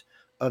drawings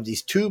of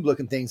these tube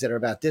looking things that are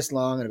about this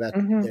long and about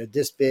they're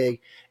this big.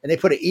 And they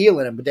put an eel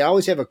in them, but they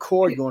always have a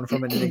cord going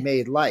from it and they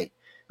made light.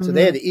 So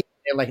they had the eel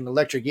there like an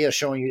electric eel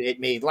showing you it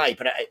made light.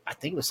 But I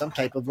think it was some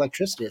type of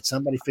electricity that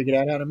somebody figured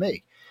out how to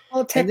make.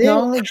 Well, And then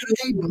how technology do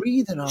they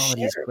breathe in all of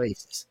these shared.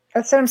 places?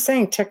 That's what I'm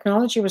saying.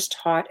 Technology was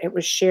taught. It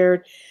was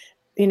shared.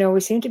 We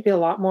seem to be a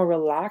lot more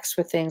relaxed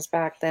with things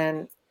back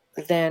then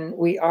than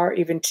we are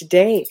even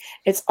today.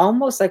 It's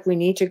almost like we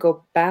need to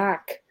go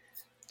back,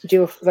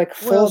 do like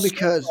full Well,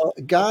 because circle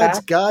God's back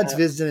to God's that.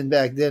 visiting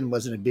back then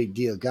wasn't a big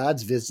deal.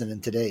 God's visiting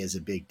today is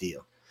a big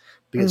deal.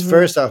 Because Mhm.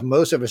 first off,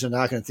 most of us are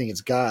not going to think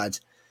it's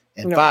God's,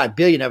 and No. 5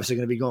 billion of us are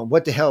going to be going,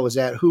 "What the hell was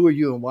that? Who are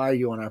you, and why are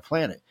you on our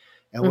planet?"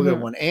 And we're going Mhm.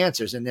 to want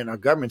answers, and then our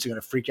governments are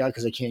going to freak out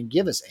because they can't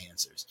give us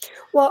answers.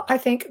 Well, I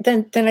think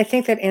then I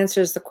think that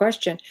answers the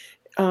question.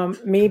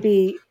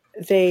 Maybe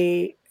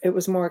it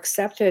was more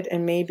accepted,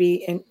 and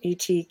maybe an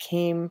ET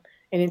came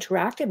and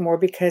interacted more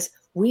because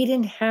we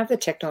didn't have the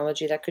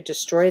technology that could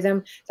destroy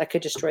them, that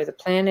could destroy the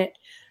planet.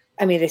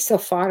 I mean, they still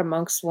fought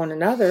amongst one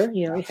another.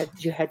 You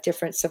had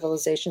different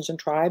civilizations and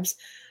tribes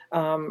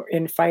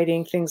in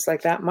fighting things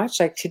like that, much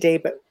like today,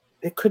 but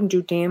they couldn't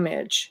do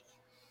damage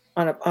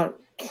on a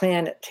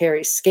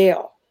planetary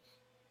scale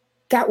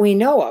that we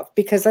know of,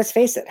 because let's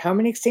face it, how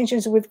many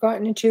extinctions have we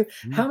gotten into?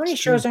 How many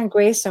It's true. shows on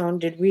Greystone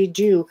did we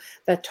do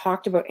that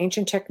talked about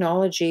ancient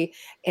technology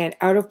and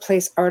out of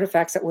place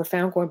artifacts that were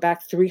found going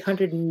back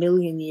 300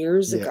 million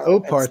years Yeah, ago? O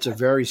parts are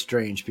very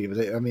strange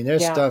people. I mean,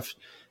 there's Yeah, stuff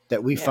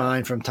that we yeah,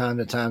 find from time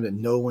to time that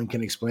no one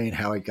can explain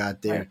how it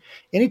got there. right.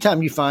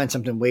 Anytime you find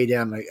something way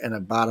down in the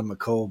bottom of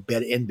coal,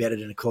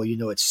 embedded in the coal, you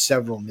know it's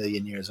several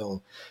million years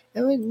old. I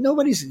mean,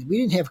 we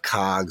didn't have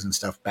cogs and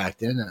stuff back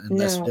then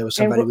unless No, there was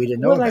and somebody we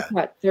didn't know we're like about.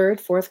 what, third,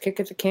 fourth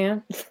kick at the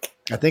can?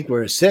 I think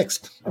we're a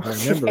sixth, if I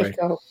remember There you right.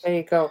 go. There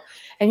you go.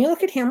 And you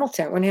look at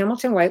Hamilton. When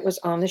Hamilton White was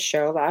on the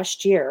show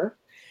last year,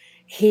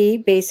 he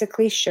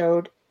basically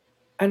showed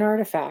an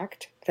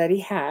artifact that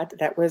he had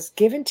that was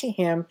given to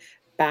him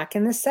back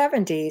in the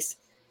 70s,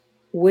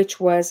 which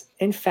was,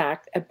 in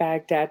fact, a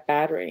Baghdad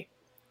battery.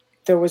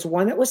 There was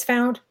one that was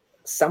found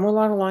somewhere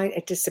along the line,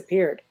 it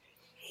disappeared.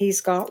 He's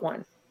got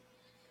one.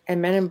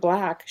 And Men in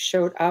Black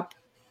showed up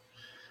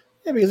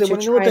Yeah, because they to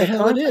want to know what try the and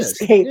hell it is.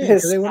 confiscate Yeah,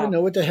 because this they want to stuff.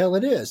 know what the hell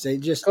it is. They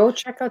just Go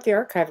check out the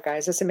archive,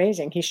 guys. It's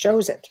amazing. He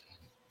shows it.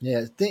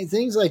 Yeah,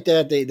 things like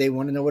that. They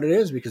want to know what it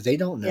is because they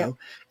don't Yeah. know,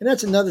 and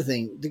that's another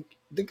thing.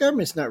 The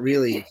government's not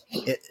really.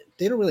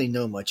 They don't really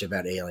know much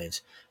about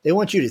aliens. They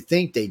want you to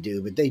think they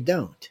do, but they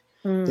don't.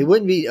 They Mm.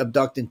 wouldn't be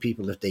abducting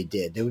people if they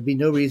did. There would be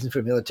no reason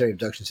for military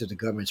abductions if the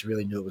governments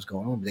really knew what was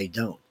going on, but they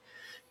don't.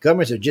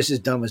 Governments are just as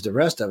dumb as the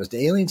rest of us.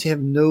 The aliens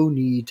have no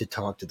need to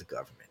talk to the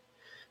government.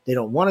 They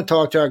don't want to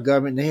talk to our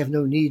government. They have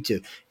no need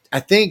to. I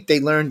think they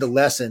learned the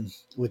lesson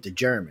with the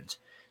Germans.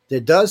 There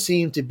does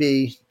seem to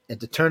be, at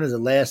the turn of the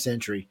last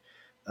century,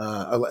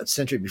 a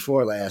century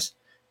before last,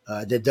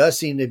 there does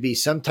seem to be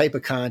some type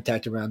of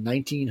contact around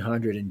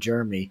 1900 in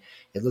Germany.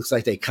 It looks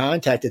like they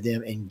contacted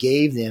them and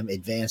gave them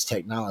advanced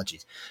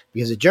technologies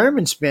because the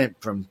Germans spent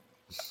from,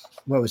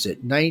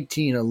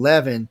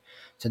 1911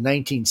 to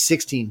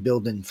 1916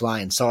 building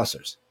flying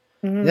saucers.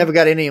 Mhm. Never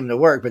got any of them to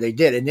work, but they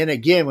did. And then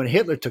again, when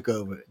Hitler took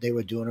over, they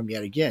were doing them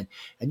yet again.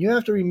 And you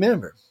have to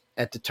remember,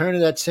 at the turn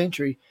of that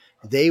century,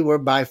 they were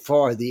by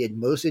far the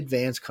most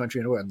advanced country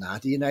in the world.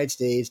 Not the United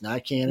States,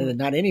 not Canada,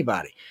 not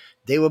anybody.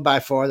 They were by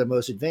far the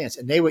most advanced.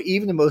 And they were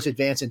even the most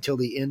advanced until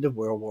the end of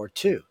World War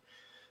II.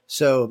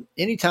 So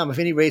anytime if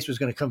any race was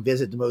going to come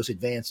visit the most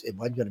advanced, it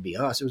wasn't going to be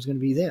us. It was going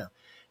to be them.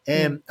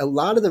 And a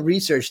lot of the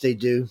research they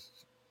do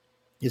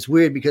is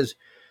weird because,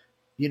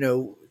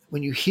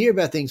 when you hear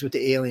about things with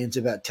the aliens,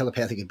 about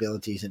telepathic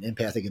abilities and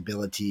empathic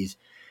abilities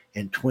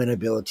and twin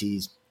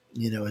abilities,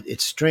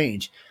 it's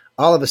strange.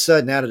 All of a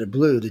sudden, out of the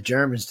blue, the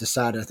Germans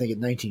decided, I think in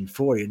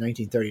 1940 or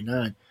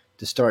 1939,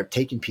 to start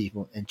taking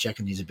people and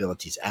checking these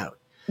abilities out.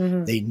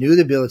 Mhm. They knew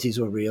the abilities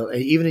were real.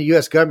 Even the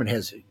U.S. government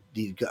has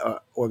these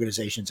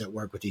organizations that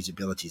work with these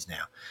abilities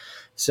now.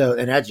 So,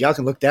 and y'all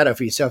can look that up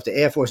for yourself. The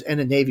Air Force and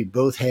the Navy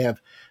both have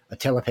a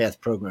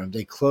telepath program.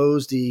 They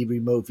closed the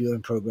remote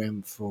viewing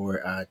program for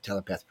a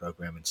telepath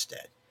program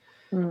instead.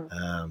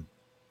 Mm.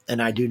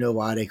 And I do know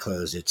why they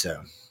closed it.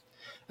 So,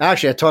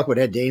 actually, I talked with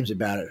Ed Dames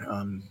about it.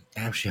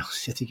 Actually,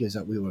 I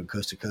think we were on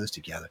Coast to Coast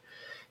together,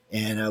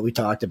 and we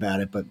talked about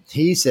it. But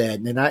he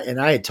said, and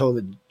I had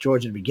told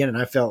George in the beginning,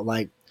 I felt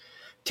like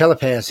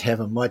telepaths have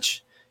a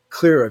much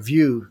clearer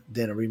view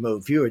than a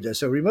remote viewer does.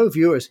 So remote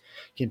viewers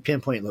can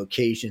pinpoint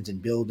locations and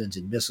buildings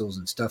and missiles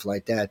and stuff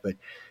like that. But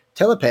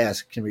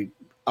telepaths can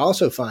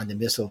also find the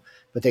missile,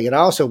 but they can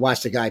also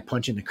watch the guy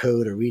punch in the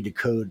code or read the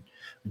code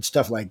and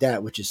stuff like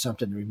that, which is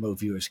something the remote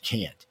viewers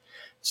can't.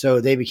 So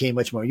they became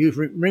much more used.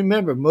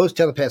 Remember, most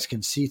telepaths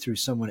can see through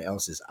someone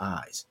else's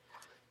eyes.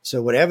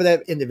 So whatever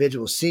that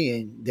individual's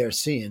seeing, they're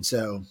seeing.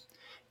 So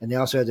and they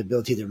also have the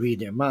ability to read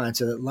their mind.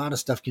 So that a lot of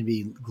stuff can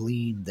be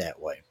gleaned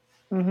that way.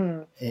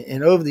 Mm-hmm.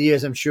 And over the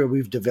years, I'm sure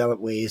we've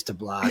developed ways to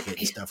block it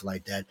and stuff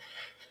like that.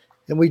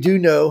 And we do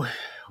know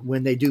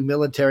when they do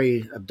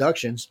military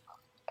abductions,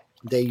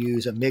 they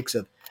use a mix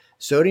of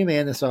sodium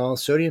anethol,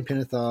 sodium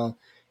pentothal,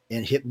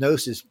 and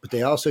hypnosis. But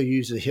they also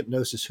use the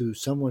hypnosis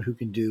someone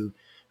who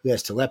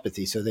has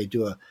telepathy. So they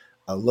do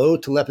a low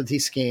telepathy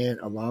scan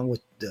along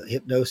with the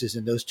hypnosis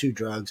and those two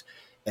drugs.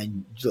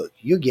 And look,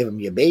 you give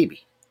them your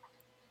baby.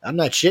 I'm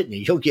not shitting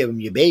you. You'll give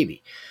them your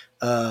baby.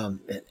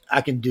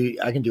 I can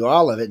do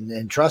all of it,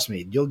 and trust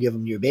me, you'll give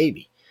them your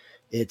baby.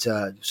 It's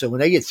so when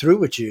they get through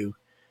with you,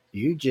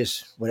 you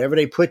just whatever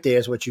they put there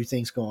is what you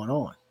think's going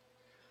on.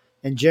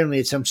 And generally,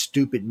 it's some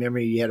stupid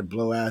memory you had to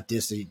blow out.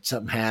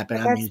 Something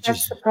happened. But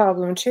that's the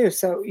problem too.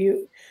 So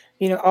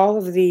all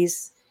of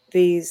these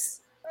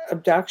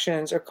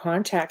abductions or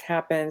contact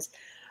happens.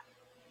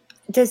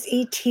 Does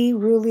ET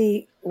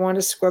really want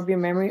to scrub your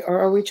memory, or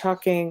are we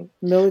talking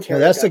military?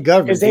 No, that's the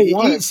government. Because they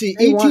want to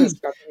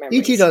scrub your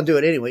memories. ET don't do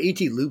it anyway.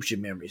 ET loops your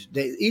memories.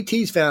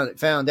 ET's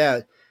found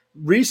out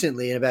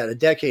recently, about a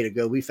decade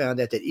ago, we found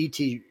out that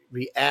ET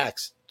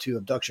reacts to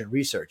abduction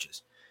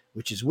researches,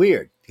 which is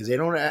weird because they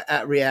don't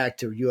react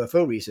to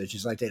UFO research.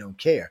 It's like they don't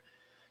care.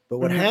 But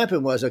what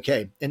happened was,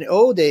 okay, in the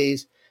old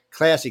days,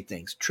 classic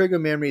things, trigger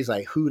memories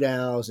like hoot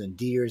owls and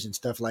deers and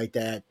stuff like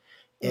that,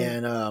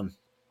 and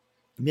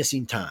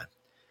missing time.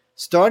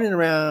 Starting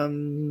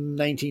around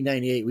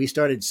 1998, we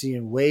started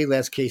seeing way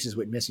less cases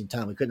with missing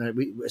time.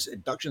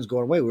 Abductions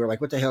going away. We were like,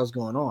 what the hell is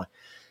going on?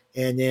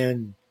 And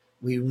then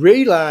we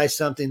realized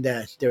something,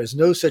 that there is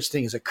no such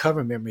thing as a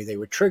cover memory. They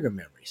were trigger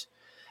memories.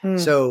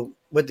 So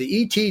what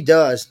the ET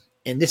does,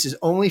 and this is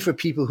only for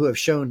people who have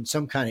shown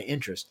some kind of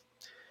interest,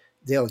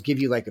 they'll give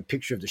you like a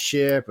picture of the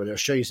ship, or they'll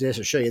show you this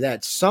or show you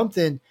that,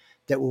 something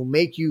that will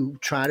make you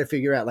try to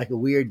figure out, like a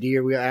weird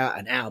deer,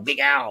 an owl, big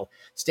owl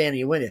standing in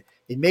your window.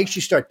 It makes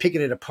you start picking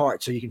it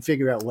apart so you can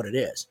figure out what it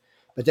is.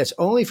 But that's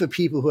only for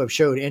people who have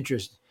showed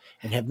interest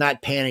and have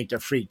not panicked or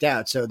freaked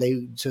out. So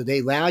they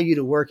allow you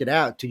to work it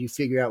out till you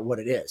figure out what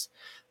it is.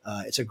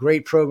 It's a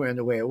great program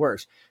the way it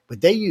works. But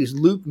they use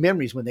loop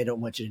memories when they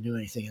don't want you to do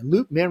anything. And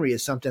loop memory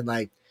is something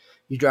like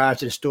you drive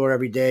to the store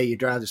every day, you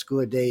drive to school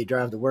every day, you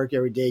drive to work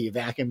every day, you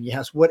vacuum your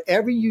house,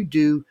 whatever you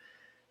do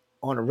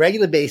on a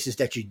regular basis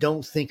that you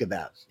don't think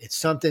about. It's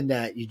something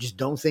that you just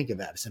don't think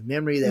about. It's a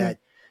memory that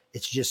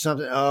it's just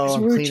something, it's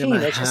I'm routine. cleaning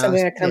my It's house. just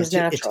something that comes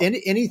natural.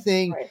 It's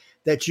anything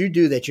that you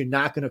do that you're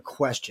not going to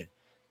question.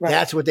 Right.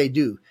 That's what they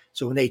do.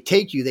 So when they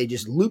take you, they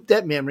just loop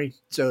that memory.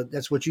 So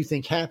that's what you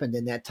think happened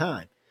in that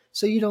time.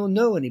 So you don't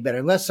know any better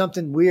unless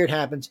something weird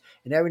happens.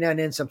 And every now and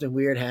then something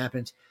weird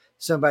happens.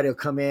 Somebody will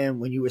come in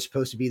when you were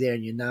supposed to be there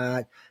and you're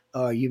not.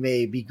 You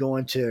may be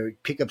going to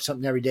pick up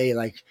something every day,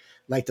 like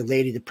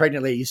the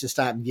pregnant lady used to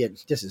stop and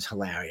get. This is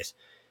hilarious.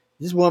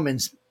 This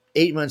woman's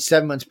 8 months,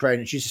 7 months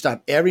pregnant. She used to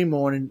stop every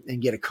morning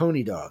and get a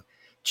coney dog,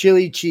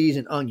 chili, cheese,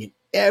 and onion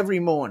every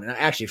morning.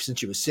 Actually, since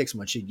she was 6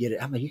 months, she'd get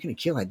it. I'm like, you're going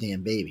to kill that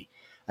damn baby.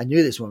 I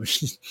knew this woman.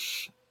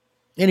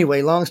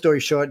 Anyway, long story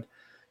short,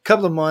 a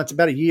couple of months,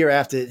 about a year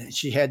after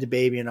she had the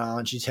baby and all,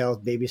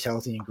 and baby's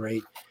healthy and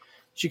great,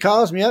 she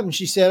calls me up and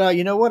she said,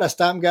 you know what? I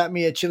stopped and got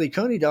me a chili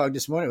coney dog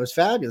this morning. It was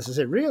fabulous. I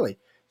said, really?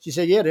 She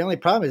said, yeah, the only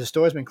problem is the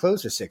store's been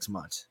closed for 6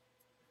 months.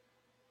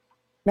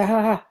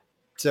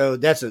 So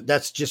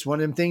that's just one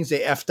of them things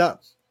they effed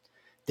up.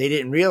 They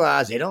didn't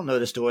realize, they don't know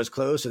the store's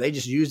closed, so they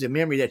just used a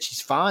memory that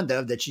she's fond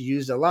of, that she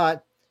used a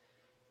lot,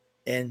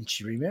 and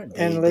she remembered.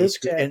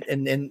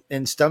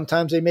 And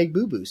sometimes they make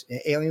boo-boos.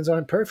 Aliens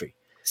aren't perfect.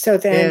 So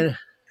then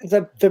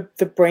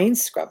the brain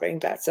scrubbing,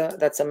 that's a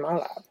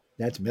MALAB.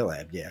 That's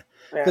MILAB, yeah.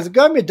 Because the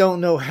government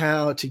don't know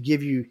how to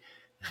give you,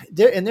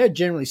 they're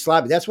generally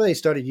sloppy. That's why they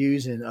started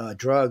using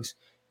drugs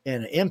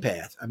and an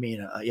empath.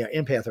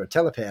 Empath or a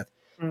telepath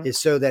is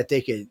so that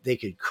they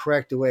could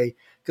correct the way,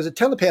 because a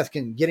telepath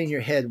can get in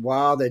your head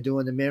while they're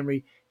doing the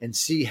memory and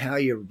see how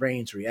your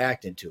brain's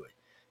reacting to it.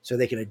 So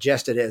they can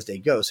adjust it as they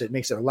go. So it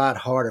makes it a lot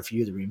harder for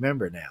you to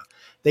remember now.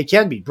 They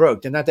can be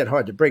broke. They're not that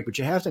hard to break, but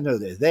you have to know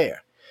they're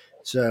there.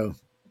 So,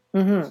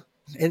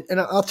 and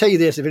I'll tell you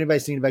this, if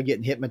anybody's thinking about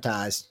getting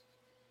hypnotized,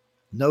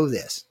 know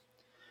this.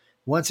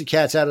 Once the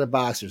cat's out of the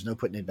box, there's no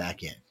putting it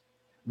back in.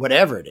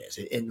 Whatever it is.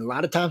 And a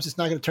lot of times it's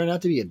not going to turn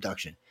out to be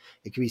abduction.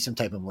 It could be some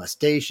type of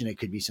molestation. It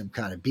could be some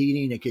kind of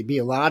beating. It could be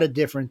a lot of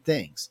different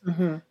things.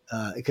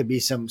 It could be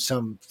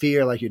some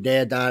fear, like your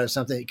dad died or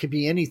something. It could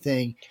be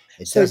anything.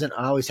 It doesn't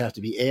always have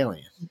to be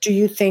alien. Do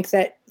you think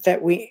that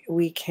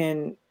we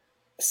can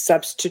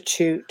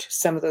substitute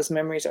some of those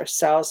memories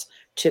ourselves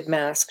to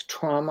mask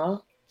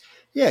trauma?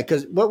 Yeah,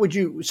 because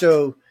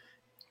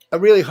a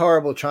really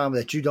horrible trauma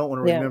that you don't want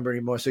to remember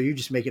anymore. So you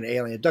just make an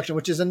alien abduction,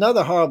 which is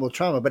another horrible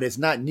trauma, but it's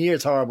not near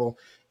as horrible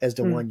as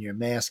the one you're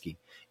masking.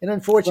 And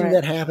unfortunately,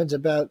 that happens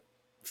about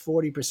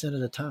 40%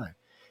 of the time.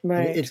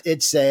 Right.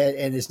 It's sad,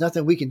 and there's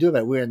nothing we can do about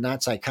it. We're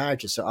not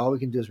psychiatrists, so all we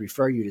can do is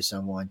refer you to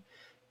someone,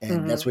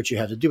 and that's what you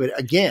have to do. But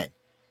again,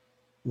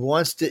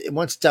 once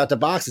it's out the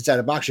box, it's out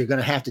of the box. You're going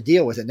to have to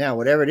deal with it. Now,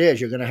 whatever it is,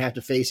 you're going to have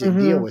to face it and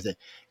deal with it.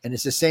 And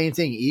it's the same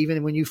thing.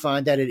 Even when you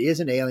find that it is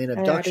an alien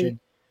abduction,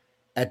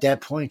 at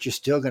that point, you're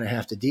still going to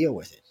have to deal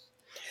with it.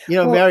 You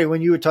know, Mary,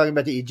 when you were talking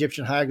about the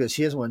Egyptian hieroglyphs,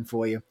 here's one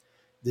for you.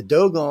 The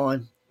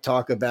Dogon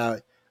talk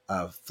about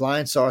a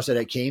flying saucer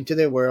that came to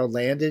their world,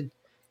 landed,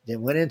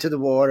 then went into the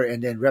water,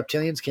 and then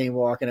reptilians came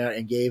walking out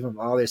and gave them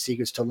all their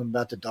secrets, told them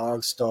about the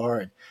dog star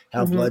and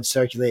how blood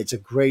circulates.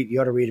 It's a great,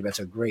 you ought to read about it. It's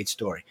a great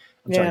story.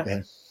 I'm sorry, go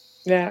ahead.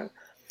 Yeah.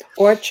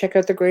 Or check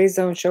out the Gray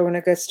Zone show when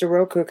it gets to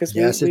Roku, because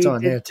we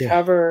did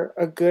cover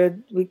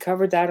we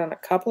covered that on a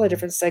couple of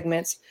different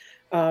segments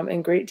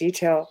in great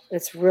detail.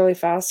 It's really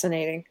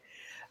fascinating.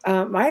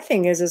 My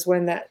thing is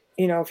when that,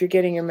 if you're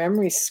getting your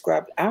memory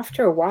scrubbed,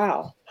 after a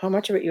while, how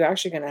much of it you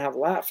actually going to have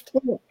left?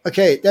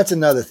 Okay, that's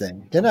another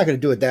thing. They're not going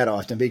to do it that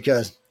often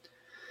because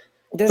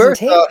it doesn't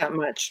take that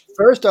much.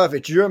 First off,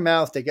 it's your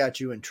mouth that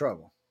got you in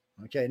trouble.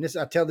 Okay, and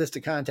I tell this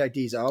to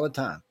contactees all the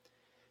time.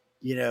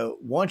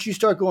 Once you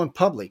start going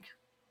public,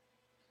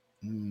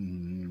 if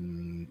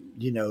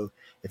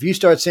you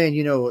start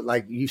saying,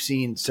 like you've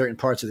seen certain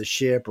parts of the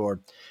ship, or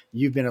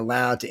you've been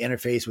allowed to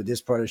interface with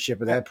this part of the ship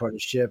or that part of the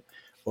ship,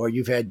 or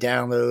you've had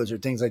downloads or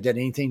things like that,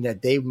 anything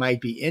that they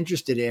might be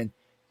interested in,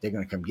 they're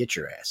going to come get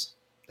your ass.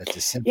 That's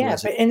as simple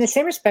as it. Yeah, but in the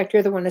same respect,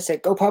 you're the one that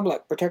said, go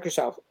public, protect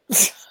yourself.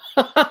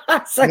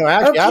 Like, no,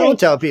 actually, I don't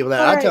tell people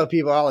that. I tell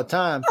people all the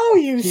time. Oh,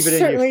 you keep it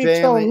certainly in your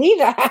family. told me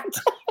that.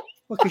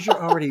 Well, because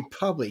you're already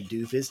public,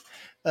 doofus.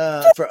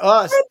 For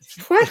us,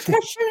 what?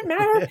 That shouldn't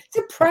matter. It's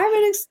a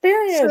private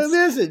experience. So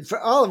listen, for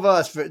all of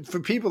us, for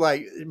people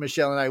like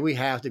Michelle and I, we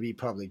have to be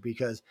public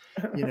because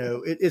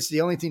it's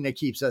the only thing that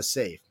keeps us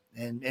safe.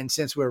 And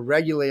since we're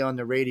regularly on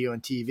the radio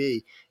and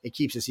TV, it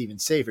keeps us even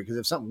safer. Because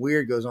if something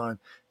weird goes on,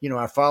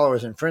 our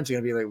followers and friends are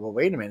going to be like, "Well,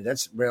 wait a minute,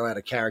 that's real out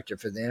of character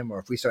for them." Or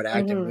if we start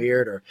acting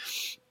weird, or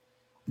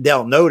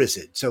they'll notice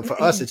it. So for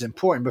us, it's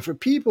important. But for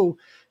people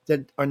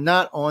that are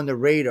not on the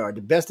radar, the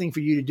best thing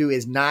for you to do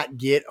is not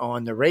get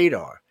on the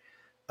radar.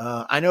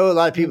 I know a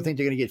lot of people think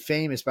they're going to get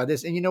famous by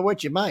this, and you know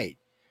what? You might,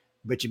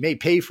 but you may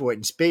pay for it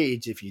in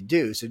spades if you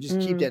do. So just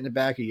keep that in the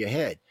back of your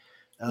head.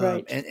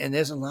 Right. And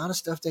there's a lot of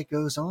stuff that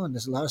goes on.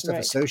 There's a lot of stuff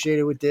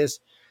associated with this.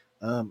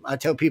 I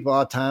tell people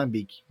all the time,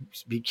 be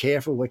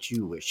careful what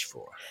you wish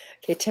for.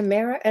 Okay,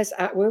 Tamara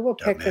we will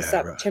pick this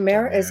up.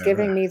 Tamara is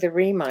giving me the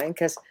remind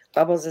because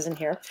Bubbles isn't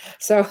here.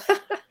 So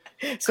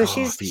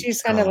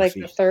she's kind of like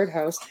the third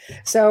host.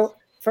 So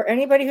for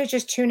anybody who's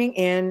just tuning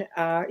in,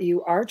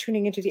 you are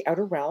tuning into the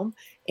Outer Realm,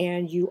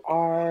 and you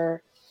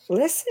are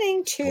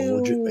listening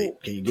to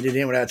can you get it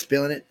in without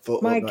spilling it?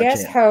 My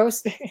guest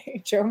host,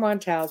 Joe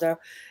Montaldo.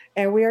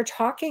 And we are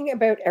talking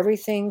about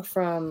everything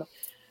from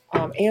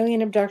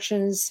alien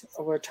abductions.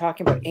 We're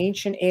talking about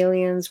ancient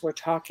aliens. We're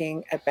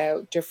talking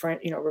about different,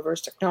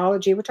 reverse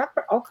technology. We're talking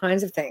about all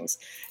kinds of things.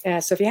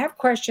 So if you have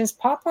questions,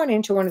 pop on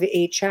into one of the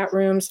 8 chat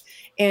rooms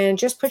and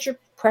just put your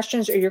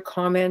questions or your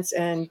comments.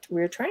 And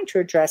we're trying to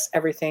address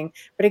everything.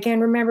 But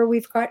again, remember,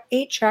 we've got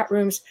 8 chat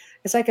rooms.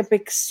 It's like a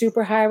big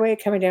super highway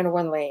coming down to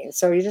one lane.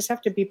 So you just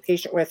have to be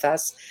patient with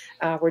us.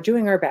 We're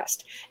doing our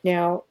best.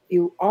 Now,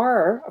 you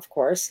are, of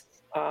course,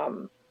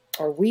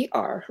 we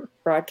are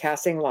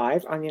broadcasting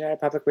live on the United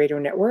Public Radio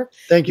Network.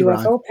 Thank you,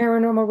 UFO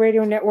Paranormal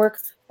Radio Network,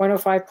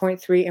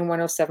 105.3 and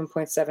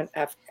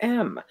 107.7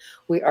 FM.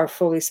 We are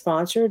fully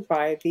sponsored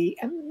by the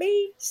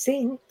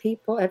amazing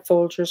people at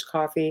Folgers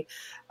Coffee.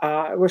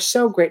 We're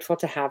so grateful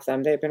to have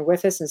them. They've been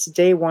with us since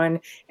day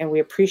one, and we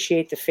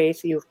appreciate the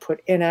faith you've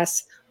put in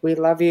us. We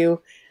love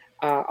you.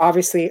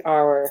 Obviously,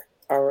 our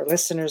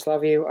listeners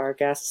love you. Our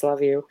guests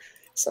love you.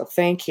 So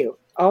thank you.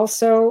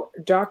 Also,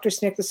 Dr.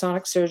 Snick, the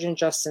sonic surgeon,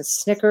 Justin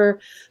Snicker,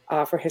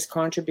 for his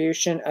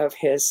contribution of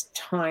his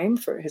time,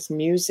 for his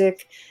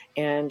music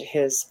and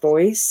his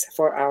voice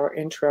for our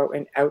intro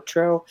and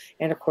outro.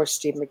 And of course,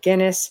 Steve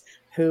McGinnis,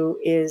 who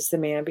is the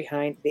man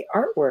behind the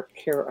artwork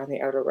here on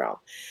the Outer Realm.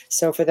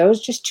 So for those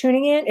just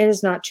tuning in, it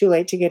is not too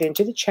late to get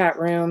into the chat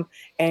room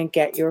and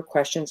get your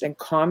questions and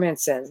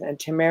comments in. And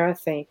Tamara,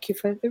 thank you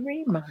for the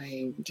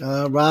remind.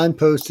 Ron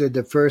posted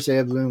the first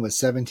air balloon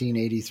was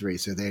 1783.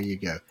 So there you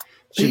go.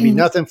 Should be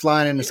nothing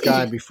flying in the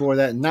sky before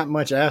that, and not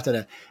much after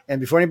that. And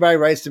before anybody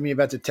writes to me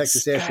about the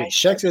Texas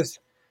airship,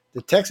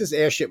 the Texas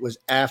airship was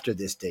after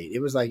this date. It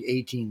was like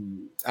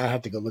I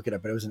have to go look it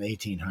up, but it was in the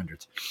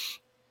 1800s.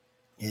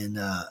 And,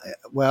 a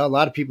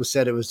lot of people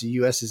said it was the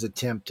U.S.'s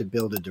attempt to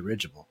build a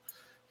dirigible.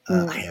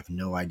 I have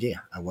no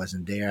idea. I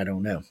wasn't there. I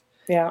don't know.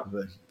 Yeah.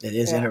 But it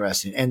is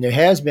interesting. And there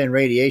has been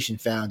radiation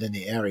found in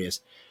the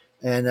areas.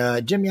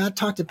 And, Jimmy, I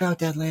talked about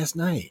that last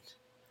night.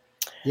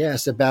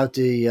 Yes, about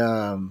the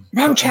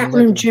wrong chat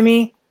room,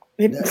 Jimmy.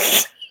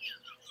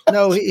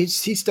 No, he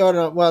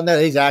started. Well, no,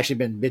 he's actually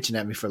been bitching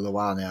at me for a little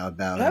while now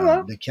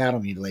about the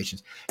cattle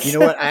mutilations. You know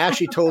what? I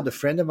actually told a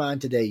friend of mine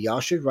today, y'all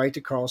should write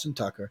to Carlson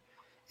Tucker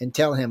and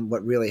tell him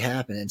what really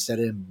happened instead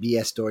of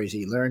BS stories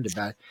he learned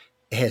about.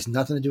 It has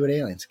nothing to do with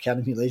aliens.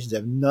 Cattle mutilations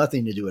have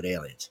nothing to do with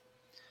aliens.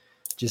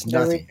 Just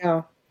nothing. There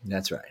we go.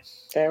 That's right.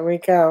 There we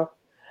go.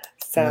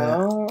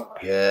 So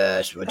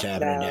yes, what's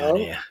happening down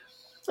here?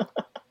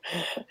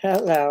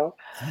 Hello.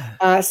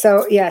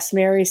 So yes,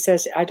 Mary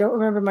says, I don't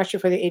remember much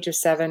before the age of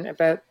 7.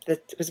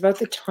 It was about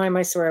the time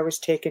I swear I was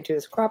taken to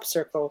this crop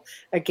circle,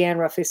 again,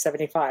 roughly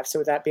 75. So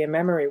would that be a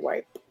memory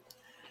wipe?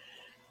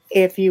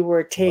 If you were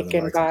More than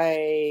taken likely.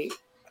 by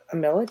a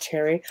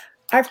military,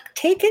 I've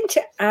taken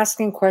to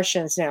asking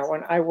questions now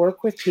when I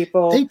work with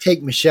people. They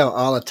take Michelle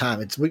all the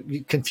time.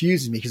 It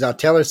confuses me because I'll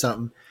tell her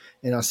something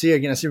and I'll see her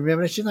again. I say,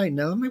 remember that? She's like,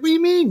 no. I'm like, what do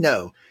you mean,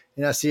 no?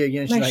 And I'll see her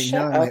again. And she's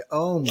like, no. I'm like,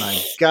 oh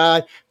my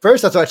God.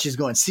 First, I thought she was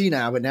going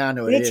senile, but now I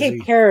know what They it is.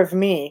 take care of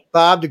me.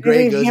 Bob the They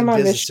Gray leave goes him and on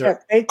the visits her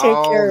ship. They take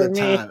all care the of me.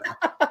 time.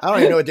 I don't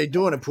even know what they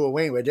do in Poor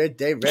Wayne, but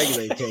they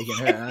regularly taking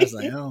her. And I was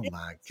like, oh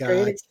my Great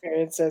God.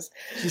 experiences.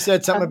 She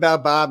said something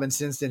about Bob, and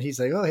since then he's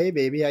like, oh, hey,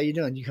 baby, how you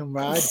doing? You come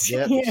ride?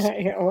 Yep.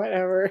 Yeah,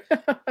 whatever.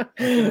 What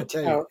can I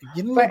tell you? Oh,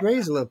 You know, little but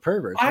Gray's a little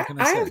pervert. What can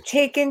I I say? have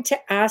taken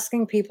to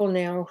asking people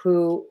now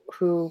who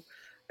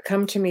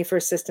come to me for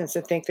assistance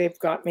and think they've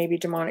got maybe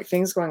demonic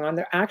things going on.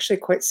 They're actually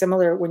quite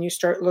similar when you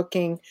start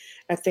looking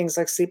at things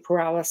like sleep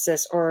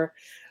paralysis or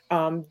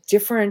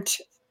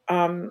different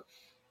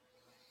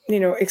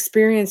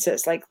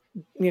experiences like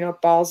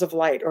balls of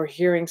light or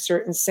hearing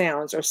certain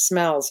sounds or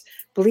smells.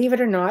 Believe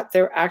it or not,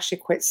 they're actually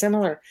quite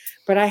similar.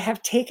 But I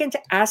have taken to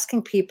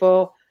asking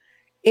people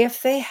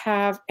if they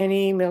have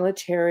any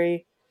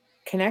military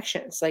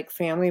connections, like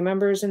family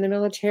members in the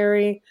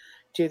military.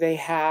 Do they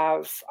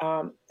have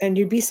and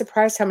you'd be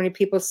surprised how many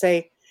people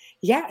say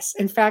yes.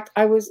 In fact,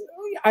 I was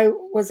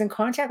in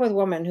contact with a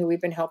woman who we've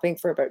been helping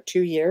for about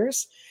 2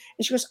 years,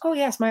 and she goes, oh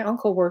yes, my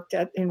uncle worked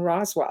in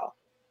Roswell.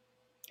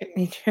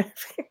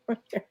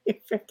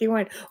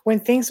 51. When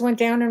things went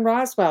down in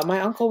Roswell, my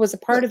uncle was a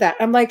part of that.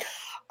 I'm like,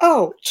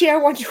 oh, gee, I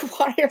wonder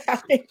why you're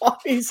having all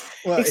these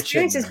Well, it shouldn't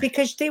experiences, matter.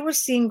 because they were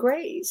seeing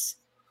grays.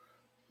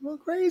 Well,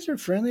 Grays are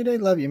friendly. They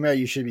love you. Mary,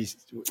 you should be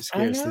I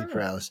scared of sleep know.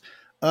 paralysis.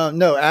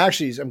 No,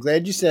 actually, I'm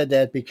glad you said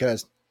that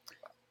because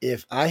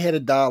if I had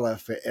 $1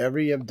 for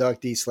every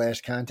abductee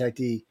 /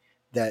 contactee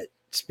that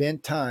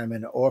spent time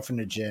in an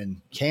orphanage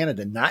in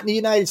Canada, not in the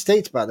United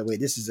States, by the way,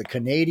 this is a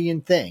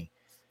Canadian thing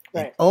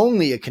and Right.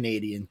 only a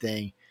Canadian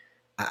thing,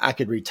 I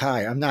could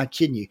retire. I'm not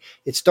kidding you.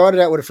 It started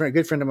out with a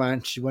good friend of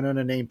mine. She went on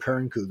the name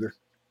Pern Cougar.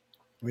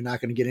 We're not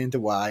going to get into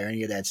why or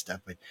any of that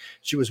stuff, but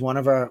she was one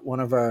of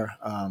our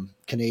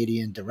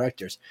Canadian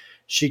directors.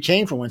 She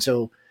came from one,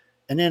 so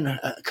and then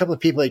a couple of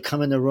people had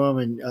come in the room,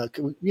 and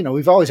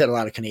we've always had a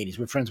lot of Canadians.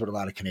 We're friends with a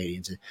lot of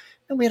Canadians,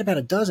 and we had about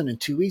a dozen in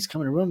 2 weeks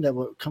come in the room that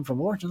would come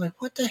from Orange. I'm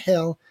like, what the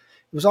hell?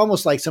 It was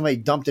almost like somebody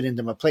dumped it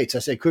into my plate. So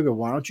I said, Cougar,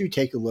 why don't you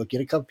take a look, get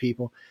a couple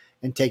people,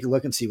 and take a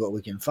look and see what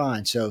we can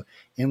find. So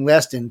in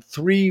less than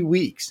 3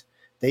 weeks,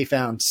 they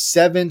found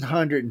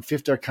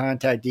 750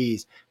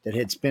 contactees that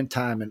had spent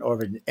time in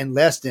orbit in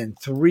less than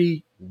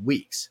 3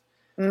 weeks.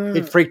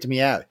 It freaked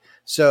me out.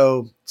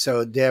 So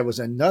there was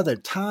another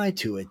tie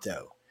to it,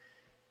 though.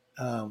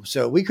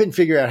 So we couldn't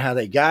figure out how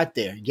they got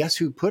there. Guess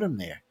who put them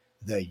there?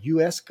 The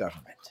U.S.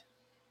 government.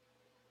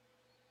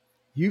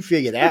 You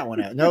figure that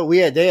one out. No,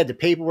 they had the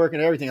paperwork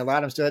and everything. A lot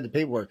of them still had the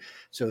paperwork.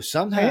 So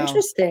somehow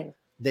Interesting.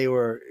 they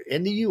were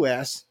in the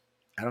U.S.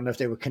 I don't know if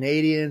they were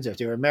Canadians, if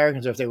they were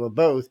Americans, or if they were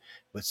both,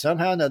 but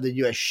somehow or another, the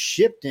U.S.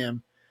 shipped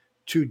them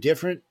to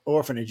different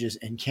orphanages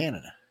in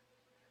Canada.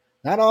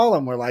 Not all of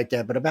them were like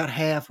that, but about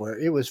half were.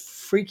 It was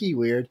freaky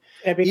weird.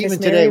 Yeah, because Even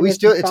Mary today,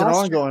 was in it's an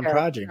foster ongoing care,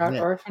 project. not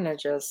Yeah.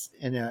 orphanages.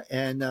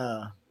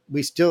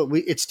 It's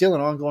still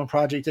an ongoing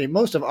project today.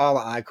 Most of all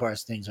the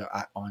ICARS things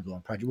are ongoing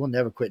project. We'll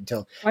never quit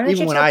until Why don't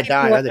even you when tell I people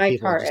die, what other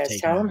people will ICAR just is?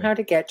 take Tell them over. how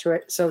to get to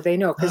it so they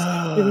know.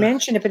 Because you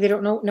mentioned it, but they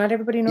don't know. Not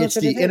everybody knows It's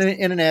what the it is.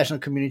 International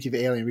Community of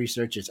Alien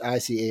Research. It's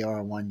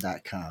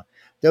ICAR1.com.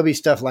 There'll be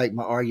stuff like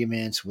my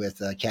arguments with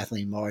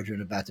Kathleen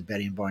Margarine about the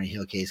Betty and Barney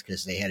Hill case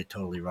because they had it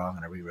totally wrong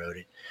and I rewrote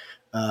it.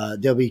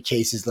 There'll be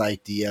cases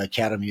like the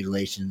cattle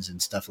mutilations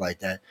and stuff like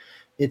that.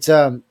 It's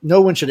no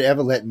one should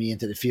ever let me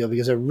into the field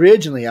because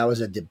originally I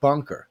was a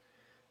debunker.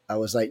 I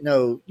was like,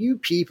 no, you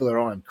people are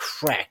on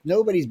crack.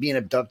 Nobody's being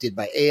abducted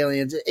by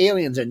aliens.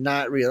 Aliens are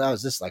not real. I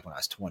was just like when I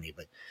was 20,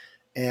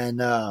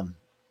 and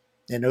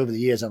over the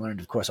years I learned,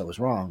 of course, I was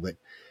wrong. But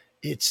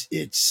it's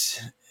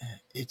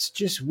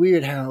just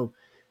weird how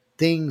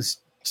things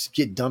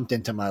get dumped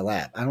into my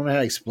lap. I don't know how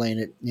to explain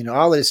it.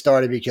 All of it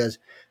started because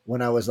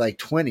when I was like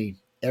 20,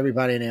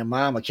 everybody and their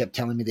mama kept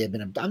telling me they had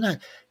been abducted.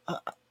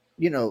 I'm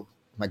not,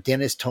 my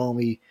dentist told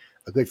me.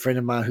 A good friend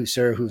of mine who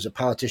was a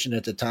politician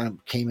at the time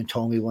came and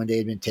told me one day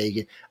he'd been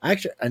taken.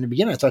 Actually, in the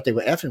beginning, I thought they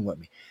were effing with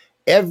me.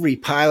 Every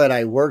pilot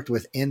I worked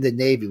with in the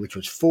Navy, which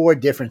was 4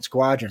 different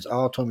squadrons,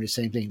 all told me the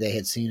same thing. They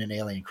had seen an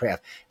alien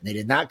craft. And they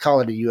did not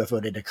call it a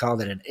UFO. They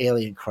called it an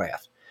alien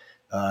craft.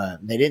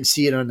 They didn't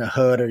see it on the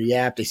hood or the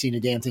app. They seen the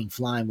damn thing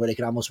flying where they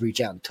could almost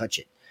reach out and touch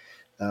it.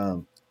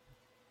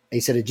 They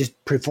said it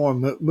just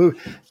performed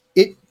move.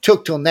 It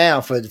took till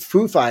now for the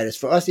Foo Fighters,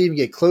 for us to even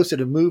get closer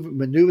to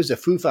maneuvers the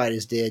Foo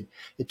Fighters did.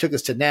 It took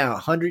us to now,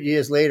 100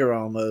 years later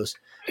almost,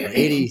 or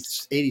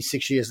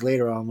 86 years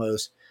later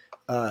almost,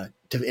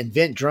 to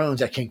invent drones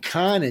that can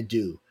kind of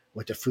do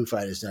what the Foo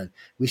Fighters done.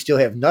 We still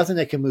have nothing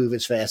that can move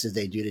as fast as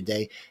they do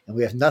today, and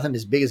we have nothing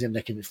as big as them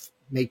that can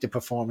make the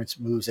performance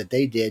moves that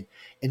they did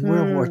in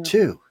World War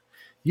II.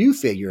 You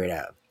figure it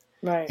out.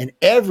 Right. And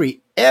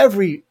every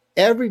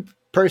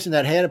person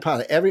that had a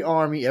pilot, every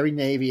Army, every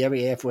Navy,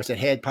 every Air Force that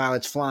had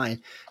pilots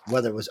flying,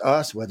 whether it was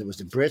us, whether it was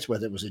the Brits,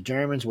 whether it was the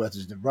Germans, whether it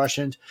was the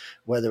Russians,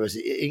 whether it was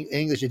the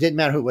English, it didn't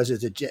matter who it was,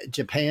 it was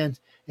Japan,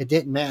 it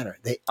didn't matter.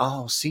 They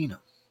all seen them.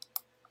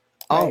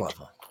 All of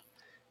them.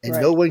 And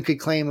no one could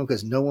claim them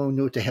because no one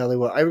knew what the hell they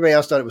were. Everybody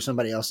else thought it was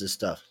somebody else's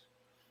stuff.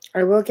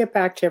 I will get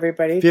back to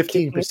everybody.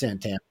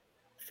 15%, Tam.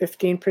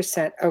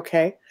 15%.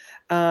 Okay.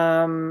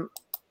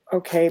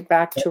 Okay,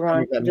 back to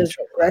Ron. Does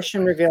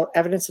regression reveal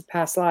evidence of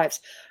past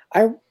lives?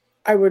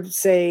 I would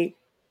say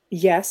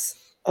yes,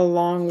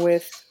 along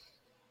with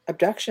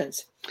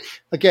abductions.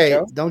 Okay,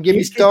 Joe? don't get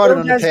me started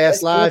on the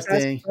past live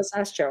thing. Let's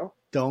ask Joe.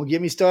 Don't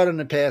get me started on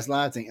the past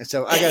live thing.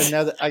 So I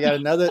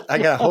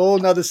got a whole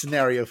nother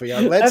scenario for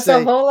y'all. That's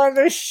a whole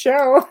other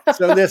show.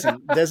 So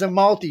listen, there's a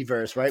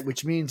multiverse, right?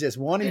 Which means there's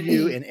one of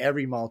you in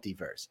every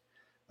multiverse.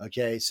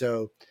 Okay,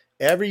 so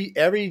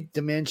every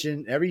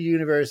dimension, every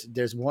universe,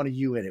 there's one of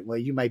you in it. Well,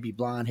 you might be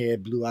blonde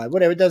haired, blue eyed,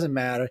 whatever. It doesn't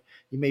matter.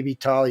 You may be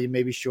taller, you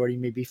may be shorter, you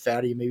may be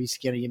fatter, you may be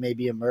skinny, you may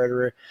be a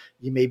murderer,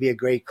 you may be a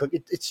great cook.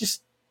 It's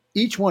just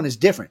each one is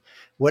different.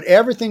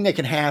 Whatever thing that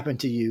can happen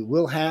to you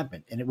will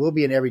happen, and it will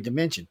be in every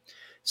dimension.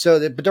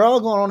 But they're all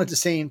going on at the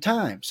same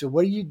time. So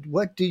what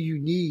do you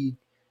need?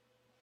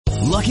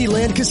 Lucky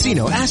Land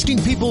Casino,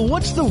 asking people,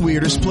 what's the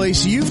weirdest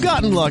place you've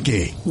gotten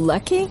lucky?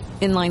 Lucky?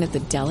 In line at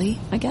the deli,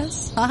 I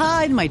guess?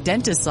 Aha, in my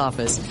dentist's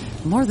office.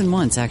 More than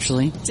once,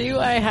 actually. Do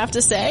I have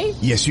to say?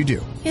 Yes, you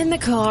do. In the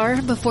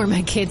car before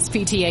my kids'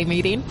 PTA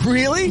meeting.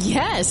 Really?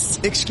 Yes.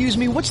 Excuse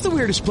me, what's the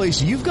weirdest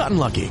place you've gotten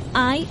lucky?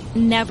 I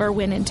never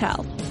win and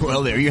tell.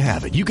 Well, there you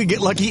have it. You can get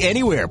lucky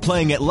anywhere,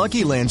 playing at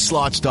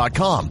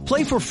LuckyLandSlots.com.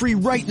 Play for free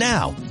right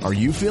now. Are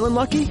you feeling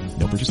lucky?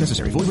 No purchase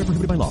necessary. Void where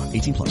prohibited by law.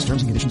 18 plus.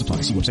 Terms and conditions apply.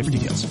 See website for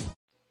details.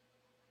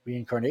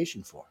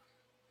 Reincarnation for?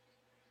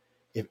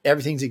 If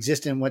everything's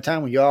existing one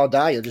time, when you all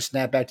die, you'll just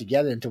snap back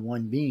together into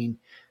one being,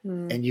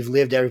 and you've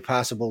lived every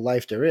possible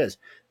life there is.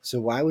 So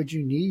why would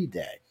you need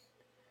that?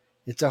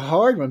 It's a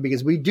hard one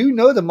because we do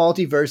know the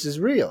multiverse is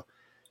real.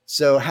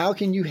 So how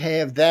can you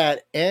have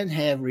that and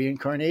have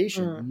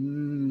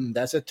reincarnation?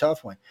 That's a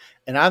tough one.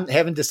 And I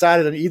haven't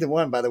decided on either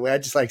one, by the way. I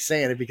just like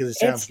saying it because it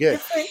sounds good.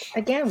 Different.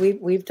 Again,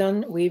 we've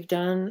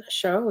done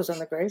shows on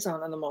the Gray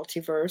Zone on the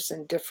multiverse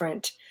and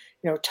different,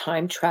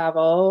 time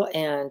travel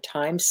and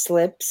time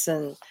slips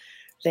and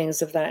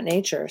things of that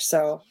nature.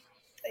 So,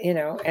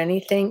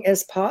 anything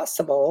is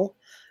possible.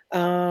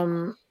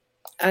 And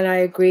I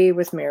agree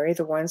with Mary.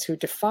 The ones who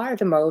defy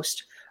the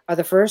most are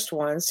the first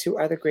ones who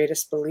are the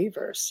greatest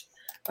believers.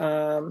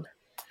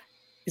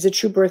 Is it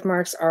true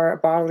birthmarks are a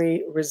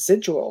bodily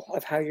residual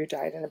of how you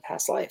died in a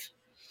past life?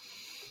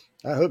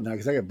 I hope not,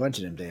 because I got a bunch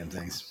of them damn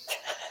things.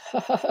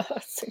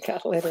 It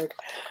got littered.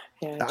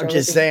 Yeah, I'm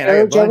just saying,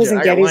 I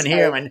got one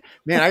here.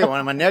 I got one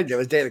on my neck that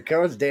was dated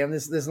codes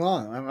this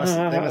long. They must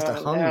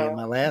have hung me in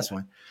my last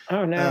one.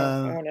 Oh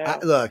no!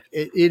 Look,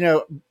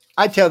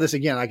 I tell this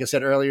again, like I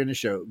said earlier in the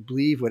show,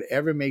 believe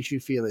whatever makes you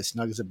feel as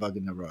snug as a bug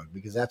in the rug,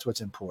 because that's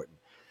what's important.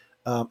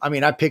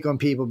 I pick on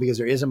people because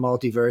there is a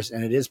multiverse,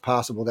 and it is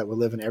possible that we're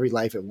living every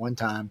life at one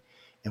time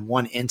in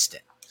one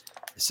instant.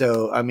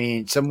 So,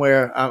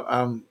 somewhere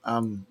I'm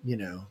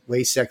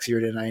way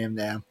sexier than I am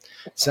now.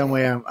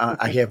 Somewhere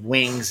I have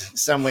wings.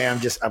 Somewhere I'm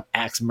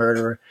axe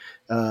murderer.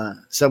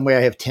 Somewhere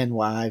I have 10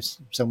 wives.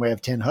 Somewhere I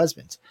have 10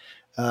 husbands.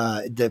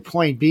 The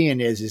point being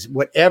is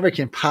whatever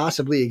can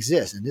possibly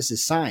exist, and this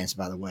is science,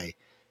 by the way,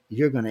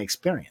 you're going to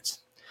experience,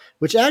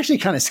 which actually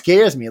kind of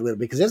scares me a little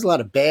bit because there's a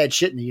lot of bad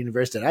shit in the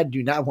universe that I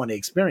do not want to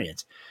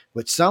experience.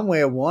 But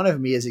somewhere one of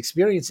me is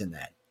experiencing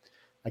that.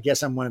 I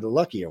guess I'm one of the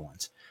luckier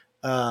ones.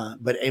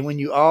 But when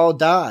you all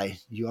die,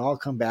 you all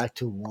come back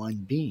to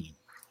one being.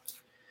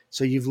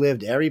 So you've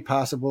lived every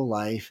possible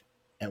life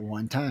at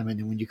one time. And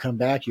then when you come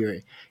back, you're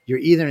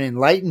either an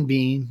enlightened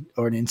being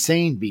or an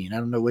insane being. I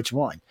don't know which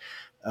one.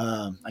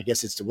 I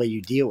guess it's the way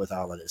you deal with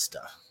all of this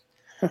stuff.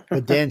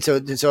 But then, so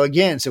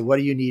what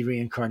do you need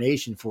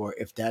reincarnation for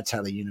if that's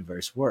how the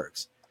universe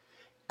works?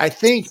 I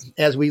think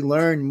as we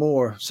learn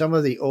more, some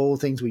of the old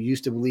things we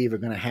used to believe are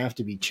going to have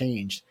to be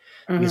changed.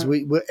 Because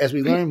as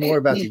we learn more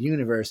about the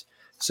universe,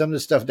 some of the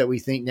stuff that we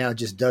think now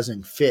just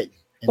doesn't fit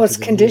into it's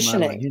the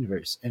conditioning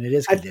universe. And it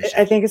is conditioning.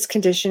 I think it's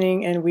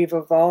conditioning, and we've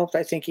evolved,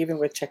 I think, even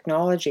with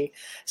technology.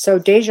 So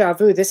deja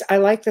vu, I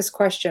like this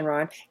question,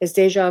 Ron. Is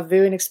deja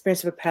vu an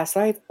experience of a past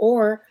life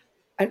or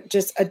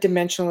just a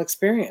dimensional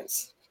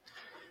experience?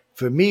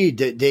 For me,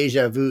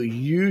 deja vu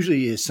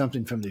usually is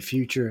something from the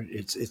future.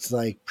 It's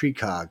like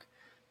precog.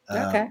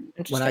 Okay.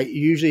 When I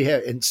usually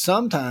have, and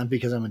sometimes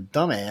because I'm a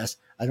dumbass,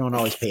 I don't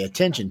always pay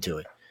attention to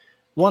it.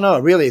 Well, no,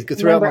 really,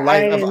 throughout my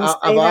life,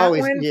 I've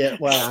always, I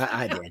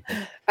did.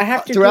 I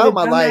have to throughout do the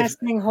my life,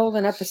 thing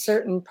holding up a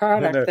certain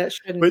product that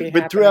shouldn't be happening.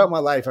 But throughout my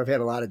life, I've had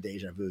a lot of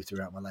deja vu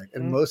throughout my life,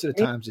 and most of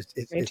the times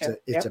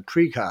it's a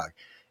precog.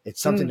 It's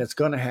something that's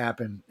going to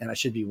happen, and I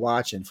should be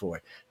watching for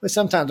it. But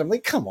sometimes I'm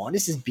like, come on,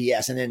 this is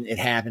BS. And then it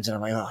happens, and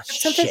I'm like, oh,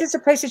 Sometimes shit. it's a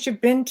place that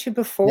you've been to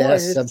before.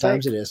 Yes, And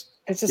sometimes it is.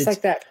 It's just It's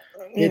like that,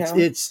 it's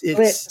glitch.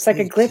 It's like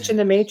a glitch in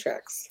the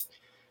Matrix.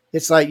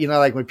 It's like,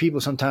 like when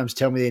people sometimes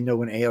tell me they know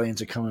when aliens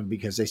are coming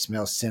because they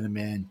smell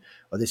cinnamon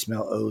or they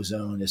smell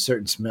ozone. There's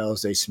certain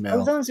smells they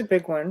smell. Ozone's a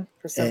big one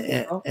for some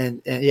people.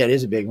 And yeah, it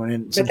is a big one.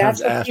 And But sometimes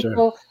that's what after.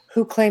 people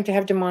who claim to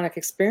have demonic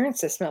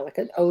experiences smell, like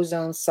an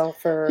ozone,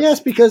 sulfur.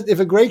 Yes, because if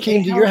a gray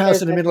came to your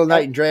house in the middle of the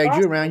night and dragged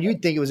you crossover. around,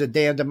 you'd think it was a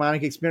damn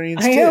demonic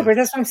experience I know, too. but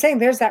that's what I'm saying.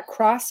 There's that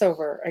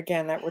crossover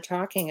again that we're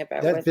talking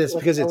about. That's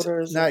because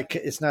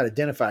it's not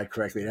identified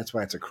correctly. That's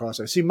why it's a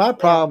crossover. See, my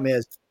problem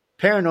is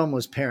paranormal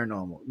is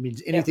paranormal. It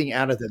means anything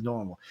out of the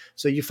normal.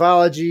 So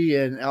ufology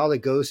and all the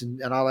ghosts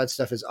and all that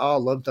stuff is all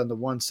lumped under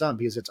one sum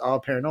because it's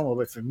all paranormal.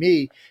 But for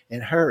me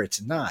and her,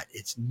 it's not.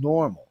 It's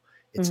normal.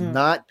 It's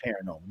not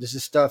paranormal. This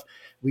is stuff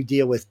we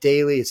deal with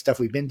daily. It's stuff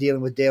we've been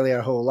dealing with daily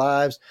our whole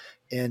lives.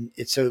 And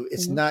it's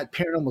not,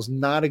 paranormal is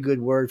not a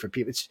good word for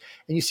people.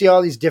 And you see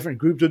all these different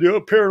groups of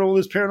paranormal,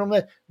 this paranormal,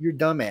 that. You're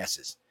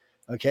dumbasses.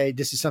 Okay.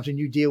 This is something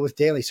you deal with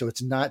daily. So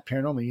it's not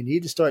paranormal. You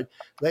need to start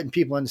letting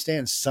people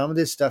understand some of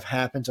this stuff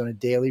happens on a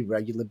daily,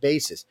 regular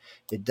basis.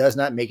 It does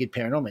not make it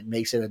paranormal. It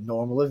makes it a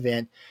normal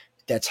event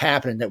that's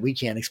happening that we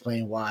can't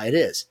explain why it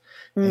is.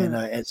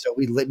 And so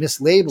we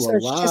mislabel a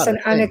lot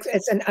of things.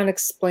 It's an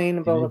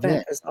unexplainable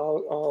event. It's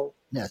all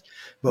yes.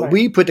 But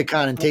we put the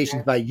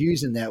connotations by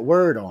using that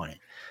word on it.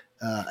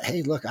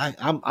 Hey, look,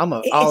 I'm all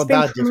about different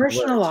words. It's been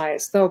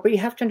commercialized, though, but you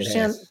have to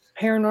understand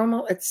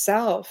paranormal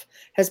itself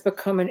has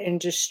become an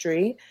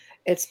industry.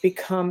 It's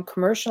become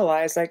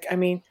commercialized. Like, I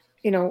mean,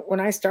 when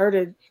I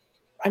started,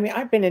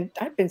 I've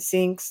been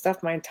seeing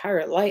stuff my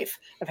entire life.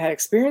 I've had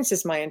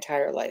experiences my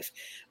entire life,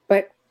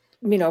 but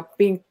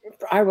being,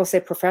 I will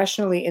say,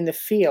 professionally in the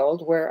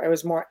field where I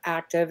was more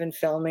active in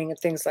filming and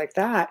things like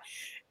that.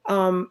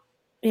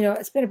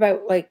 It's been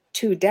about like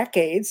 2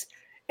 decades.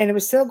 And it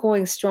was still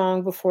going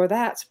strong before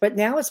that. But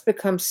now it's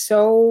become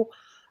so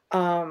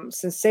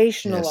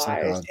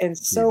sensationalized and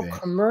so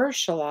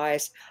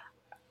commercialized.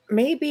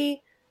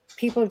 Maybe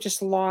people have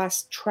just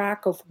lost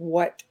track of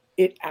what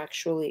it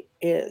actually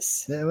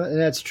is. Yeah,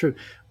 that's true.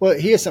 Well,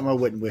 here's something I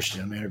wouldn't wish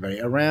on everybody.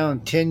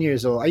 Around 10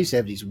 years old, I used to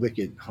have these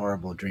wicked,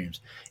 horrible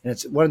dreams. And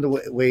it's one of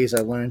the ways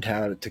I learned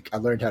how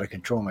to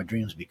control my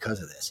dreams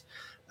because of this.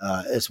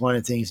 It's one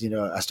of the things,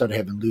 I started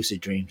having lucid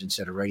dreams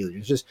instead of regular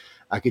dreams. Just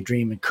I could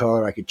dream in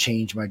color. I could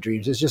change my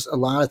dreams. There's just a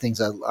lot of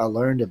things I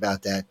learned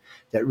about that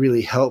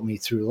really helped me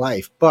through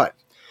life. But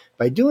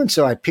by doing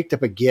so, I picked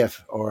up a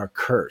gift or a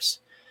curse.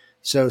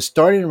 So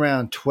starting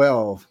around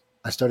 12,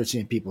 I started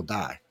seeing people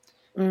die.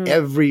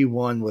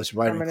 Everyone was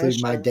right,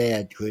 including my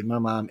dad, including my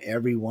mom.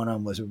 Every one of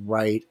them was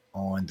right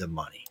on the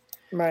money.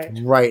 Right.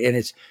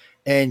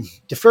 And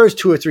the first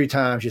 2 or 3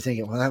 times you're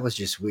thinking, well, that was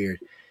just weird.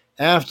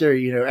 After,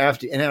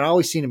 and I've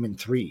always seen them in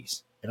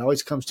threes. It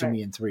always comes to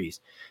me in threes.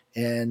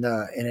 And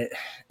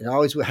it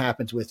always what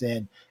happens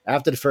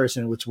after the first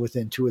one, it's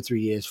within 2 or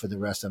 3 years for the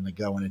rest of them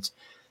to go. And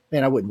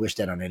I wouldn't wish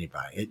that on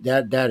anybody.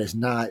 That is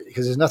not,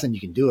 because there's nothing you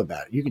can do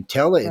about it. You can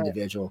tell the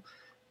individual,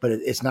 but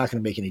it's not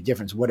going to make any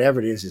difference. Whatever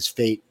it is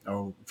fate,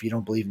 or if you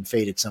don't believe in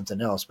fate, it's something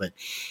else, but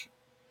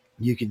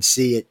you can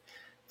see it.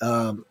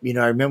 I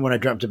remember when I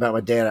dreamt about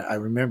my dad, I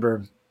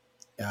remember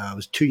it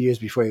was 2 years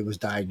before he was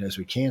diagnosed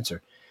with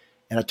cancer.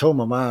 And I told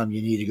my mom,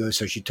 you need to go.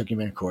 So she took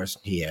him in, of course.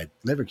 He had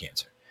liver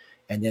cancer.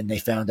 And then they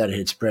found out it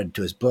had spread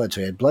to his blood.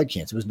 So he had blood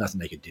cancer. There was nothing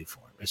they could do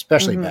for him,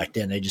 especially back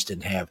then. They just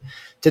didn't have.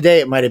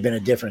 Today, it might have been a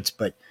difference,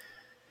 but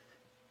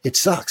it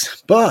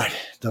sucks. But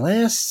the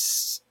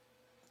last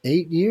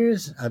 8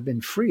 years, I've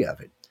been free of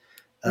it.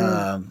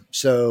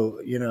 So,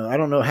 I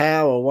don't know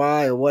how or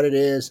why or what it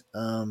is.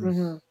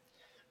 Or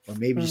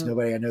maybe just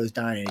nobody I know is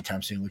dying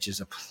anytime soon, which is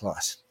a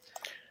plus.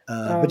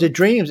 But the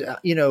dreams,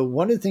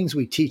 one of the things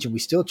we teach and we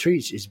still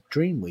teach is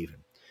dream weaving.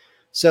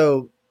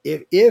 So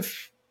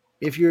if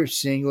you're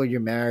single, you're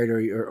married,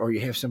 or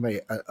you have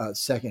somebody a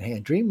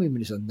secondhand, dream weaving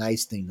is a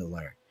nice thing to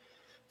learn.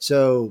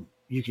 So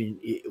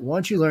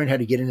once you learn how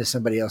to get into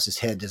somebody else's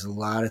head, there's a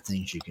lot of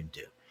things you can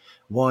do.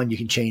 One, you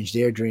can change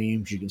their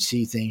dreams. You can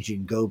see things. You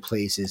can go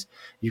places.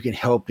 You can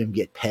help them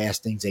get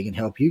past things. They can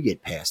help you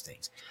get past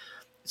things.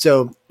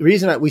 So the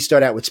reason that we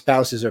start out with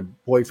spouses or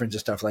boyfriends and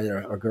stuff like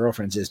that, or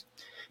girlfriends, is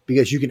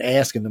because you can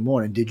ask in the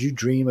morning, did you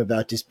dream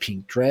about this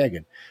pink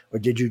dragon? Or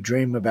did you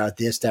dream about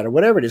this, that, or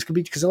whatever it is? Could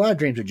be, because a lot of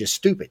dreams are just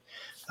stupid,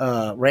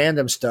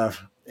 random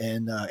stuff.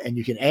 And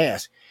you can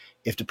ask.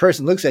 If the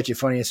person looks at you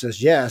funny and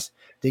says yes,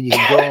 then you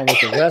can go on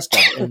with the rest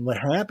of it. And what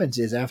happens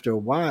is after a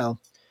while,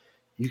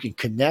 you can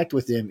connect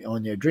with them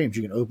on their dreams.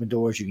 You can open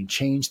doors. You can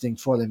change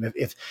things for them.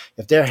 If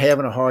they're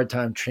having a hard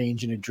time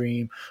changing a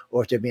dream,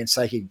 or if they're being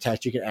psychic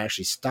attached, you can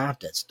actually stop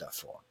that stuff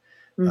for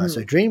them.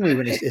 So dream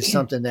weaving is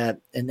something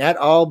that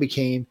all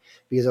became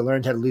because I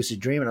learned how to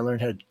lucid dream and I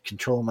learned how to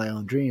control my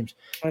own dreams.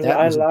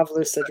 I love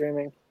lucid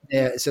dreaming.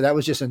 Yeah. So that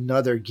was just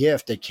another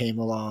gift that came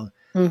along.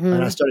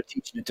 And I started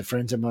teaching it to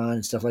friends of mine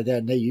and stuff like that.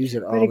 And they use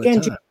it all the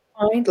time. Do you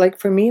find, like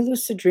for me,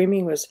 lucid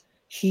dreaming was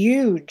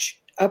huge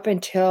up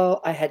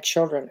until I had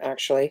children,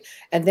 actually.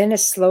 And then it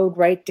slowed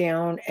right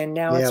down. And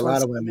now Yeah, a it's lot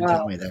once of in women a tell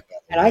while. me that, by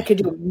the And I way. could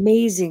do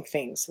amazing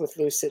things with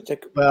lucid,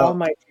 like all Well,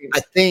 my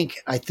I dreams.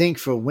 think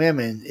for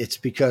women, it's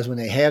because when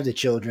they have the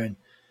children,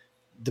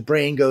 the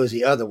brain goes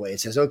the other way. It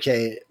says,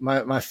 okay,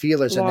 my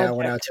feelers are now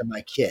went Logic. out to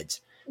my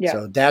kids. Yeah,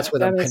 So that's what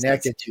that I'm makes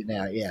sense. connected to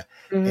now. Yeah.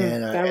 That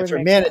And would for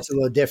make men, it's a sense.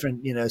 little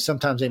different.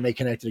 Sometimes they may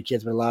connect to the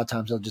kids, but a lot of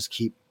times they'll just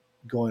keep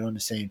going on the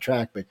same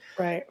track. But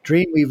Right.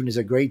 dream weaving is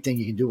a great thing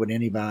you can do with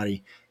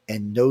anybody,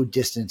 and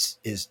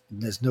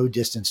there's no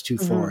distance too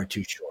far or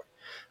too short.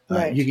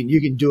 Right.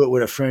 You can do it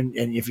with a friend,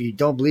 and if you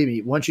don't believe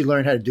me, once you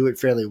learn how to do it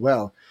fairly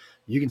well,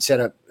 you can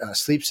set up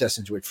sleep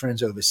sessions with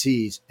friends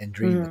overseas and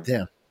dream with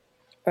them.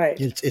 Right.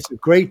 It's a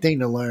great thing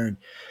to learn.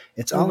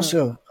 It's Mhm.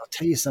 also, I'll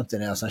tell you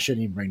something else. I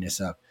shouldn't even bring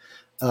this up,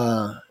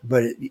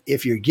 but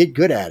if you get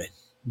good at it,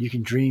 you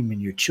can dream in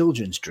your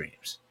children's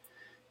dreams.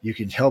 You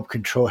can help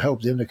them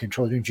to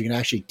control dreams. You can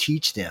actually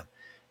teach them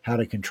how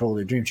to control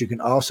their dreams. You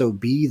can also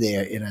be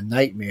there in a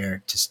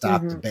nightmare to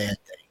stop the Mhm. bad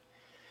thing.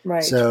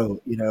 Right.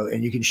 So,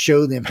 and you can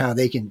show them how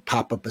they can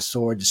pop up a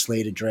sword to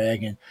slay the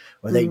dragon,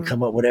 or they can Mhm.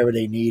 come up whatever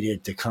they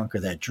needed to conquer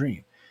that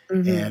dream.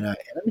 Mhm. And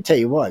let me tell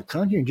you what,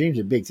 conquering dreams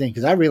is a big thing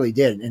because I really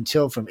did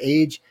until from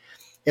age.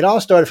 It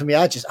all started for me.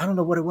 I don't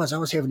know what it was. I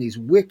was having these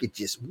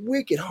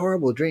wicked,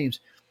 horrible dreams.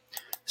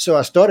 So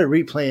I started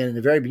replaying in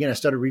the very beginning. I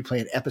started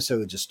replaying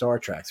episodes of Star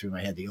Trek through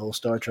my head, the old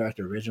Star Trek,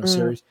 the original Mhm.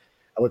 series.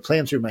 I would play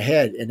them through my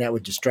head, and that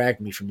would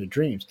distract me from the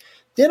dreams.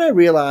 Then I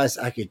realized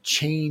I could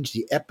change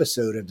the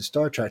episode of the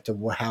Star Trek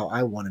to how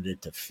I wanted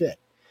it to fit.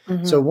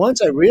 So Mhm.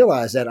 once I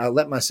realized that, I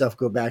let myself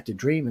go back to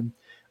dreaming.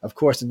 Of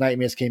course, the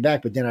nightmares came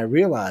back, but then I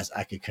realized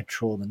I could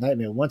control the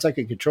nightmare. Once I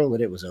could control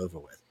it, it was over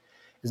with.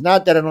 It's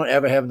not that I don't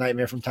ever have a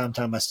nightmare from time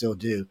to time. I still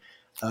do.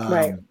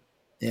 Right.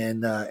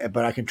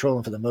 But I control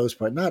them for the most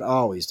part. Not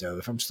always, though.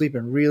 If I'm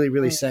sleeping really,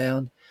 really Mm.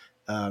 sound,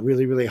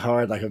 really, really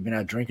hard, like I've been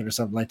out drinking or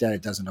something like that,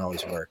 it doesn't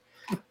always work.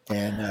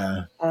 And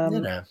Um,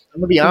 I'm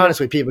gonna be no. honest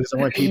with people because I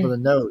want people to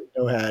know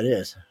how it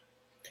is.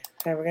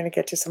 Okay, we're gonna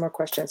get to some more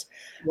questions.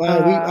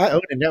 Well, Uh, I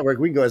own a network.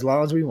 We can go as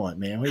long as we want,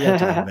 man. What you got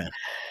to talk about?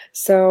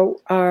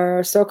 so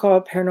our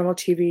so-called paranormal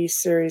TV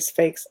series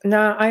fakes.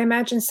 Now, I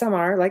imagine some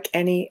are like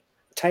any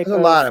type There's a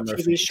of lot of them are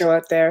TV fakes. show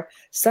out there.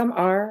 Some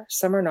are,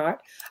 some are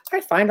not.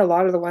 I find a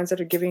lot of the ones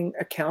that are giving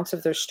accounts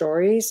of their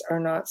stories are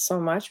not so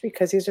much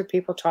because these are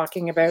people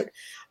talking about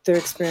their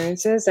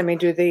experiences. I mean,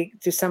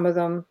 do some of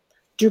them,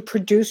 do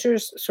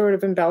producers sort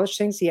of embellish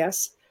things?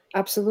 Yes,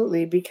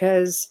 absolutely,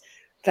 because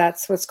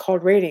that's what's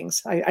called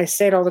ratings. I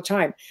say it all the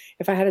time.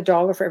 If I had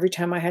 $1 for every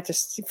time I had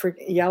to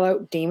yell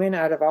out demon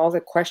out of all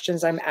the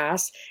questions I'm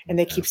asked, and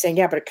they keep saying,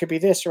 yeah, but it could be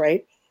this,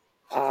 right?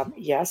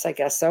 Yes, I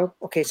guess so.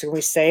 Okay, so can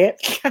we say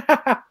it?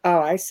 Oh,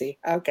 I see.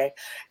 Okay.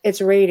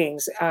 It's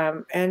ratings.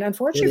 And It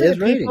unfortunately for is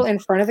the people ratings.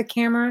 in front of the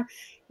camera,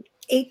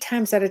 8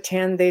 times out of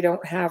 10, they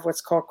don't have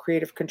what's called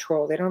creative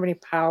control. They don't have any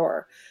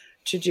power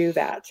to do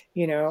that.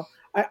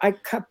 I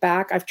cut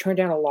back. I've turned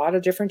down a lot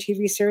of different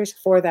TV series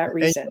for that And,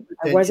 reason. I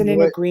and you wasn't know in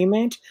what?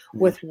 agreement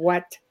with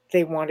what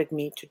they wanted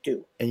me to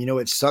do. And you know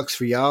what sucks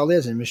for y'all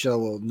is, and Michelle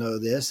will know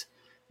this.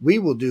 We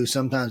will do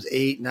sometimes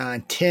 8,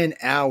 9, 10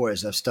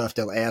 hours of stuff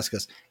they'll ask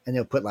us, and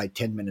they'll put like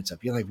 10 minutes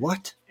up. You're like,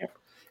 what? Yeah.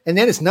 And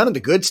then it's none of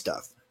the good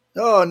stuff.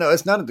 Oh no,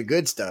 it's none of the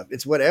good stuff.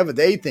 It's whatever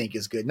they think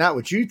is good, not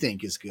what you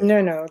think is good.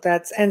 No,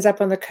 that ends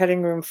up on the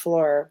cutting room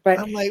floor. But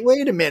I'm like,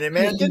 wait a minute,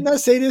 man. Didn't I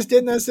say this?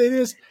 Didn't I say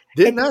this?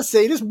 Didn't it, I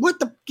say this? What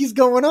the is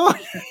going on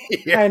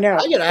here? I know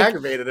I get it,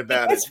 aggravated it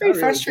about it. gets I very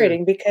really do.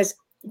 frustrating because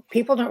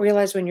people don't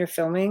realize when you're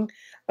filming,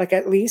 like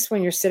at least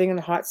when you're sitting in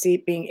the hot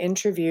seat being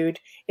interviewed,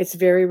 it's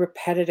very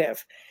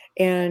repetitive.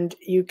 And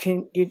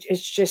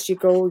it's just you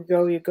go, you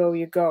go, you go,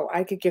 you go.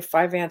 I could give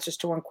 5 answers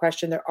to one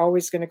question. They're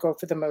always going to go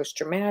for the most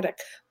dramatic.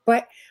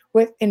 But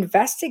with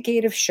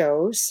investigative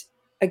shows,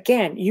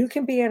 again, you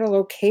can be at a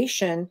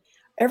location.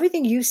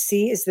 Everything you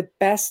see is the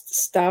best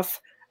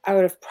stuff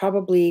out of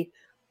probably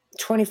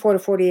 24 to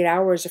 48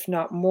 hours, if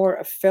not more,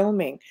 of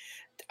filming.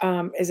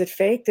 Is it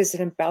faked? Is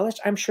it embellished?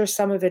 I'm sure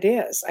some of it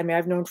is. I mean,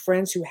 I've known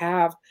friends who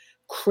have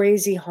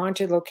crazy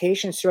haunted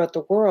locations throughout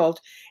the world,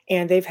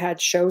 and they've had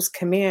shows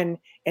come in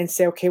and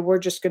say, okay, we're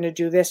just going to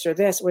do this or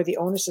this, where the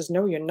owner says,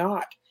 no, you're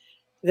not.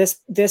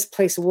 This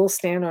place will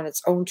stand on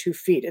its own 2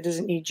 feet. It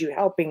doesn't need you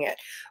helping it.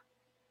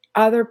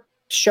 Other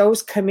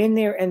shows come in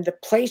there and the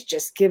place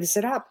just gives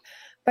it up.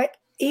 But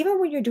even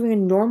when you're doing a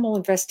normal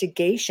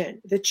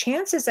investigation, the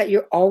chances that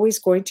you're always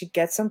going to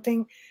get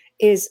something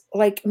is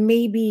like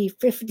maybe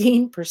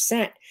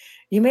 15%.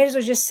 You may as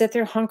well just sit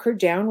there hunkered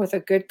down with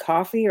a good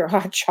coffee or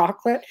hot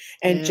chocolate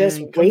and just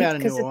And come wait down to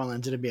New because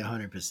Orleans, it'll be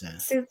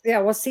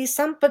 100%. see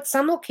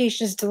some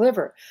locations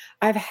deliver.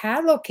 I've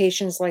had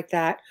locations like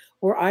that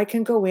where I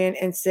can go in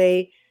and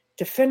say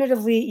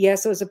definitively,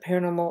 yes, it was a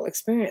paranormal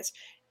experience.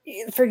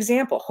 For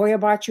example, Hoya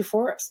Baciu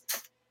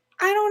Forest.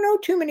 I don't know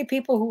too many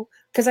people who,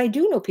 because I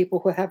do know people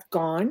who have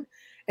gone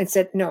and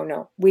said,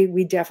 no,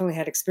 we definitely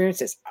had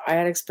experiences. I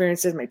had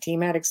experiences, my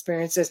team had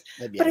experiences,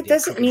 Maybe but out it there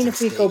doesn't cooking mean some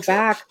if we go steaks.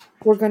 back,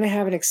 we're going to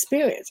have an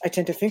experience. I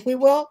tend to think we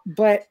will,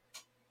 but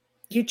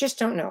you just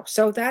don't know.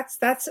 So that's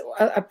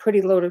a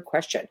pretty loaded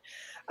question.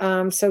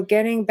 So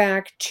getting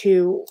back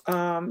to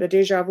the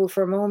deja vu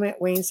for a moment,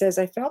 Wayne says,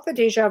 I felt the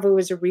deja vu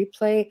is a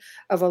replay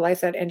of a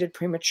life that ended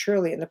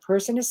prematurely, and the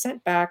person is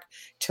sent back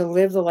to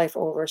live the life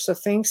over. So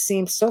things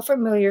seem so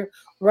familiar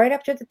right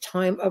up to the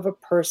time of a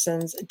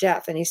person's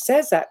death. And he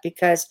says that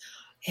because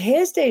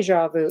his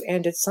deja vu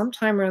ended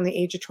sometime around the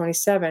age of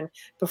 27.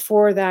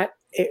 Before that,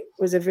 it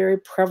was a very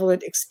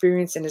prevalent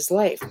experience in his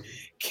life.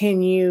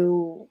 Can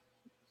you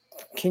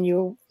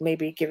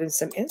maybe give us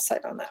some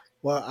insight on that?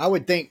 Well, I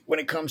would think when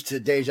it comes to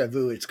deja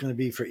vu, it's going to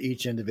be for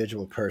each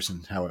individual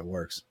person how it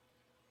works.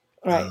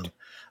 Right.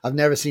 I've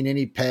never seen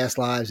any past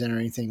lives or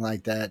anything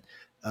like that.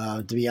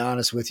 To be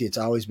honest with you, it's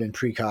always been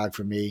precog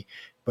for me.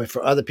 But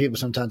for other people,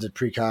 sometimes it's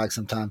precog,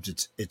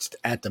 sometimes it's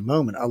at the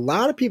moment. A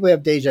lot of people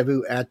have deja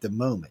vu at the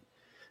moment.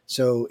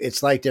 So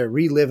it's like they're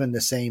reliving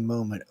the same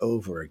moment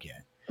over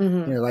again.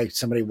 Mm-hmm. Like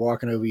somebody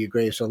walking over your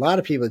grave. So a lot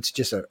of people,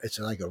 it's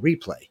like a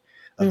replay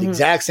of the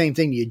exact same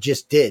thing you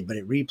just did, but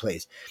it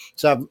replays.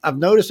 So I've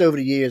noticed over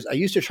the years, I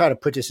used to try to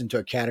put this into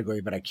a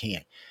category, but I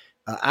can't.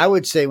 I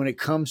would say when it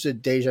comes to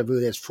deja vu,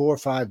 there's 4 or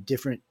 5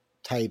 different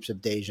types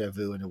of deja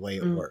vu and the way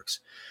it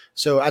works.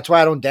 So that's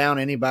why I don't down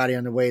anybody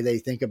on the way they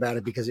think about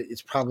it, because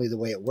it's probably the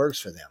way it works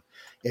for them.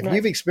 If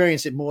you've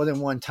experienced it more than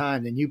one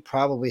time, then you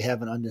probably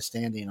have an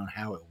understanding on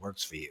how it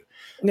works for you.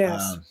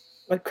 Yes.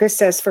 Like Chris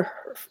says,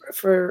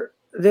 for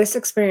this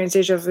experience,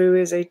 deja vu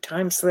is a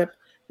time slip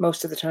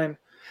most of the time.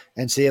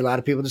 And see, a lot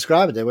of people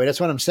describe it that way. That's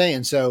what I'm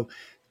saying. So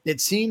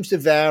it seems to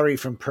vary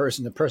from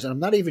person to person. I'm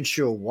not even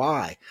sure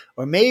why.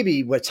 Or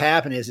maybe what's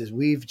happened is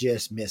we've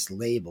just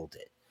mislabeled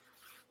it.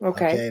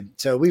 Okay.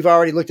 So we've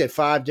already looked at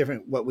 5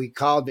 different, what we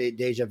call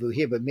deja vu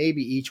here, but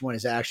maybe each one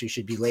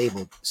should be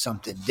labeled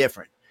something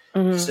different.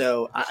 Mm-hmm.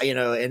 So,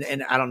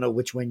 and I don't know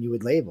which one you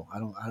would label.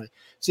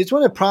 See, it's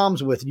one of the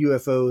problems with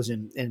UFOs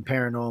and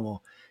paranormal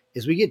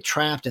is we get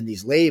trapped in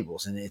these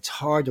labels, and it's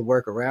hard to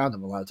work around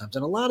them a lot of times.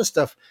 And a lot of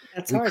stuff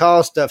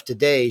call stuff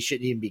today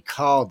shouldn't even be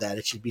called that.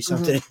 It should be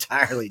something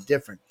entirely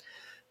different.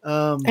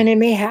 And it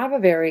may have a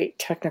very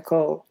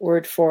technical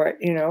word for it,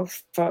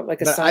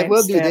 like a science. I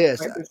will do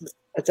this.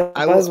 It's a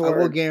buzzword. I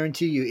will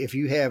guarantee you, if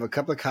you have a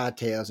couple of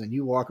cocktails and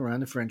you walk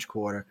around the French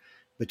Quarter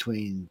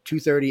between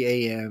 2:30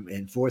 a.m.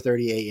 and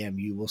 4:30 a.m.,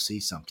 you will see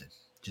something.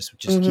 Just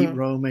keep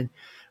roaming.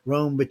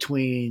 Roam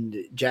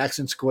between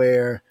Jackson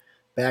Square,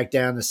 back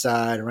down the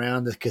side,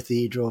 around the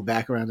cathedral,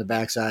 back around the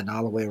backside, and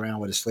all the way around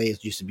where the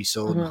slaves used to be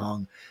sold and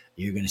hung.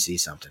 You're going to see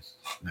something.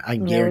 I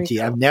can guarantee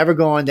you. I've never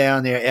gone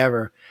down there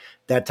ever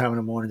that time in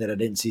the morning that I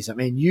didn't see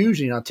something. And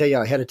usually, and I'll tell you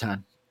ahead of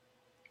time,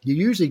 you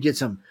usually get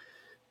some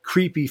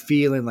creepy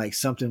feeling like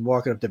something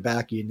walking up the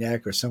back of your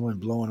neck or someone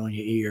blowing on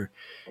your ear.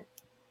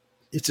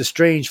 It's a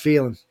strange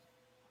feeling.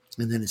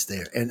 And then it's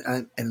there.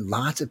 And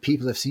lots of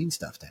people have seen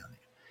stuff down there.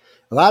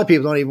 A lot of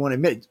people don't even want to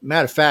admit it.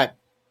 Matter of fact,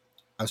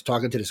 I was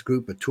talking to this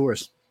group of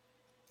tourists,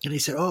 and they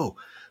said, "Oh,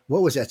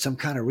 what was that? Some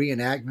kind of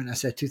reenactment?" I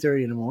said,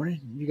 2:30 in the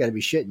morning? You got to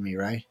be shitting me,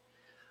 right?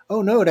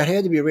 Oh, no, that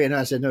had to be a reenactment.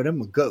 I said, no,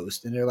 them a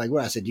ghost. And they're like,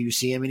 what? I said, do you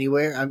see them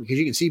anywhere? Because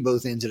you can see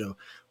both ends of the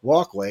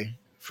walkway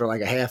for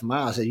like a half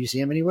mile. I said, you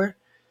see them anywhere?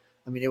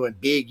 I mean, they were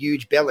big,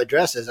 huge Bella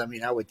dresses. I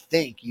mean, I would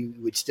think you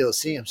would still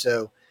see them.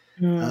 So,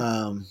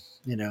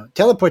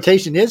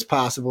 teleportation is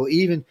possible.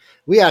 Even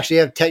we actually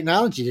have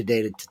technology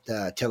today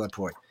to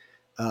teleport.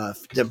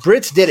 The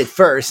Brits did it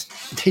first.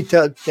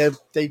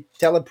 They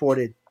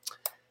teleported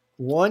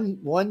one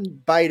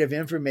byte of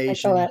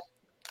information,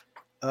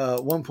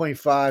 1.5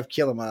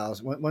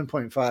 kilomiles,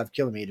 1.5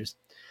 kilometers.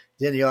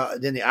 Then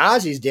the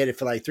Aussies did it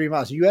for like 3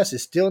 miles. The U.S.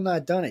 has still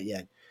not done it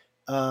yet.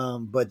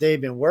 But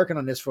they've been working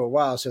on this for a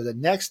while. So the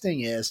next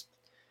thing is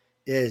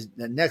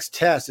the next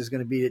test is going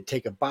to be to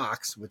take a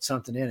box with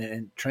something in it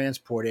and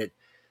transport it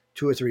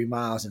 2 or 3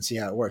 miles and see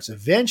how it works.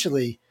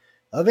 Eventually,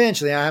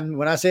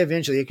 when I say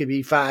eventually, it could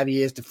be 5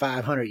 years to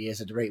 500 years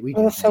at the rate we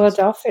do. The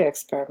Philadelphia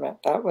experiment,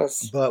 that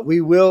was. But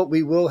we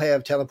will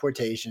have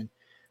teleportation.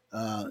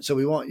 So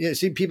we won't.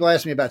 See, people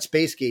ask me about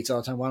space gates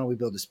all the time. Why don't we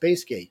build a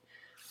space gate?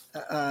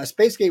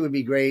 Space gate would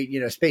be great.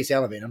 Space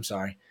elevator. I'm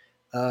sorry.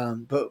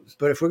 But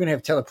if we're going to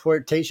have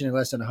teleportation in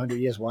less than 100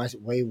 years, why is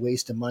it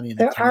waste of money?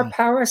 There are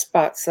power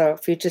spots, though,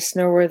 if you just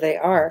know where they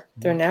are.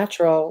 They're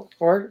natural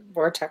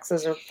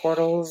vortexes or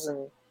portals.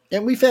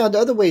 And we found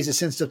other ways to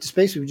send stuff to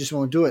space. We just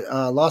won't do it.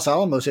 Los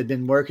Alamos had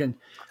been working.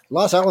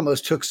 Los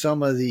Alamos took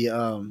some of the,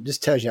 this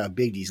tells you how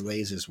big these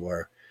lasers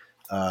were,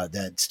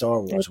 that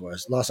Star Wars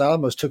was. Los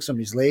Alamos took some of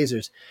these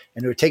lasers,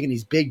 and they were taking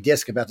these big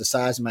discs about the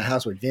size of my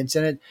house with vents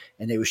in it,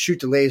 and they would shoot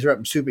the laser up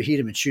and superheat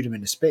them and shoot them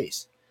into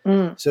space.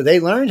 So they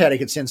learned how they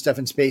could send stuff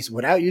in space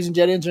without using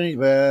jet engines,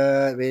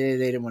 but they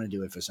didn't want to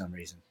do it for some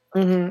reason.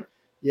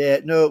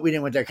 Yeah, no, we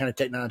didn't want that kind of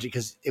technology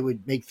because it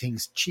would make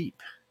things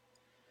cheap.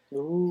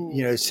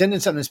 Ooh.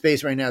 Sending something in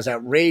space right now is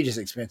outrageous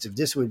expensive.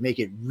 This would make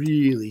it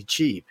really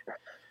cheap.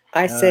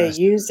 I say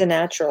use the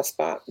natural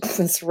spot.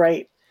 That's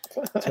right.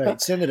 That's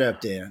right. Send it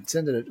up there.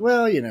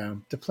 Well,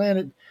 the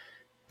planet.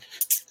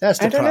 That's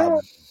the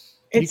problem.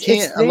 You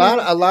can't. A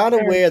lot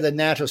of where the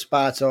natural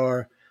spots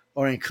are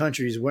in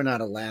countries we're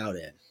not allowed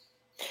in.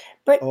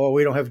 or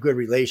we don't have good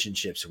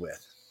relationships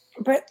with.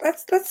 But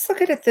let's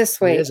look at it this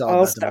It way is all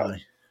about the also.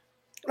 money.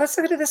 Let's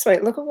look at it this way.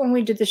 Look at when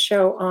we did the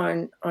show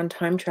on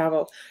time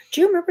travel.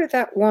 Do you remember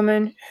that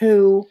woman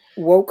who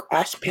woke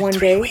up one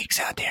day? 3 weeks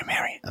out there,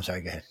 Mary. I'm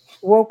sorry, go ahead.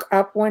 Woke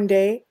up one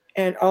day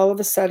and all of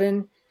a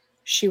sudden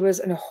she was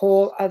in a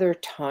whole other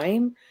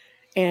time,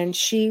 and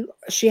she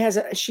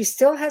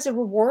still has a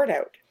reward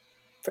out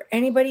for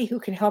anybody who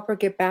can help her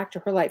get back to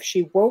her life.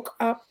 She woke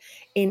up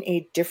in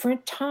a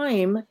different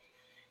time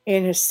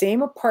in the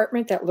same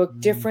apartment that looked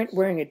different,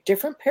 wearing a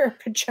different pair of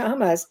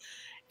pajamas,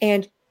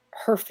 and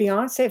her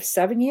fiance of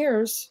 7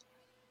 years,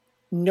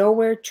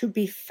 nowhere to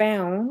be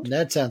found.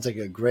 That sounds like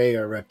a gray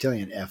or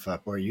reptilian F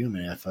up or a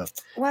human F up.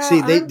 Well,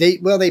 See,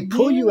 they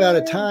pull you out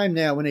of time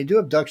now when they do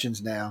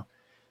abductions now,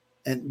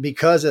 and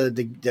because of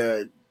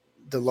the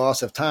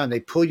loss of time, they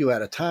pull you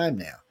out of time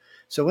now.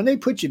 So when they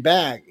put you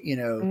back,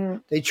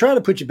 they try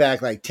to put you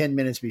back like 10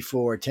 minutes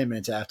before, 10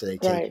 minutes after they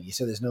take you,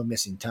 so there's no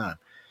missing time.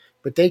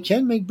 But they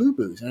can make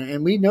boo-boos.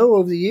 And we know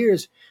over the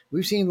years,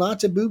 we've seen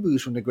lots of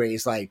boo-boos from the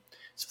Greys, like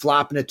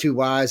flopping the two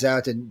wives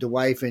out to the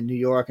wife in New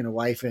York and the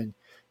wife in...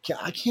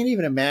 I can't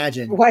even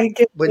imagine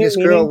when this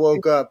girl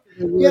woke up.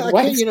 Yeah, I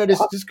can't,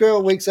 this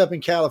girl wakes up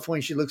in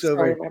California. She looks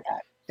over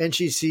and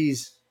she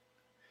sees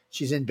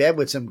she's in bed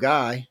with some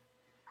guy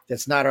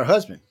that's not her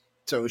husband.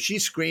 So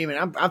she's screaming.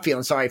 I'm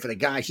feeling sorry for the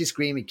guy. She's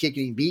screaming,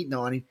 kicking him, beating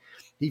on him.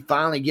 He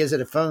finally gives her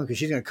the phone because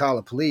she's going to call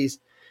the police.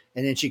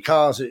 And then she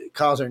calls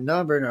her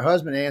number, and her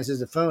husband answers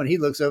the phone. He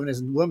looks over, and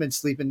there's a woman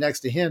sleeping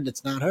next to him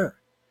that's not her.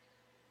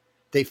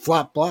 They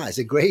flop lies.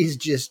 The Greys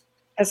just...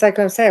 As I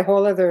can say, a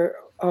whole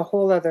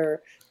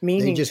other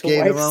meaning. They just to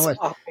gave wife the wrong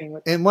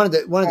way. And one of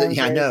the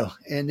I know.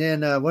 And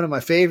then one of my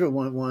favorite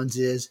ones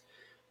is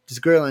this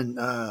girl in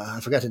I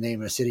forgot the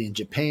name of the city in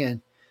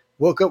Japan.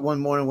 Woke up one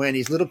morning wearing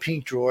these little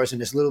pink drawers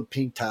and this little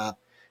pink top,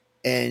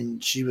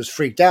 and she was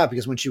freaked out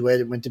because when she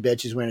went to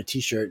bed, she was wearing a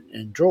t-shirt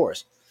and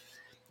drawers.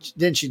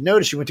 Then she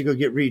noticed she went to go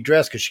get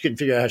redressed because she couldn't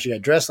figure out how she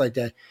got dressed like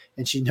that.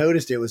 And she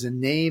noticed there was a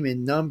name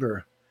and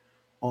number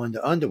on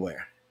the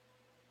underwear.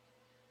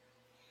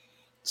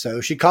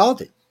 So she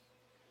called it.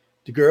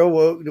 The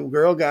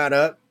girl got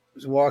up,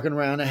 was walking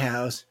around the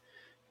house,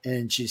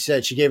 and she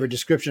said she gave her a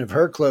description of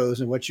her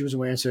clothes and what she was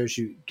wearing. So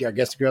I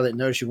guess the girl didn't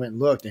notice. She went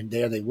and looked, and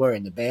there they were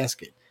in the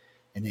basket.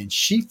 And then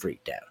she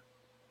freaked out.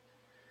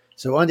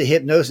 So under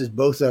hypnosis,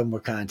 both of them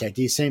were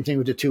contacted. Same thing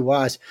with the two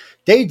wives.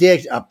 They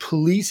did a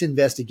police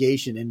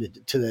investigation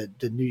into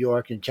the New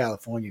York and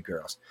California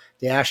girls.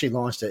 They actually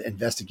launched an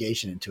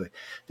investigation into it.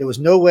 There was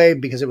no way,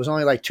 because it was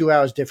only like 2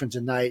 hours difference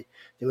a night.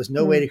 There was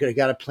no way they could have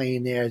got a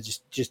plane there.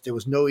 Just there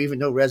was no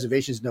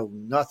reservations, no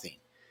nothing.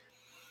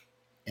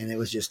 And it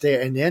was just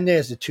there. And then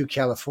there's the two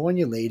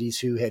California ladies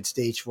who had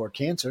stage 4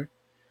 cancer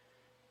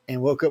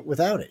and woke up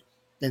without it.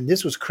 And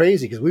this was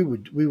crazy because we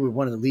were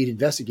one of the lead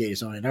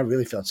investigators on it. And I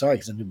really felt sorry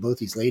because I knew both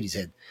these ladies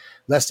had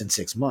less than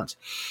 6 months.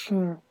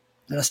 And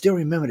I still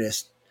remember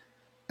this.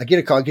 I get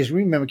a call because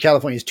remember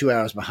California is 2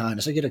 hours behind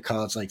us. I get a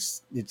call. It's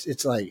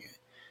like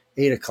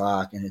 8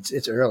 o'clock and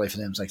it's early for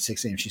them. It's like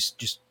 6 a.m. She's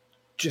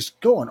just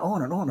going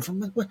on and on.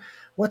 From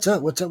what's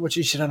up?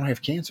 She said, I don't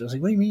have cancer. I was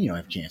like, what do you mean you don't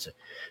have cancer?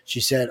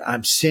 She said,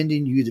 I'm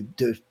sending you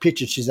the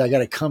picture. She said, I got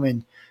to come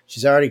in.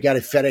 She's already got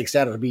it FedExed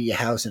out. It'll be your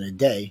house in a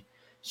day.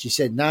 She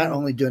said, not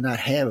only do I not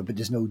have it, but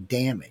there's no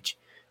damage.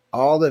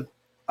 All the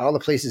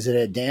places that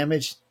had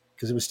damage,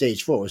 because it was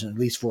stage 4, it was in at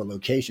least 4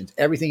 locations.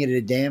 Everything that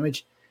had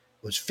damage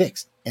was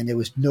fixed, and there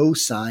was no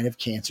sign of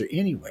cancer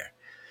anywhere.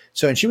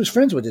 So, and she was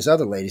friends with this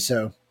other lady.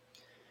 So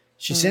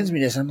she sends me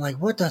this. I'm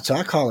like, what the? So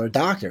I call her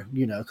doctor,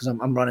 because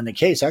I'm running the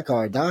case. I call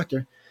her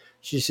doctor.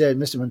 She said,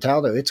 Mr.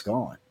 Montaldo, it's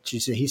gone.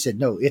 He said,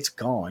 no, it's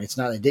gone. It's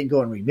not, it didn't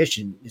go in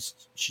remission.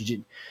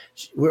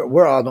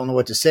 We're all don't know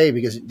what to say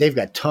because they've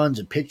got tons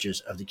of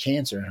pictures of the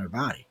cancer in her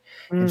body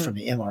and from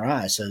the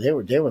MRI. So they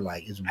were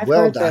like, it's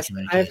well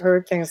documented. I've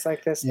heard things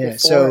like this before.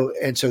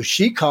 So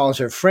she calls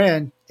her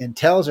friend and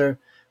tells her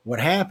what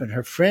happened.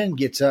 Her friend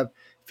gets up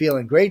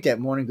feeling great that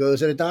morning, goes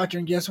to the doctor,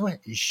 and guess what?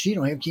 She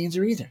don't have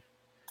cancer either.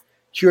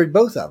 Cured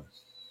both of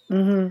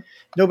them. Mm-hmm.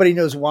 Nobody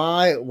knows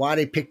why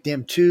they picked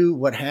them two,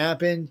 what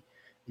happened.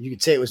 You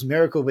could say it was a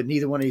miracle, but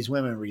neither one of these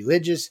women are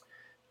religious.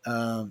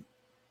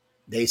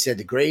 They said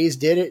the Greys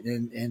did it,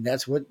 and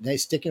that's what they're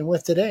sticking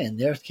with today, and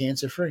they're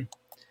cancer-free.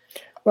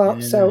 Well,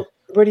 so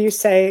what do you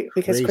say?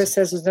 Because crazy. Chris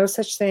says there's no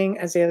such thing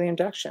as alien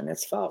abduction.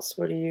 It's false.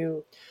 What do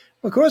you...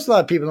 Well, of course, a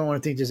lot of people don't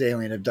want to think there's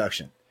alien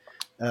abduction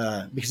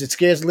because it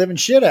scares the living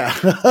shit out.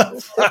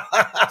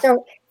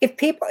 So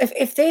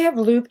if they have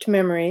looped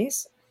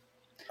memories,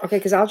 okay,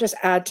 because I'll just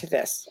add to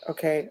this,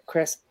 okay,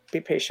 Chris, be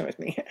patient with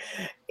me.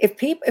 If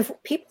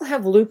people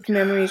have looped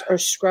memories or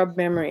scrub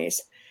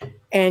memories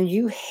and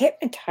you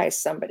hypnotize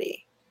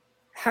somebody,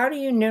 how do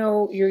you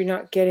know you're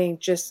not getting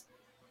just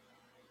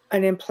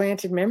an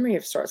implanted memory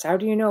of sorts? How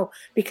do you know?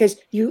 Because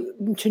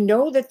to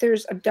know that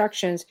there's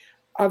abductions,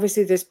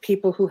 obviously there's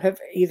people who have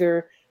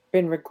either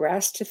been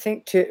regressed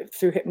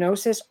through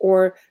hypnosis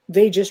or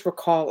they just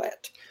recall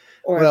it.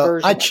 Well,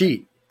 I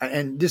cheat.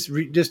 and this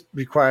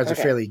requires a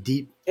fairly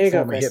deep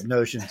form of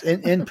hypnosis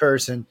in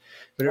person,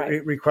 but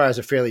it requires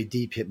a fairly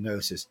deep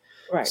hypnosis.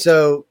 Right.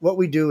 So what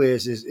we do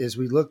is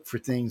we look for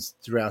things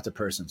throughout the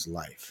person's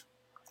life.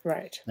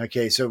 Right.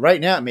 Okay. So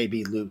right now it may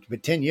be looped,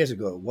 but 10 years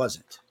ago it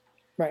wasn't.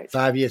 Right.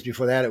 5 years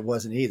before that it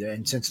wasn't either.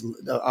 And since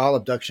all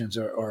abductions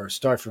are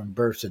start from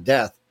birth to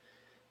death,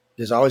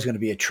 there's always going to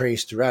be a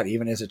trace throughout.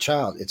 Even as a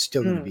child, it's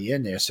still going to be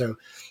in there. So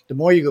the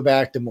more you go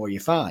back, the more you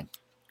find.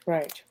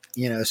 Right.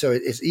 So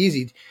it's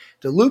easy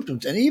to loop them.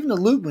 And even the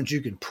loop ones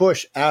you can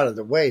push out of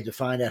the way to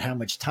find out how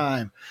much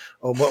time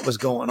or what was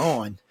going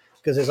on.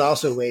 Because there's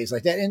also ways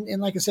like that.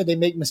 And like I said, they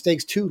make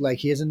mistakes too. Like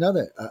here's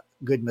another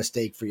good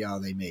mistake for y'all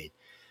they made.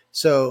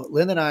 So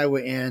Lynn and I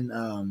were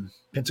in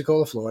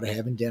Pensacola, Florida,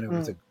 having dinner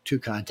with two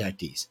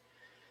contactees.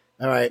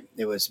 All right.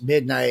 It was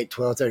midnight,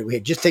 12:30. We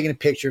had just taken a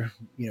picture.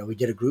 We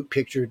did a group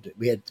picture.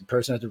 We had the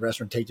person at the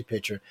restaurant take the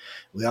picture.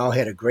 We all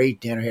had a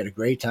great dinner, had a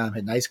great time,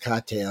 had nice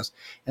cocktails.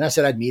 And I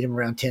said I'd meet him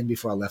around 10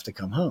 before I left to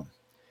come home.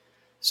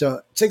 So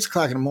at 6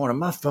 o'clock in the morning,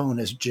 my phone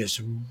is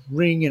just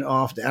ringing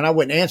off. And I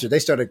wouldn't answer. They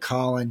started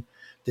calling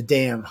the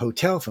damn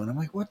hotel phone. I'm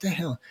like, what the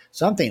hell?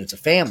 So I'm thinking it's a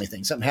family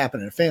thing. Something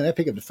happened in the family. I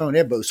pick up the phone.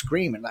 They're both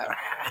screaming. Like,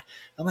 ah.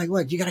 I'm like,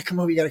 what? You got to come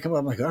over. You got to come over.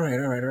 I'm like, all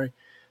right.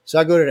 So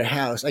I go to the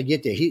house. I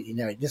get there.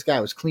 This guy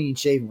was clean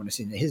shaven when I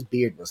seen him. His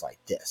beard was like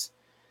this.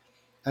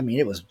 I mean,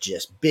 it was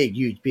just big,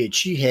 huge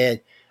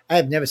beard. I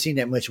have never seen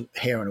that much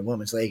hair on a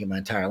woman's leg in my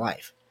entire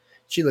life.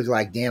 She looked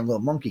like damn little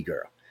monkey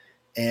girl.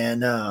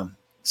 And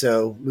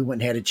so we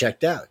went and had it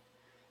checked out.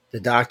 The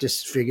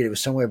doctors figured it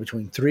was somewhere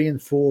between 3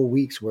 and 4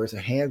 weeks worth of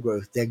hair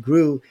growth that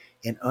grew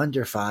in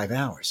under 5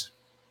 hours.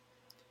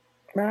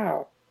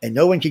 Wow. And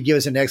no one could give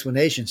us an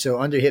explanation. So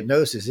under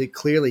hypnosis, it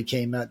clearly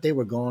came out they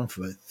were gone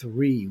for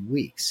 3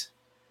 weeks.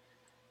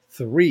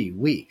 3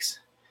 weeks.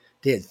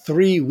 They had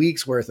 3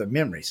 weeks worth of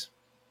memories.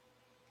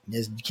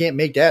 You can't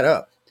make that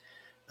up.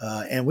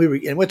 And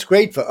what's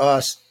great for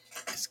us,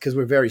 because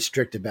we're very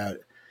strict about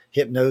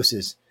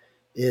hypnosis,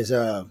 is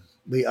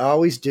we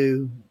always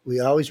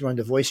run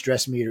the voice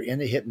stress meter in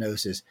the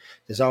hypnosis.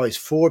 There's always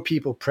 4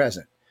 people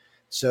present.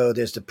 So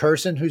there's the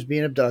person who's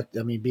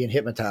being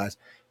hypnotized,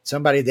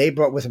 somebody they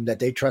brought with them that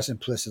they trust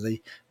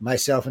implicitly,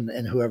 myself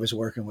and whoever's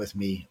working with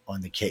me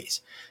on the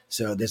case.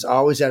 So there's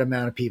always that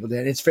amount of people there.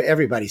 And it's for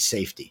everybody's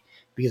safety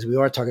because we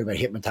are talking about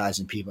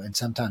hypnotizing people and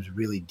sometimes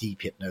really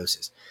deep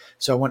hypnosis.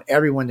 So I want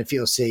everyone to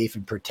feel safe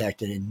and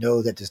protected and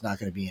know that there's not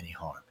going to be any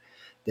harm.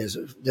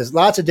 There's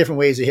lots of different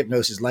ways of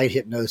hypnosis, light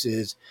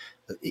hypnosis.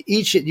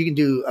 Each you can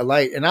do a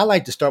light, and I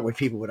like to start with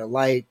people with a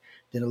light,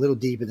 then a little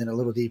deeper, then a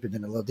little deeper,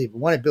 then a little deeper.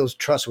 One, it builds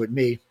trust with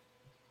me,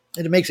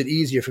 and it makes it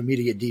easier for me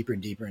to get deeper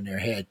and deeper in their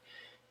head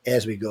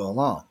as we go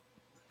along.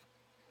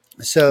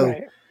 So,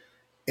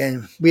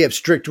 And we have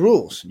strict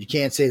rules. You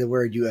can't say the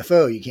word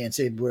UFO. You can't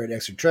say the word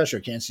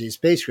extraterrestrial. You can't say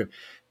spacecraft.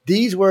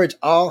 These words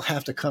all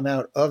have to come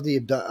out of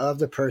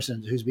the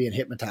person who's being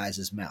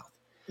hypnotized's mouth.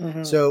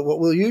 Mm-hmm. So what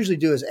we'll usually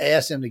do is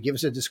ask them to give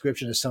us a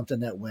description of something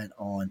that went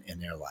on in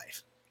their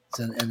life,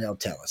 and they'll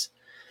tell us.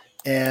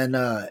 And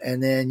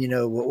then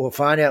we'll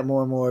find out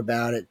more and more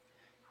about it,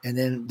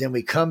 and then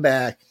we come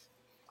back,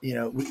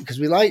 because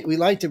we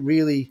like to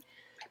really,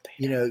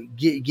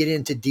 get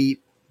into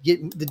deep.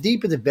 The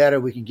deeper the better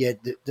we can get,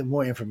 the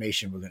more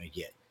information we're going to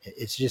get.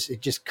 It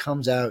just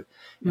comes out.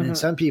 And in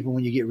some people,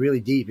 when you get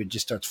really deep, it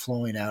just starts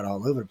flowing out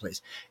all over the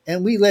place.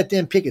 And we let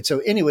them pick it. So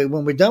anyway,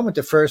 when we're done with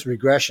the first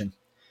regression,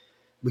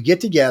 we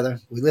get together,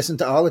 we listen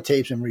to all the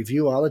tapes and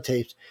review all the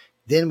tapes.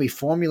 Then we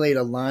formulate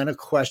a line of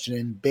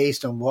questioning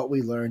based on what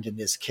we learned in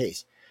this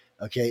case.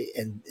 Okay.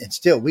 And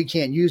still, we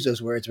can't use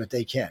those words, but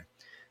they can.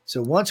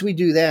 So once we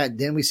do that,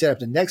 then we set up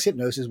the next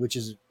hypnosis, which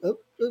is a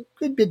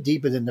good bit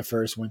deeper than the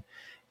first one.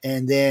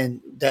 And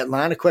then that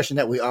line of question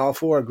that we all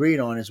 4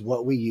 agreed on is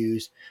what we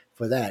use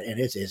for that. And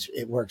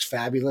it works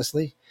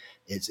fabulously.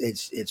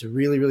 It's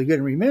really, really good.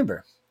 And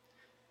remember,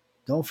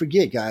 don't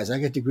forget, guys, I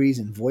got degrees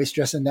in voice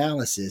stress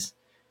analysis,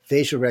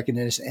 facial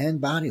recognition, and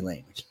body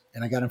language.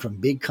 And I got them from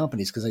big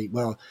companies because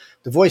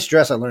the voice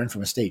stress I learned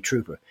from a state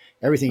trooper.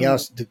 Everything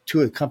else, the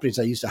 2 of the companies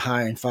I used to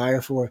hire and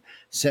fire for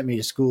sent me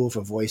to school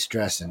for voice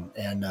stress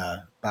and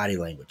body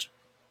language.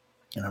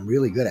 And I'm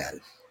really good at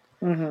it.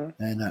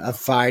 Mm-hmm. And I've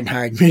fired and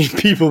hired many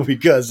people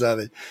because of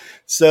it.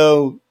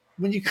 So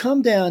when you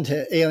come down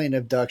to alien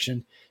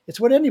abduction, it's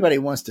what anybody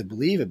wants to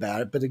believe about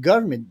it, but the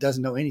government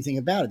doesn't know anything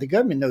about it. The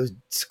government knows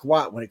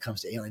squat when it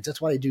comes to aliens. That's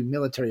why they do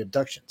military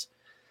abductions.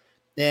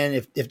 And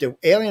if the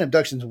alien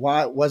abductions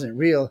wasn't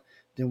real,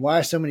 then why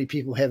are so many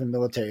people having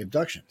military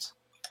abductions?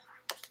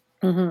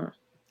 Mm-hmm.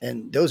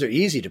 And those are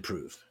easy to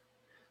prove.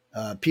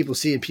 People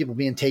seeing people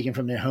being taken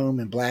from their home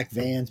in black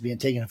vans, being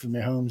taken from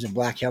their homes in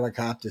black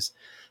helicopters,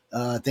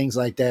 things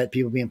like that,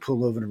 people being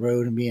pulled over the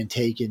road and being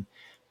taken.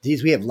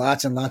 We have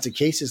lots and lots of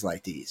cases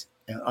like these.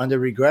 And under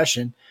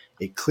regression,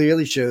 it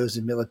clearly shows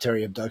the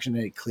military abduction,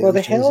 and it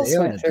clearly shows the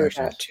alien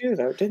abduction. That too,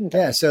 though, didn't they?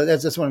 Yeah, so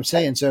that's what I'm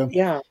saying. So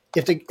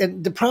if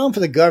the problem for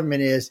the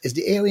government is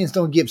the aliens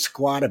don't give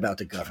squat about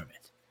the government.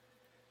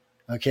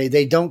 Okay,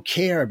 they don't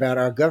care about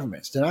our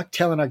governments. They're not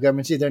telling our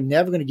governments they're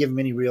never going to give them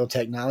any real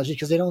technology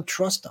because they don't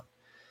trust them.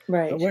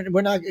 Right. But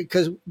we're not,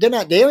 because they're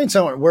not. The aliens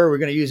aren't worried we're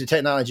going to use the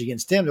technology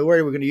against them. They're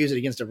worried we're going to use it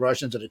against the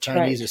Russians or the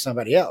Chinese Right. or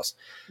somebody else.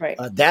 Right.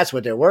 That's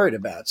what they're worried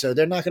about. So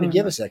they're not going to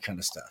give Mhm. us that kind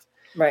of stuff.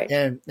 Right.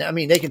 And I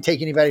mean, they can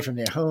take anybody from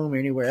their home or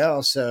anywhere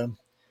else. So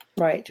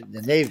Right.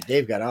 and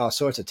they've got all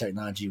sorts of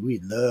technology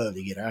we'd love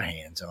to get our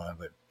hands on.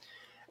 But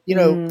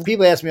Mm.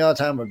 people ask me all the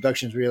time, are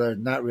abductions real or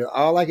not real?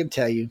 All I can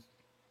tell you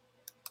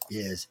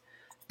is,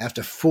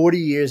 after 40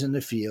 years in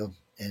the field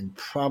and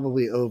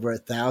probably over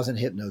 1,000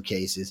 hypno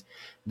cases,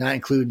 not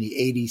including the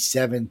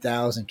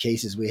 87,000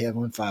 cases we have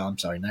on file. I'm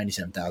sorry,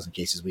 97,000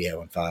 cases we have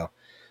on file.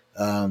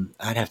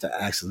 I'd have to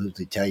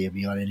absolutely tell you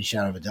beyond any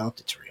shadow of a doubt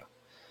it's real.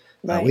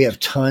 Right. We have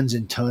tons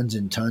and tons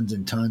and tons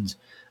and tons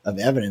of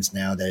evidence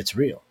now that it's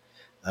real.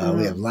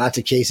 We have lots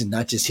of cases,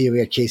 not just here. We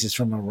have cases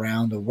from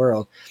around the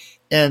world.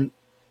 And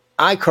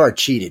iCard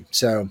cheated.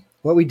 So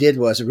what we did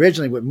was,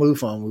 originally with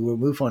MUFON, we were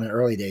MUFON in the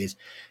early days,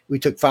 we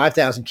took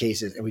 5,000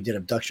 cases and we did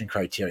abduction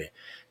criteria.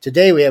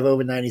 Today we have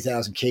over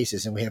 90,000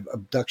 cases and we have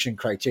abduction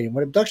criteria. And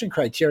what abduction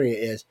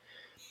criteria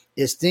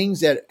is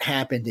things that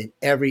happened in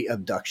every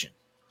abduction.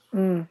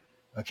 Mm.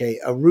 Okay,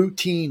 a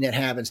routine that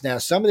happens. Now,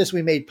 some of this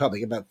we made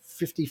public. About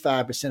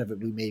 55% of it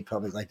we made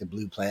public, like the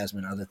blue plasma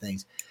and other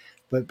things.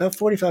 But about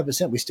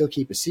 45% we still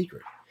keep a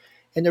secret.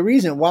 And the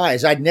reason why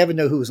is I'd never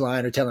know who was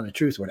lying or telling the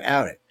truth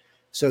without it.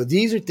 So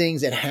these are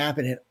things that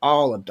happen in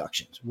all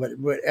abductions,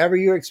 whatever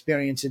you're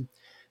experiencing.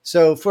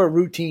 So for a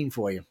routine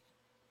for you,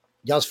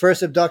 y'all's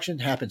first abduction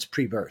happens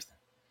pre-birth.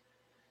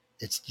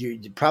 It's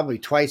probably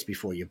twice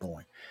before you're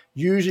born.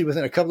 Usually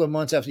within a couple of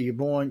months after you're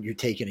born, you're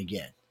taken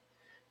again.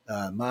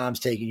 Mom's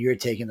taken, you're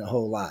taking the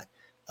whole lot.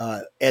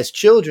 As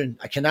children,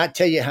 I cannot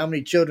tell you how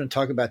many children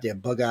talk about their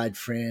bug-eyed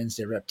friends,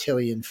 their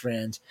reptilian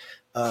friends,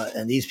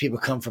 and these people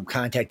come from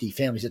contactee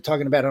families. They're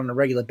talking about it on a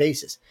regular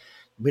basis.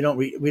 We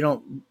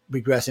don't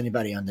regress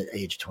anybody under the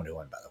age of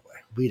 21, by the way.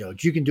 We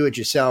don't. You can do it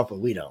yourself, but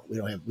we don't.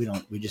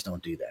 We just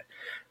don't do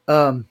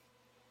that.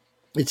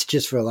 It's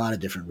just for a lot of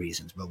different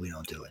reasons, but we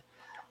don't do it.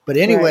 But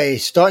anyway,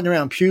 starting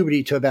around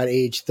puberty to about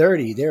age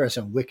 30, there are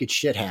some wicked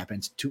shit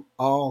happens to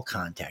all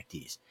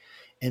contactees.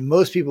 And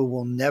most people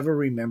will never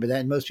remember that.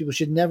 And most people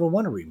should never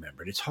want to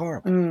remember it. It's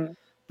horrible. Mm.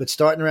 But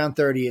starting around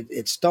 30,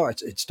 it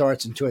starts. It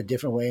starts into a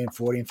different way. And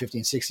 40 and 50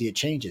 and 60, it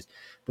changes.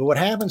 But what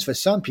happens for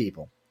some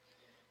people,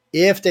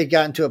 if they've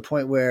gotten to a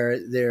point where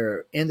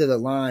they're into the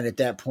line at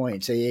that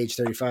point, say age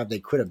 35, they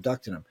quit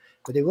abducting them.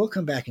 But they will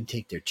come back and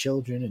take their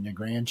children and their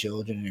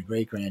grandchildren and their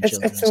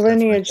great-grandchildren. It's a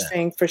lineage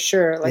thing for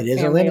sure. Like it is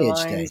a family lineage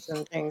lines thing.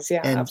 and things.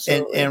 Yeah, and,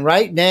 absolutely. And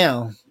right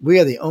now, we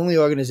are the only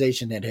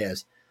organization that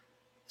has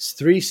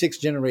 6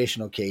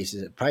 generational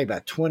cases, probably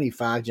about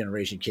 25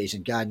 generation cases,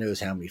 and God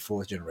knows how many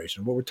 4th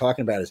generation. What we're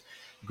talking about is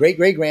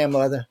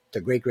great-great-grandmother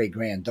to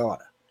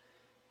great-great-granddaughter.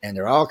 And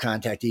they're all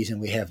contactees,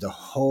 and we have the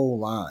whole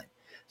line.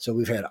 So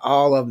we've had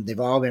all of them. They've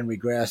all been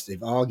regressed.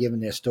 They've all given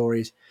their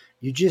stories.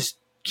 You just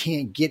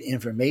can't get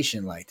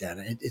information like that.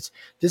 And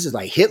this is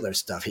like Hitler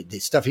stuff, the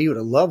stuff he would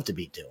have loved to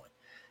be doing.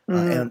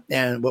 Mm-hmm.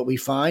 And what we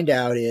find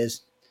out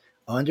is,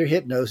 under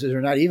hypnosis, or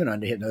not even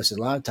under hypnosis,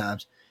 a lot of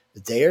times,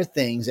 they are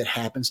things that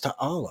happens to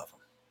all of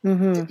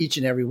them, to each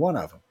and every one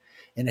of them.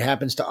 And it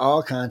happens to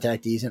all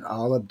contactees and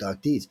all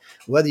abductees.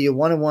 Whether you're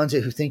one of the ones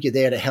who think you're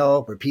there to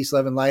help or peace,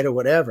 love, and light or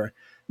whatever,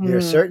 there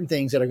are certain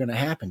things that are going to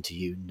happen to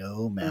you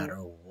no matter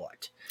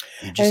what.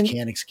 You just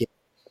can't escape.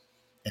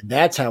 And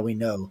that's how we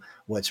know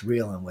what's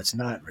real and what's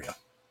not real.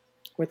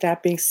 With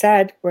that being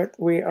said,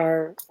 we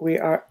are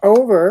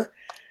over.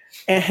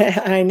 And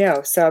I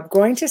know. So I'm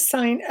going to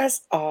sign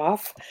us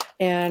off.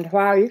 And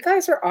wow, you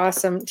guys are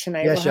awesome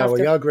tonight. Yes, y'all.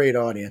 Y'all great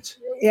audience.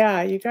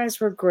 Yeah, you guys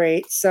were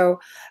great.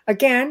 So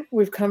again,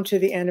 we've come to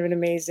the end of an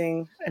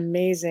amazing,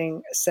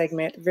 amazing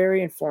segment.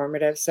 Very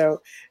informative.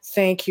 So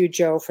thank you,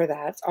 Joe, for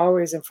that. It's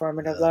always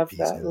informative. Love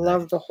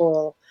the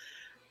whole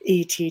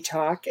ET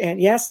talk.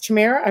 And yes,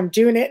 Tamara, I'm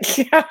doing it.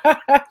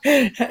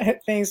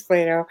 Thanks,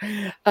 Plato.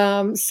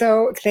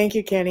 So thank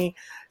you, Kenny.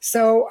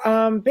 So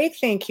big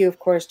thank you, of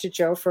course, to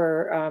Joe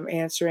for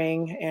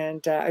answering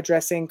and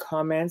addressing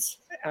comments.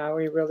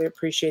 We really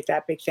appreciate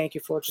that. Big thank you,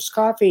 Folgers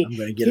Coffee. I'm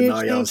going to get Huge in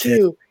all y'all's thank head.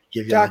 you,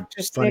 Give you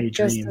Dr. funny Snick,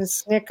 Justin dreams.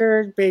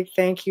 Snicker. Big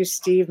thank you,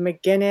 Steve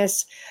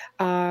McGinnis.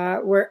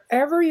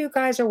 Wherever you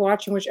guys are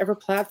watching, whichever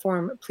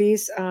platform,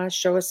 please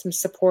show us some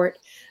support.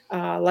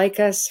 Like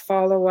us,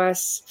 follow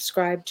us,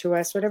 subscribe to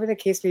us, whatever the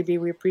case may be.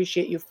 We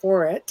appreciate you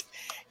for it.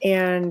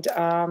 And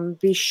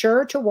be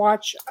sure to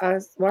watch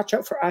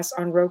out for us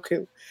on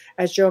Roku.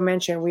 As Joe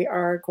mentioned, we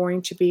are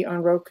going to be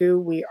on Roku.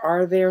 We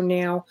are there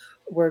now.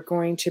 We're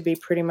going to be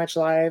pretty much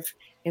live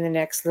in the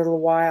next little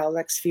while,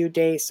 next few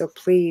days. So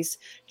please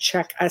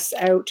check us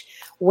out.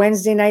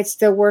 Wednesday night,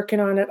 still working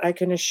on it. I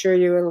can assure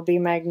you it'll be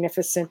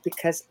magnificent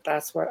because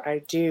that's what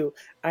I do.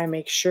 I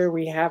make sure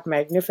we have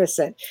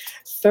magnificent.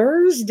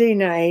 Thursday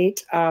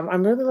night,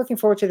 I'm really looking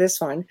forward to this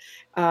one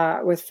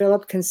with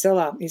Philip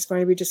Kinsella. He's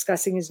going to be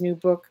discussing his new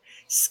book,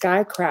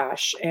 Sky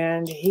Crash,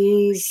 and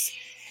he's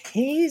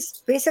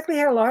he's basically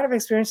had a lot of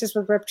experiences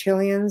with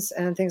reptilians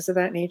and things of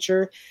that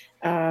nature.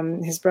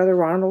 His brother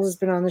Ronald has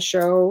been on the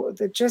show.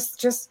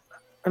 Just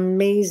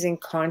amazing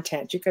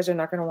content. You guys are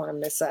not going to want to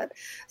miss that.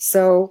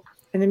 So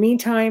in the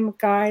meantime,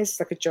 guys,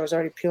 look at Joe's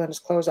already peeling his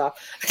clothes off.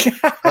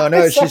 Oh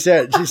no, she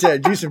said, do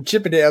some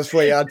Chippendales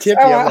for you. I'll tip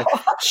you. I'm like,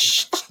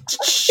 shh.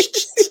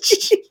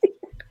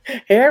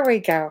 Here we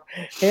go.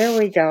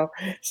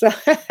 So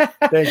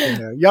thank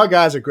you. Y'all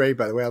guys are great,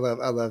 by the way. I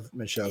love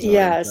Michelle's.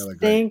 Yes,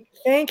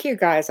 thank you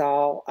guys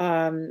all.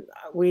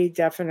 We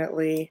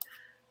definitely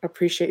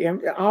appreciate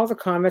you. All the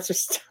comments are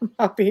still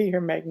up here.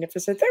 You're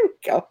magnificent. There we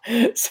go.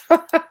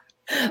 So,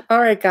 all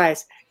right,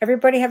 guys.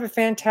 Everybody have a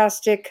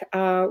fantastic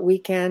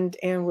weekend,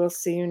 and we'll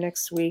see you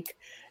next week.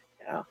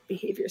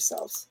 Behave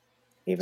yourselves.